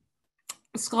 for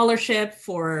scholarship,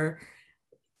 for,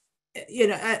 you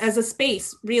know, as a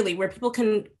space really where people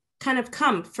can kind of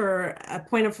come for a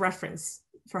point of reference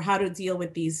for how to deal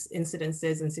with these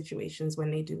incidences and situations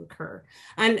when they do occur.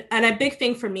 And a big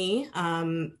thing for me,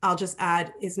 I'll just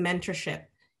add, is mentorship.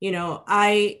 You know,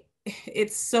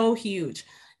 it's so huge.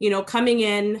 You know, coming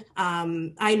in,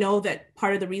 I know that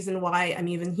part of the reason why I'm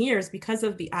even here is because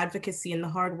of the advocacy and the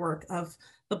hard work of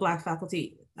the Black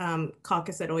Faculty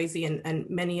Caucus at OISE and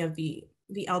many of the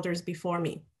elders before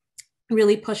me,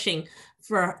 really pushing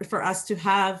for us to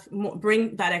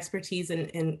bring that expertise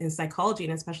in psychology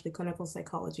and especially clinical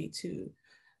psychology to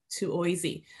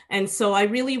OISE. And so I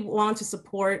really want to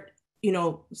support, you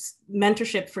know,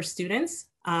 mentorship for students,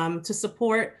 to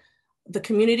support the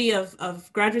community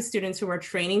of graduate students who are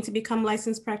training to become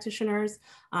licensed practitioners,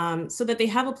 so that they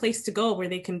have a place to go where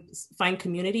they can find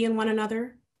community in one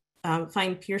another,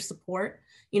 find peer support,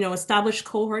 you know, establish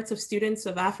cohorts of students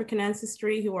of African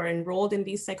ancestry who are enrolled in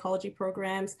these psychology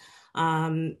programs,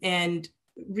 and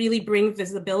really bring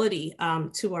visibility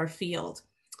to our field.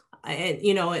 And,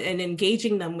 you know, and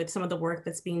engaging them with some of the work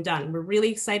that's being done. We're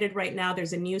really excited right now.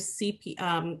 There's a new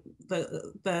the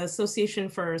Association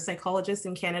for Psychologists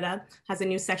in Canada has a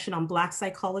new section on Black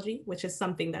psychology, which is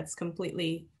something that's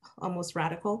completely almost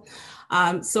radical.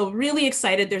 So really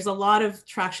excited. There's a lot of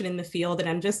traction in the field, and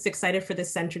I'm just excited for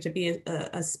this center to be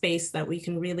a space that we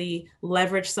can really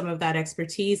leverage some of that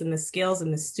expertise and the skills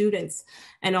and the students,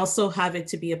 and also have it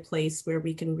to be a place where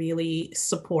we can really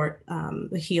support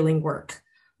the healing work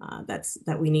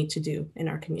that we need to do in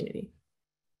our community.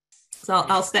 So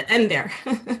I'll end there.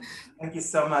 Thank you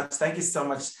so much. Thank you so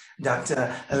much,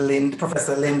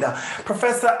 Professor Linda.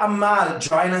 Professor Amal,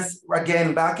 join us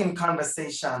again back in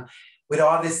conversation with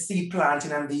all this seed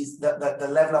planting and the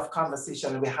level of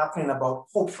conversation we're happening about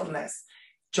hopefulness.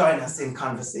 Join us in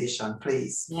conversation,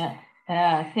 please.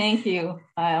 Yeah, thank you.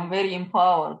 I am very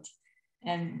empowered.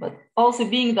 But also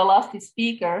being the last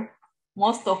speaker,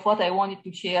 most of what I wanted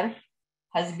to share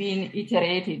has been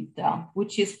iterated,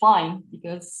 which is fine,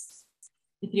 because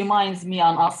it reminds me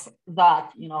and us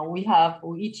that, you know, we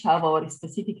each have our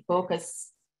specific focus,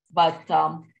 but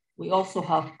we also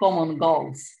have common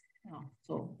goals. You know,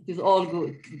 so it is all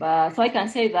good. But so I can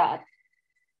say that,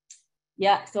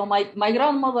 yeah. So my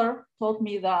grandmother taught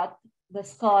me that the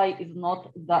sky is not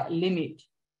the limit,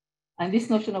 and this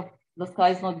notion of the sky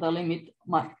is not the limit,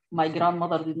 my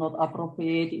grandmother did not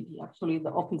appropriate it. Actually,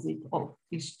 the opposite of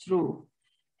is true.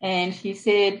 And she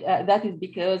said that is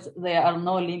because there are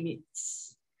no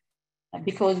limits,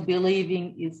 because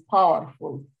believing is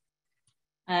powerful.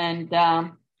 And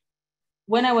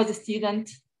when I was a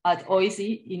student at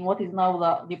OISE in what is now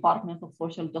the Department of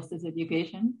Social Justice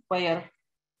Education, where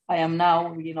I am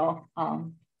now, you know,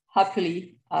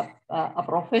 happily a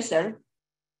professor.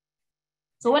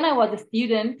 So when I was a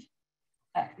student,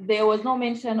 there was no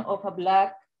mention of a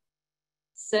Black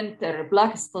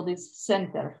Studies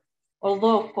Center.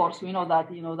 Although, of course, we know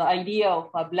that, you know, the idea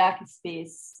of a Black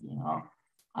space, you know,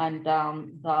 and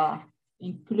the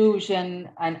inclusion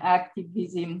and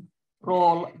activism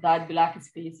role that Black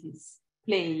spaces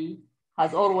play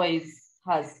has always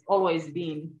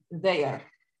been there.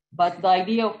 But the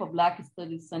idea of a Black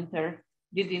Studies Center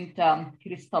didn't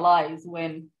crystallize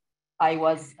when I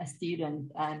was a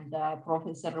student, and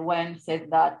Professor Wane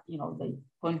said that, you know, they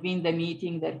convened the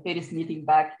meeting, their first meeting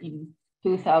back in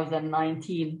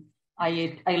 2019.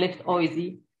 I left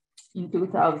OISE in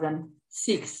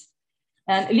 2006.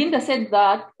 And Linda said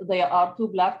that there are 2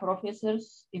 Black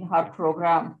professors in her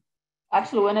program.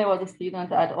 Actually, when I was a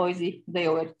student at OISE,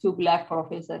 there were 2 Black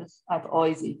professors at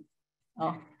OISE.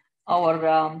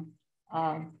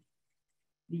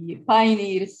 The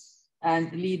pioneers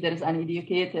and leaders and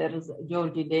educators,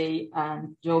 George Dei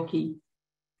and Njoki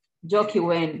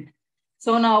Wane.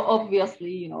 So now,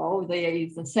 obviously, there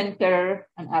is a center,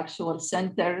 an actual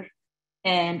center,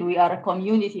 and we are a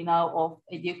community now of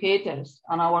educators,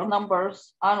 and our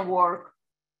numbers and work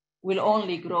will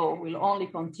only grow, will only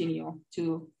continue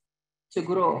to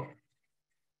grow,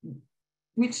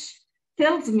 which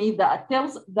tells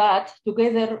that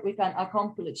together we can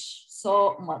accomplish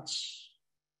so much.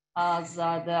 As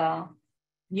the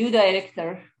new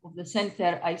director of the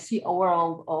center, I see a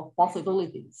world of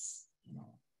possibilities.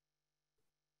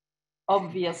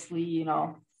 Obviously,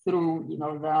 through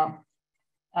the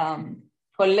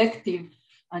collective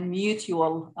and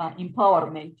mutual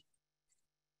empowerment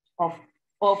of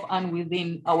and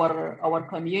within our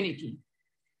community.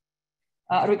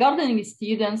 Regarding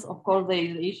students, of course, there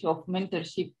is the issue of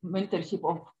mentorship. Mentorship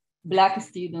of Black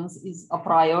students is a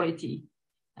priority.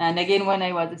 And again, when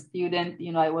I was a student,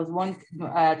 I was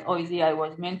at OISE, I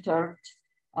was mentored.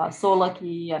 So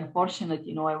lucky and fortunate,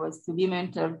 I was to be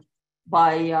mentored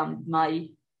by my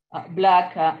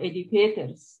Black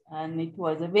educators. And it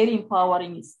was a very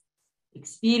empowering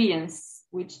experience,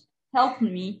 which helped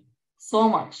me so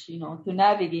much, to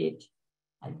navigate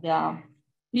the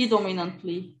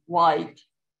predominantly white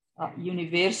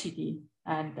university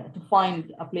and to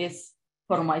find a place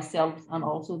for myself and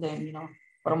also then,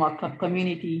 from our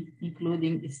community,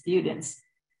 including students.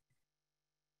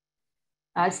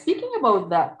 Speaking about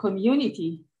the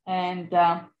community, and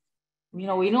we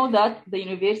know that the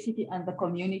university and the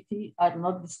community are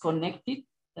not disconnected.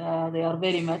 They are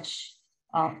very much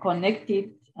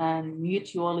connected and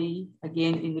mutually,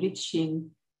 again,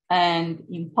 enriching and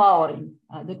empowering.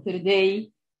 Dr.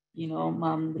 Dei,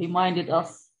 reminded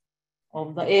us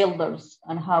of the elders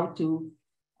and how to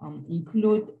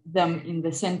include them in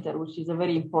the center, which is a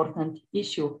very important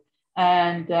issue.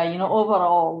 And,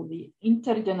 overall, the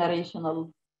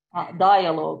intergenerational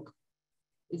dialogue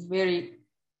is very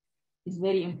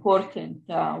important,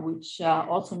 which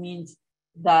also means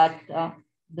that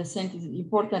the center is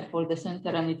important for the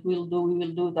center, and we will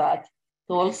do that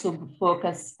to also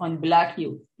focus on Black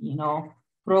youth,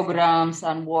 programs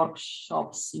and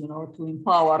workshops, to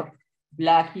empower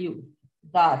Black youth.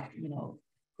 That,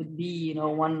 could be,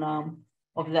 one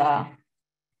of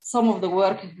some of the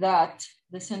work that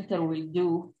the center will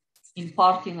do in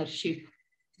partnership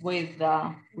with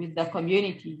the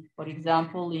community. For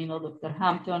example, Dr.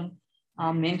 Hampton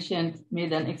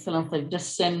made an excellent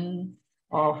suggestion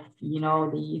of,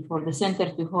 for the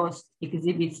center to host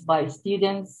exhibits by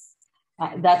students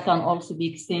that can also be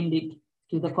extended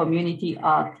to the community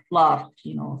at large,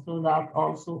 so that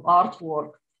also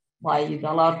artwork by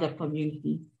the larger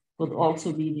community could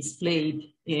also be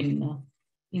displayed in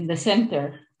the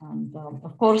center. And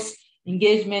of course,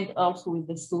 engagement also with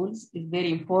the schools is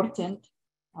very important,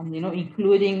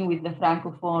 including with the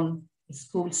Francophone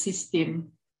school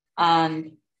system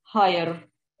and higher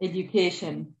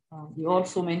education. You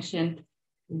also mentioned,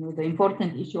 the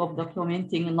important issue of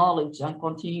documenting knowledge and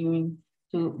continuing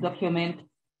to document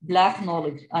Black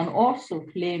knowledge and also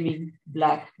claiming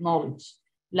Black knowledge.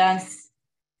 Lance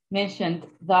mentioned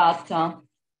that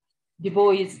Du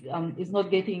Bois has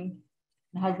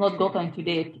not gotten to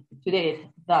date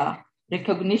the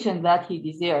recognition that he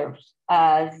deserves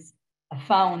as a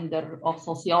founder of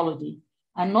sociology,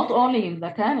 and not only in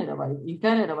Canada,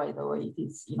 by the way, it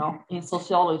is in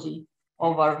sociology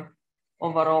overall.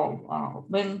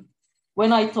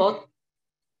 When I taught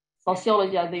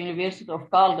sociology at the University of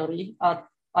Calgary,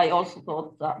 I also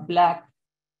taught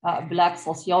Black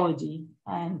sociology,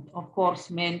 and of course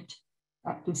meant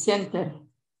to center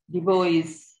Du Bois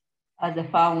as a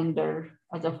founder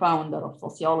of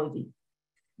sociology.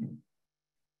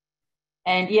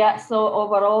 And so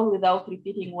overall, without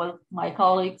repeating what my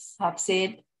colleagues have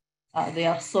said,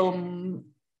 there are some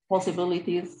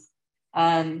possibilities,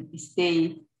 and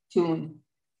stay tuned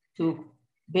to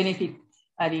benefit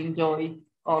and enjoy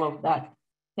all of that.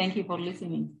 Thank you for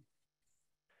listening.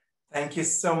 Thank you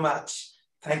so much.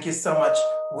 Thank you so much.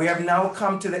 We have now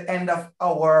come to the end of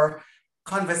our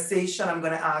conversation. I'm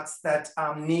going to ask that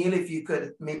Neil, if you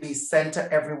could maybe center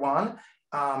everyone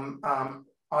on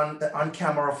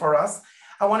camera for us.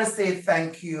 I want to say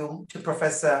thank you to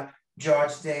Professor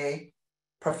George Dei,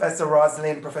 Professor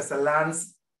Rosalind, Professor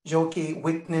Lance, Njoki,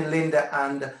 Whitney, Linda,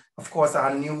 and of course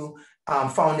our new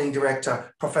founding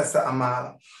director, Professor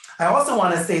Amal. I also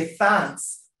want to say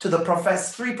thanks to the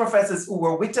three professors who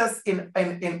were with us in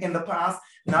the past,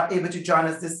 not able to join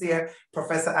us this year,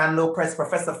 Professor Ann Lopez,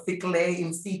 Professor Fickley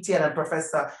in CTL, and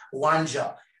Professor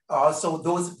Wanja. Also,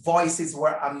 those voices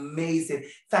were amazing.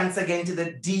 Thanks again to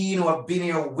the Dean who have been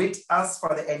here with us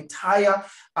for the entire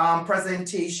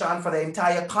presentation, for the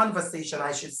entire conversation,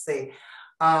 I should say.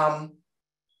 I'm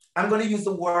going to use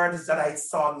the words that I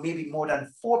saw maybe more than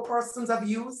 4 persons have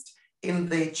used in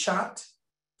the chat.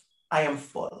 I am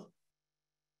full.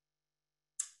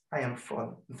 I am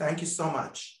full. Thank you so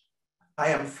much. I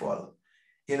am full.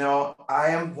 You know, I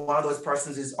am one of those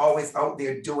persons who's always out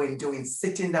there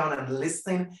sitting down and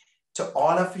listening to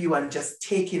all of you and just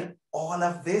taking all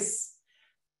of this.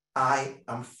 I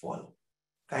am full.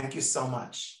 Thank you so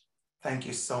much. Thank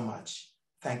you so much.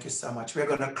 Thank you so much. We're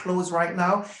going to close right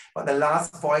now, but the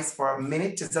last voice for a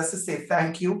minute just to say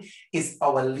thank you is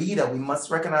our leader. We must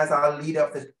recognize our leader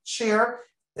of the chair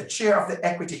of the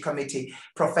Equity Committee,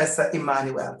 Professor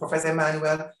Emmanuel. Professor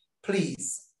Emmanuel,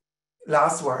 please.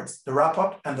 Last words, the wrap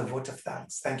up and the vote of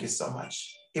thanks. Thank you so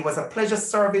much. It was a pleasure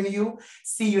serving you.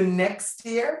 See you next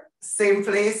year, same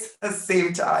place,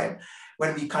 same time,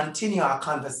 when we continue our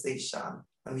conversation.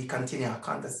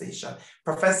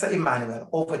 Professor Emmanuel,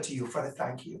 over to you for the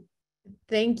thank you.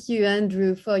 Thank you,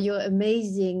 Andrew, for your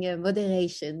amazing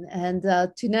moderation. And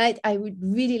tonight, I would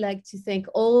really like to thank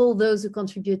all those who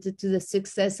contributed to the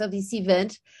success of this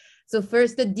event. So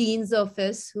first, the Dean's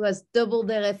Office, who has doubled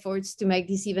their efforts to make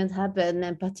this event happen,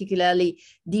 and particularly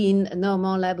Dean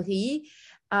Normand Labrie.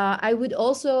 I would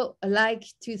also like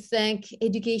to thank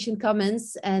Education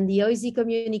Commons and the OISE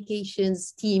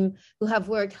Communications team who have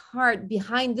worked hard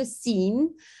behind the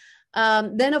scene.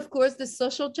 Then, of course, the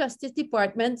Social Justice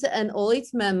Department and all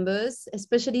its members,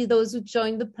 especially those who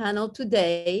joined the panel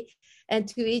today. And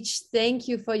to each, thank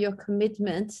you for your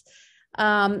commitment.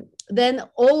 Then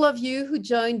all of you who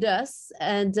joined us,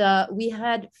 and we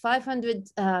had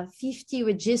 550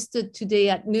 registered today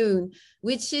at noon,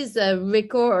 which is a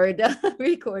record,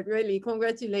 really,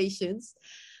 congratulations.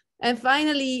 And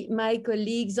finally, my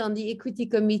colleagues on the Equity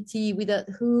Committee, without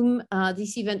whom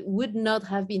this event would not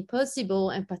have been possible,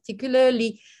 and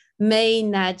particularly May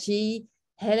Naji,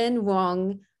 Helen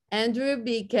Wong, Andrew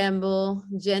B. Campbell,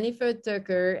 Jennifer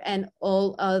Tucker, and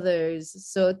all others.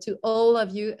 So to all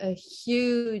of you, a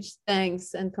huge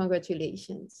thanks and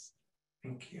congratulations.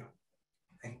 Thank you.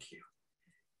 Thank you.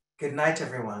 Good night,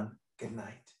 everyone. Good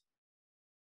night.